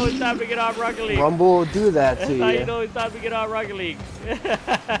how you know it's time to get off Rocket League. Rumble will do that to you. That's how you know it's time to get off Rocket League.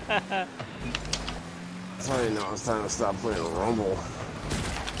 That's how you know it's time to stop playing Rumble.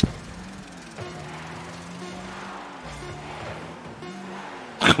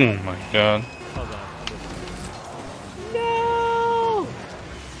 Oh my god. Hold on. No!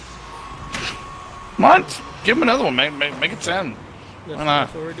 Come on, give him another one. Make it 10.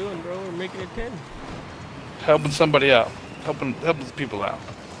 That's what we're doing, bro. We're making it 10. Helping somebody out. Helping people out.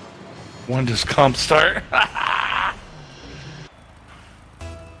 When does comp start?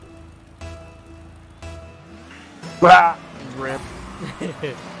 Rip.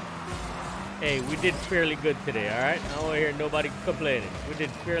 Hey, we did fairly good today, alright? I don't want to hear nobody complaining. We did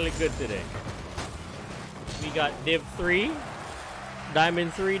fairly good today. We got Div 3,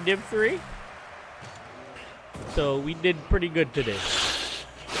 Diamond 3, Div 3. So we did pretty good today.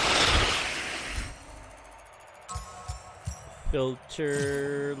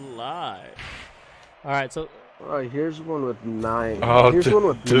 Filter live. Alright, so... Alright, here's one with 9. Oh, here's one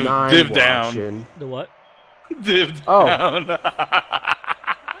with 9 div watching. down. The what? Div Oh. down.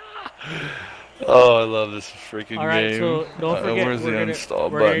 Oh, I love this freaking Alright, game. so don't forget, where's the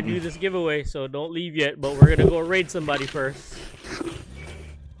uninstall we're gonna button? do this giveaway, so don't leave yet, but we're gonna go raid somebody first.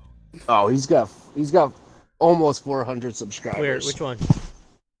 Oh, he's got almost 400 subscribers. Where? Which one?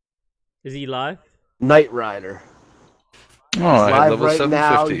 Is he live? Knight Rider. Oh, I had Live level right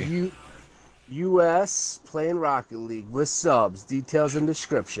now. 750. US playing Rocket League with subs. Details in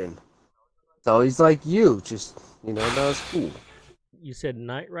description. So he's like you, just that was cool. You said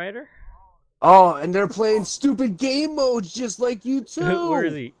Knight Rider? Oh, and they're playing stupid game modes just like you too. Where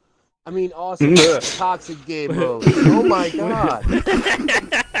is he? I mean, awesome toxic game modes. Oh my god.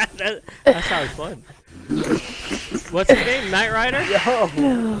 that sounds fun. What's his name? Knight Rider?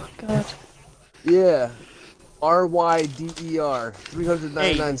 Oh, God. Yeah. RYDER.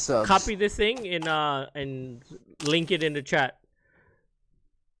 399 subs. Copy this thing and link it in the chat.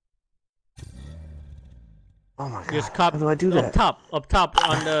 Oh my god. Just copy. How do I do that? Up top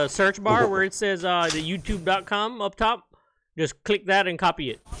on the search bar where it says the youtube.com up top. Just click that and copy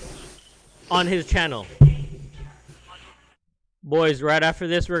it on his channel. Boys, right after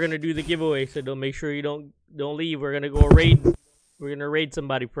this we're gonna do the giveaway, so don't make sure you don't leave. We're gonna go raid. We're gonna raid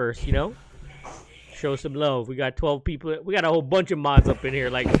somebody first, Show some love. We got 12 people. We got a whole bunch of mods up in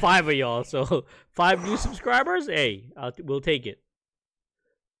here, like 5 of y'all. So 5 new subscribers. Hey, we'll take it.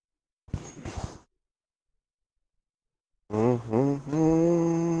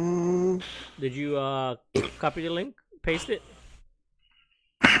 Did you copy the link? Paste it?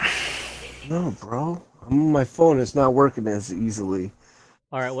 No, bro. I'm on my phone. It's not working as easily.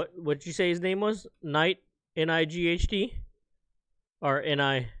 All right. What did you say his name was? Knight, N-I-G-H-T, or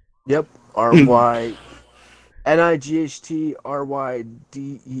N-I? Yep. R-Y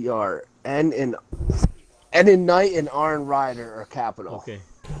N-I-G-H-T-R-Y-D-E-R. N in Knight and R in Rider are capital. Okay.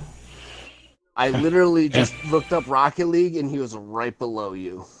 I literally just looked up Rocket League and he was right below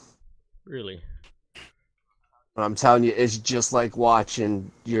you. Really? I'm telling you, it's just like watching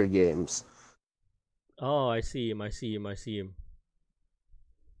your games. Oh, I see him.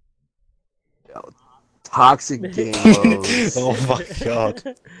 Toxic game modes. Oh my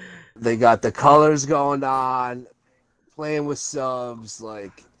god. They got the colors going on, playing with subs,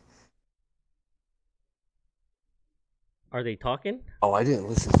 like. Are they talking? Oh, I didn't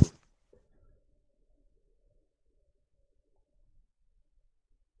listen.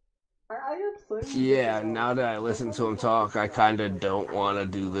 Yeah, now that I listen to him talk, I kind of don't want to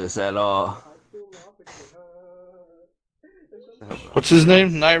do this at all. What's his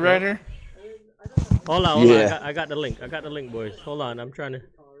name? Knight Rider? Hold on, I got the link. I got the link, boys. Hold on, I'm trying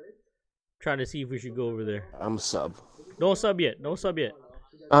to see if we should go over there. I'm sub. Don't sub yet. Don't sub yet.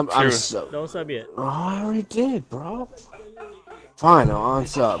 I'm sub. Don't sub yet. Oh, I already did, bro. Fine, I'll on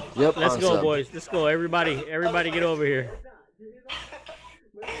sub. Yep. Let's go, sub. boys. Let's go. Everybody get over here.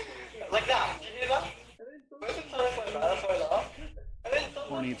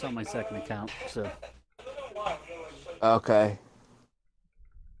 Only it's on my second account, so. Okay.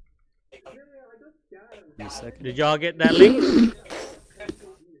 Did y'all get that link?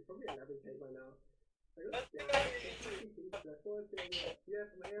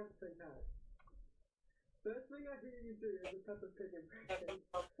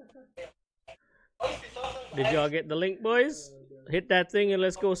 Did y'all get the link, boys? Hit that thing and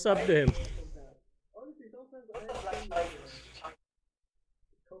let's go sub to him.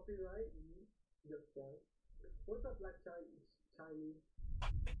 What's up, BlackchineyGaming?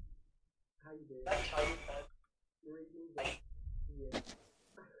 How you doing?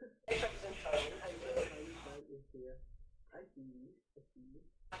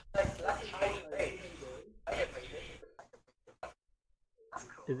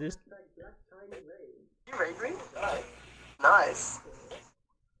 Is this? You raid me? Nice.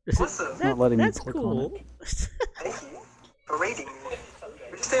 That's cool. Thank you for raiding me.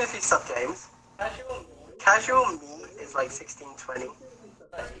 We're just doing a few sub games. Casual me is like 16-20.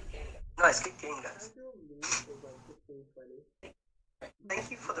 Nice, good game, guys. Thank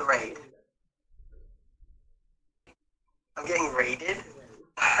you for the raid. I'm getting raided.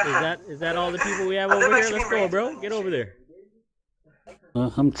 Is that all the people we have over here? Let's go, bro. Get over there.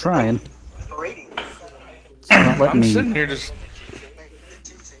 I'm trying. I'm sitting here just.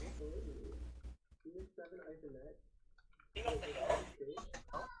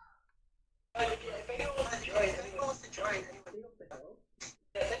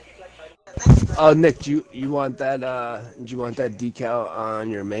 Oh, Nick, do you want that? Do you want that decal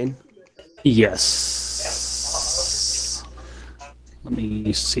on your main? Yes. Let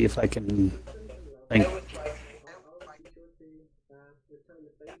me see if I can think.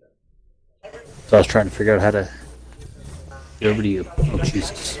 So I was trying to figure out how to get over to you. Oh,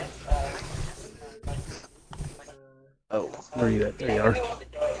 Jesus. Oh, where are you at? There you are.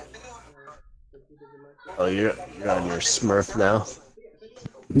 Oh, you're on your Smurf now?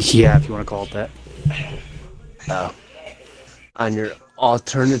 Yeah, if you want to call it that. Oh. On your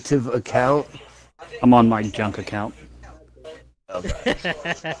alternative account? I'm on my junk account. Okay.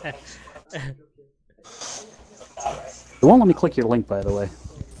 It won't let me click your link, by the way.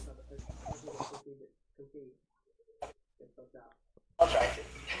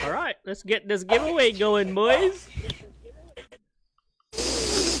 All right, let's get this giveaway going, boys.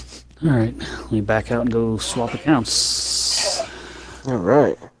 All right, let me back out and go swap accounts. All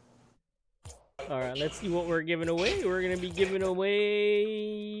right. All right, let's see what we're giving away. We're gonna be giving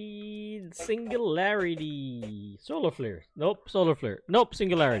away Singularity, Solar Flare. Nope, Solar Flare. Nope,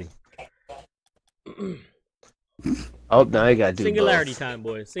 Singularity. Oh, now you gotta do Singularity both. time,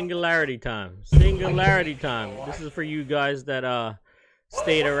 boys. Singularity time. Singularity time. This is for you guys that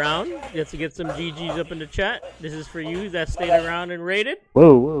stayed around. Get to get some GGs up in the chat. This is for you that stayed around and rated.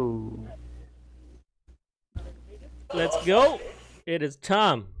 Whoa, whoa. Let's go. It is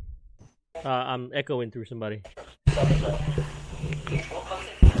time. I'm echoing through somebody.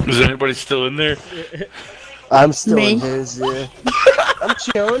 Is anybody still in there? I'm still in his. Yeah. I'm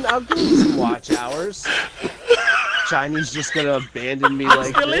chilling. I'll give you some watch hours. Chinese just gonna abandon me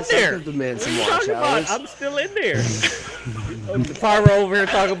like still this. In there. I could demand some What are watch you talking about? hours. I'm still in there. Farva over here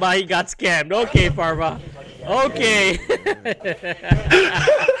talking about he got scammed. Okay, Farva. Okay. Okay.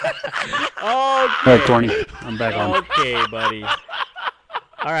 All right, Corny, I'm back on. Okay, buddy.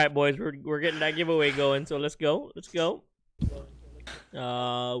 All right, boys, we're getting that giveaway going, so let's go. Let's go.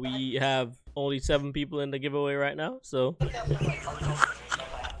 We have only 7 people in the giveaway right now, so. Look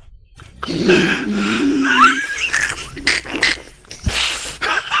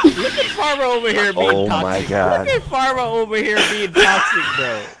at Farva over here being toxic. Oh my God. Look at Farva over here being toxic,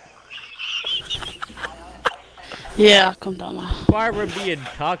 bro. Yeah, come down now. Farva being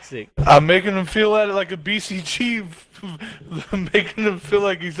toxic. I'm making him feel like a BCG, making him feel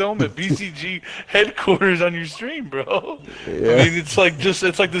like he's home at BCG headquarters on your stream, bro. Yeah. I mean, it's like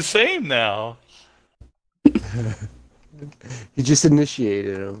the same now. You just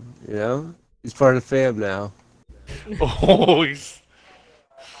initiated him, you know? He's part of the fam now. Oh, he's...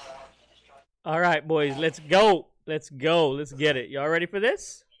 All right, boys, let's go. Let's go. Let's get it. Y'all ready for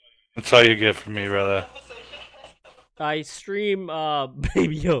this? That's all you get from me, brother. I stream,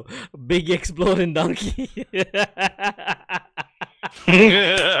 baby, yo, big exploding donkey. Yo,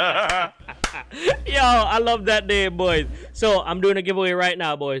 I love that name, boys. So I'm doing a giveaway right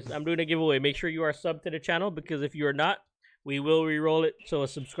now, boys. I'm doing a giveaway. Make sure you are subbed to the channel, because if you are not, we will re-roll it so a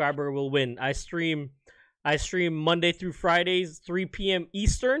subscriber will win. I stream Monday through Fridays, 3 p.m.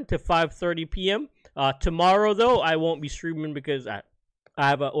 Eastern to 5:30 p.m. Tomorrow, though, I won't be streaming because I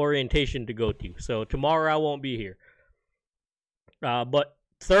have an orientation to go to. So tomorrow I won't be here. But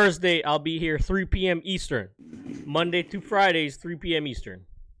Thursday, I'll be here 3 p.m. Eastern. Monday to Fridays, 3 p.m. Eastern.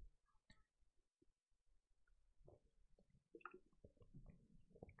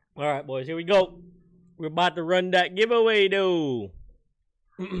 All right, boys, here we go. We're about to run that giveaway, though.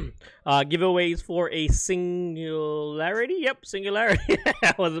 Giveaways for a singularity? Yep, singularity.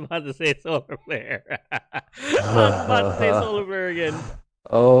 I was about to say solar flare. I was about to say solar flare again.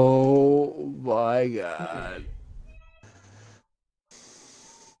 Oh, my God.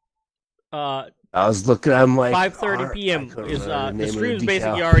 I was looking. I'm like 5:30 p.m. is the stream's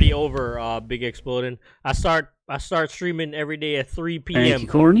basically already over. Big exploding. I start streaming every day at 3 p.m.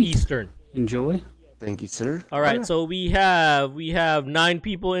 Eastern. Enjoy. Thank you, sir. All right, so we have 9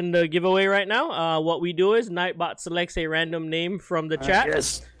 people in the giveaway right now. What we do is Nightbot selects a random name from the chat,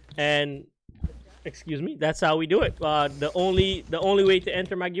 Yes. and excuse me, that's how we do it. The only way to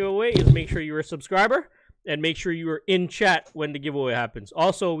enter my giveaway is make sure you're a subscriber. And make sure you are in chat when the giveaway happens.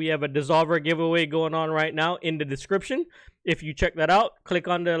 Also, we have a Dissolver giveaway going on right now in the description. If you check that out, click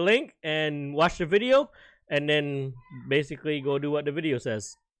on the link and watch the video. And then basically go do what the video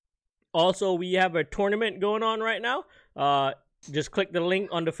says. Also, we have a tournament going on right now. Just click the link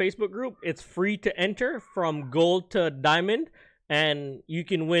on the Facebook group. It's free to enter from gold to diamond. And you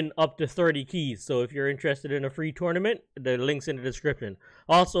can win up to 30 keys. So if you're interested in a free tournament, the link's in the description.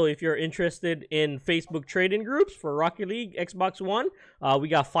 Also, if you're interested in Facebook trading groups for Rocket League, Xbox One, we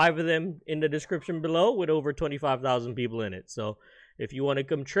got 5 of them in the description below with over 25,000 people in it. So if you want to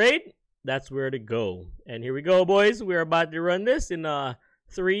come trade, that's where to go. And here we go, boys. We're about to run this in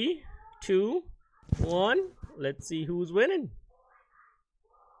 3, 2, 1. Let's see who's winning.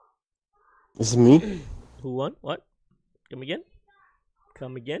 Is it me? Who won? What? Come again?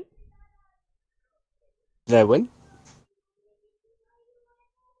 Come again? Did I win?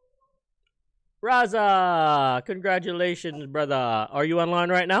 Raza! Congratulations, brother. Are you online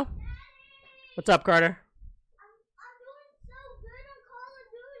right now? What's up, Carter? I'm doing so good on Call of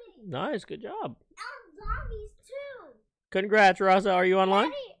Duty. Nice, good job. I'm zombies too. Congrats, Raza. Are you online?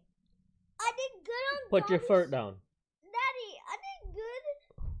 Daddy, I did good on Put your zombies. foot down. Daddy, I did good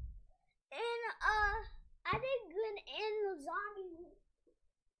in zombies.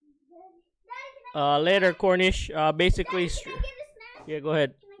 Daddy, Later, Cornish. Basically, Daddy, can I get a snack? yeah, go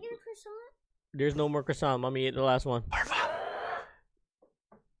ahead. Can I get a croissant? There's no more croissant. Mommy ate the last one.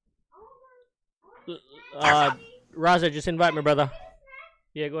 Raza, just invite me, brother.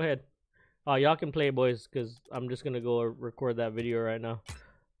 Yeah, go ahead. Y'all can play, boys, because I'm just going to go record that video right now.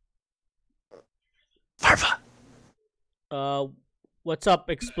 Farva. What's up,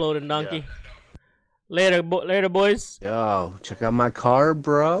 Exploding Donkey? Yeah. Later, boys. Yo, check out my car,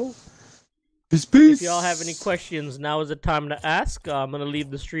 bro. Peace. If y'all have any questions, now is the time to ask. I'm gonna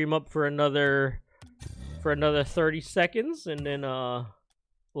leave the stream up for another 30 seconds, and then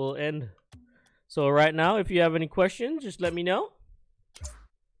we'll end. So right now, if you have any questions, just let me know.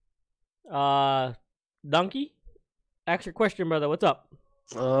 Donkey, ask your question, brother. What's up?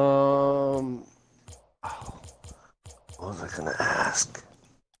 What was I gonna ask?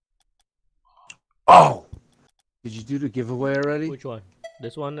 Oh, did you do the giveaway already? Which one?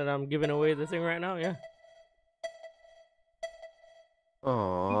 This one that I'm giving away the thing right now? Yeah.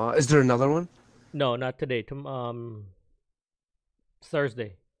 Oh, is there another one? No, not today.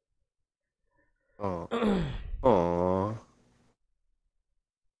 Thursday. Oh. Oh.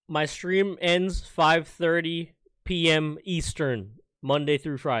 My stream ends 5:30 p.m. Eastern, Monday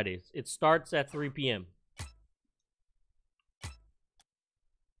through Fridays. It starts at 3 p.m.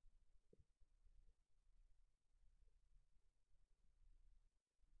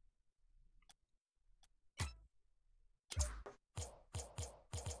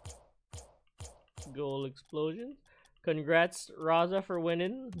 goal explosion. Congrats, Raza, for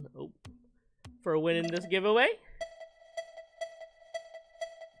winning. This giveaway.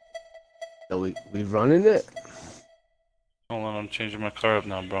 So we running it? Hold on, I'm changing my car up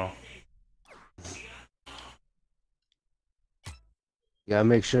now, bro. You gotta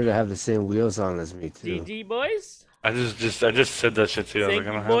make sure to have the same wheels on as me too. GG, boys. I just said that shit to you. Thank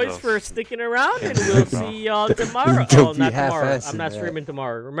I was you, like, boys, for sticking around, and we'll see y'all tomorrow. Don't be not tomorrow. half-assing I'm not that. streaming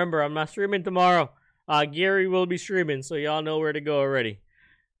tomorrow. Remember, I'm not streaming tomorrow. Gary will be streaming, so y'all know where to go already.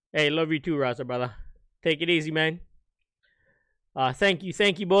 Hey, love you too, Raza, brother. Take it easy, man. Thank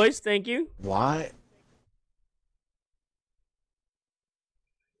you, boys. Thank you. Why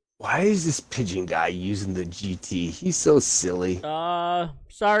is this pigeon guy using the GT? He's so silly.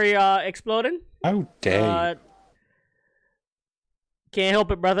 Sorry, exploding. How dare you? Can't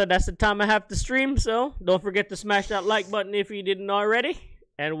help it, brother. That's the time I have to stream, so don't forget to smash that like button if you didn't already.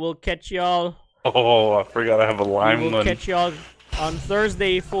 And we'll catch y'all. Oh, I forgot I have a lime We'll one. catch y'all on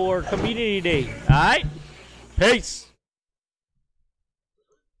Thursday for Community Day. Alright? Peace.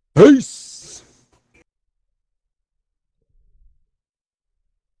 Peace.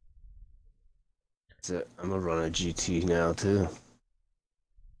 That's it. I'm gonna run a GT now too.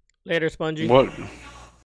 Later, Spongy. What?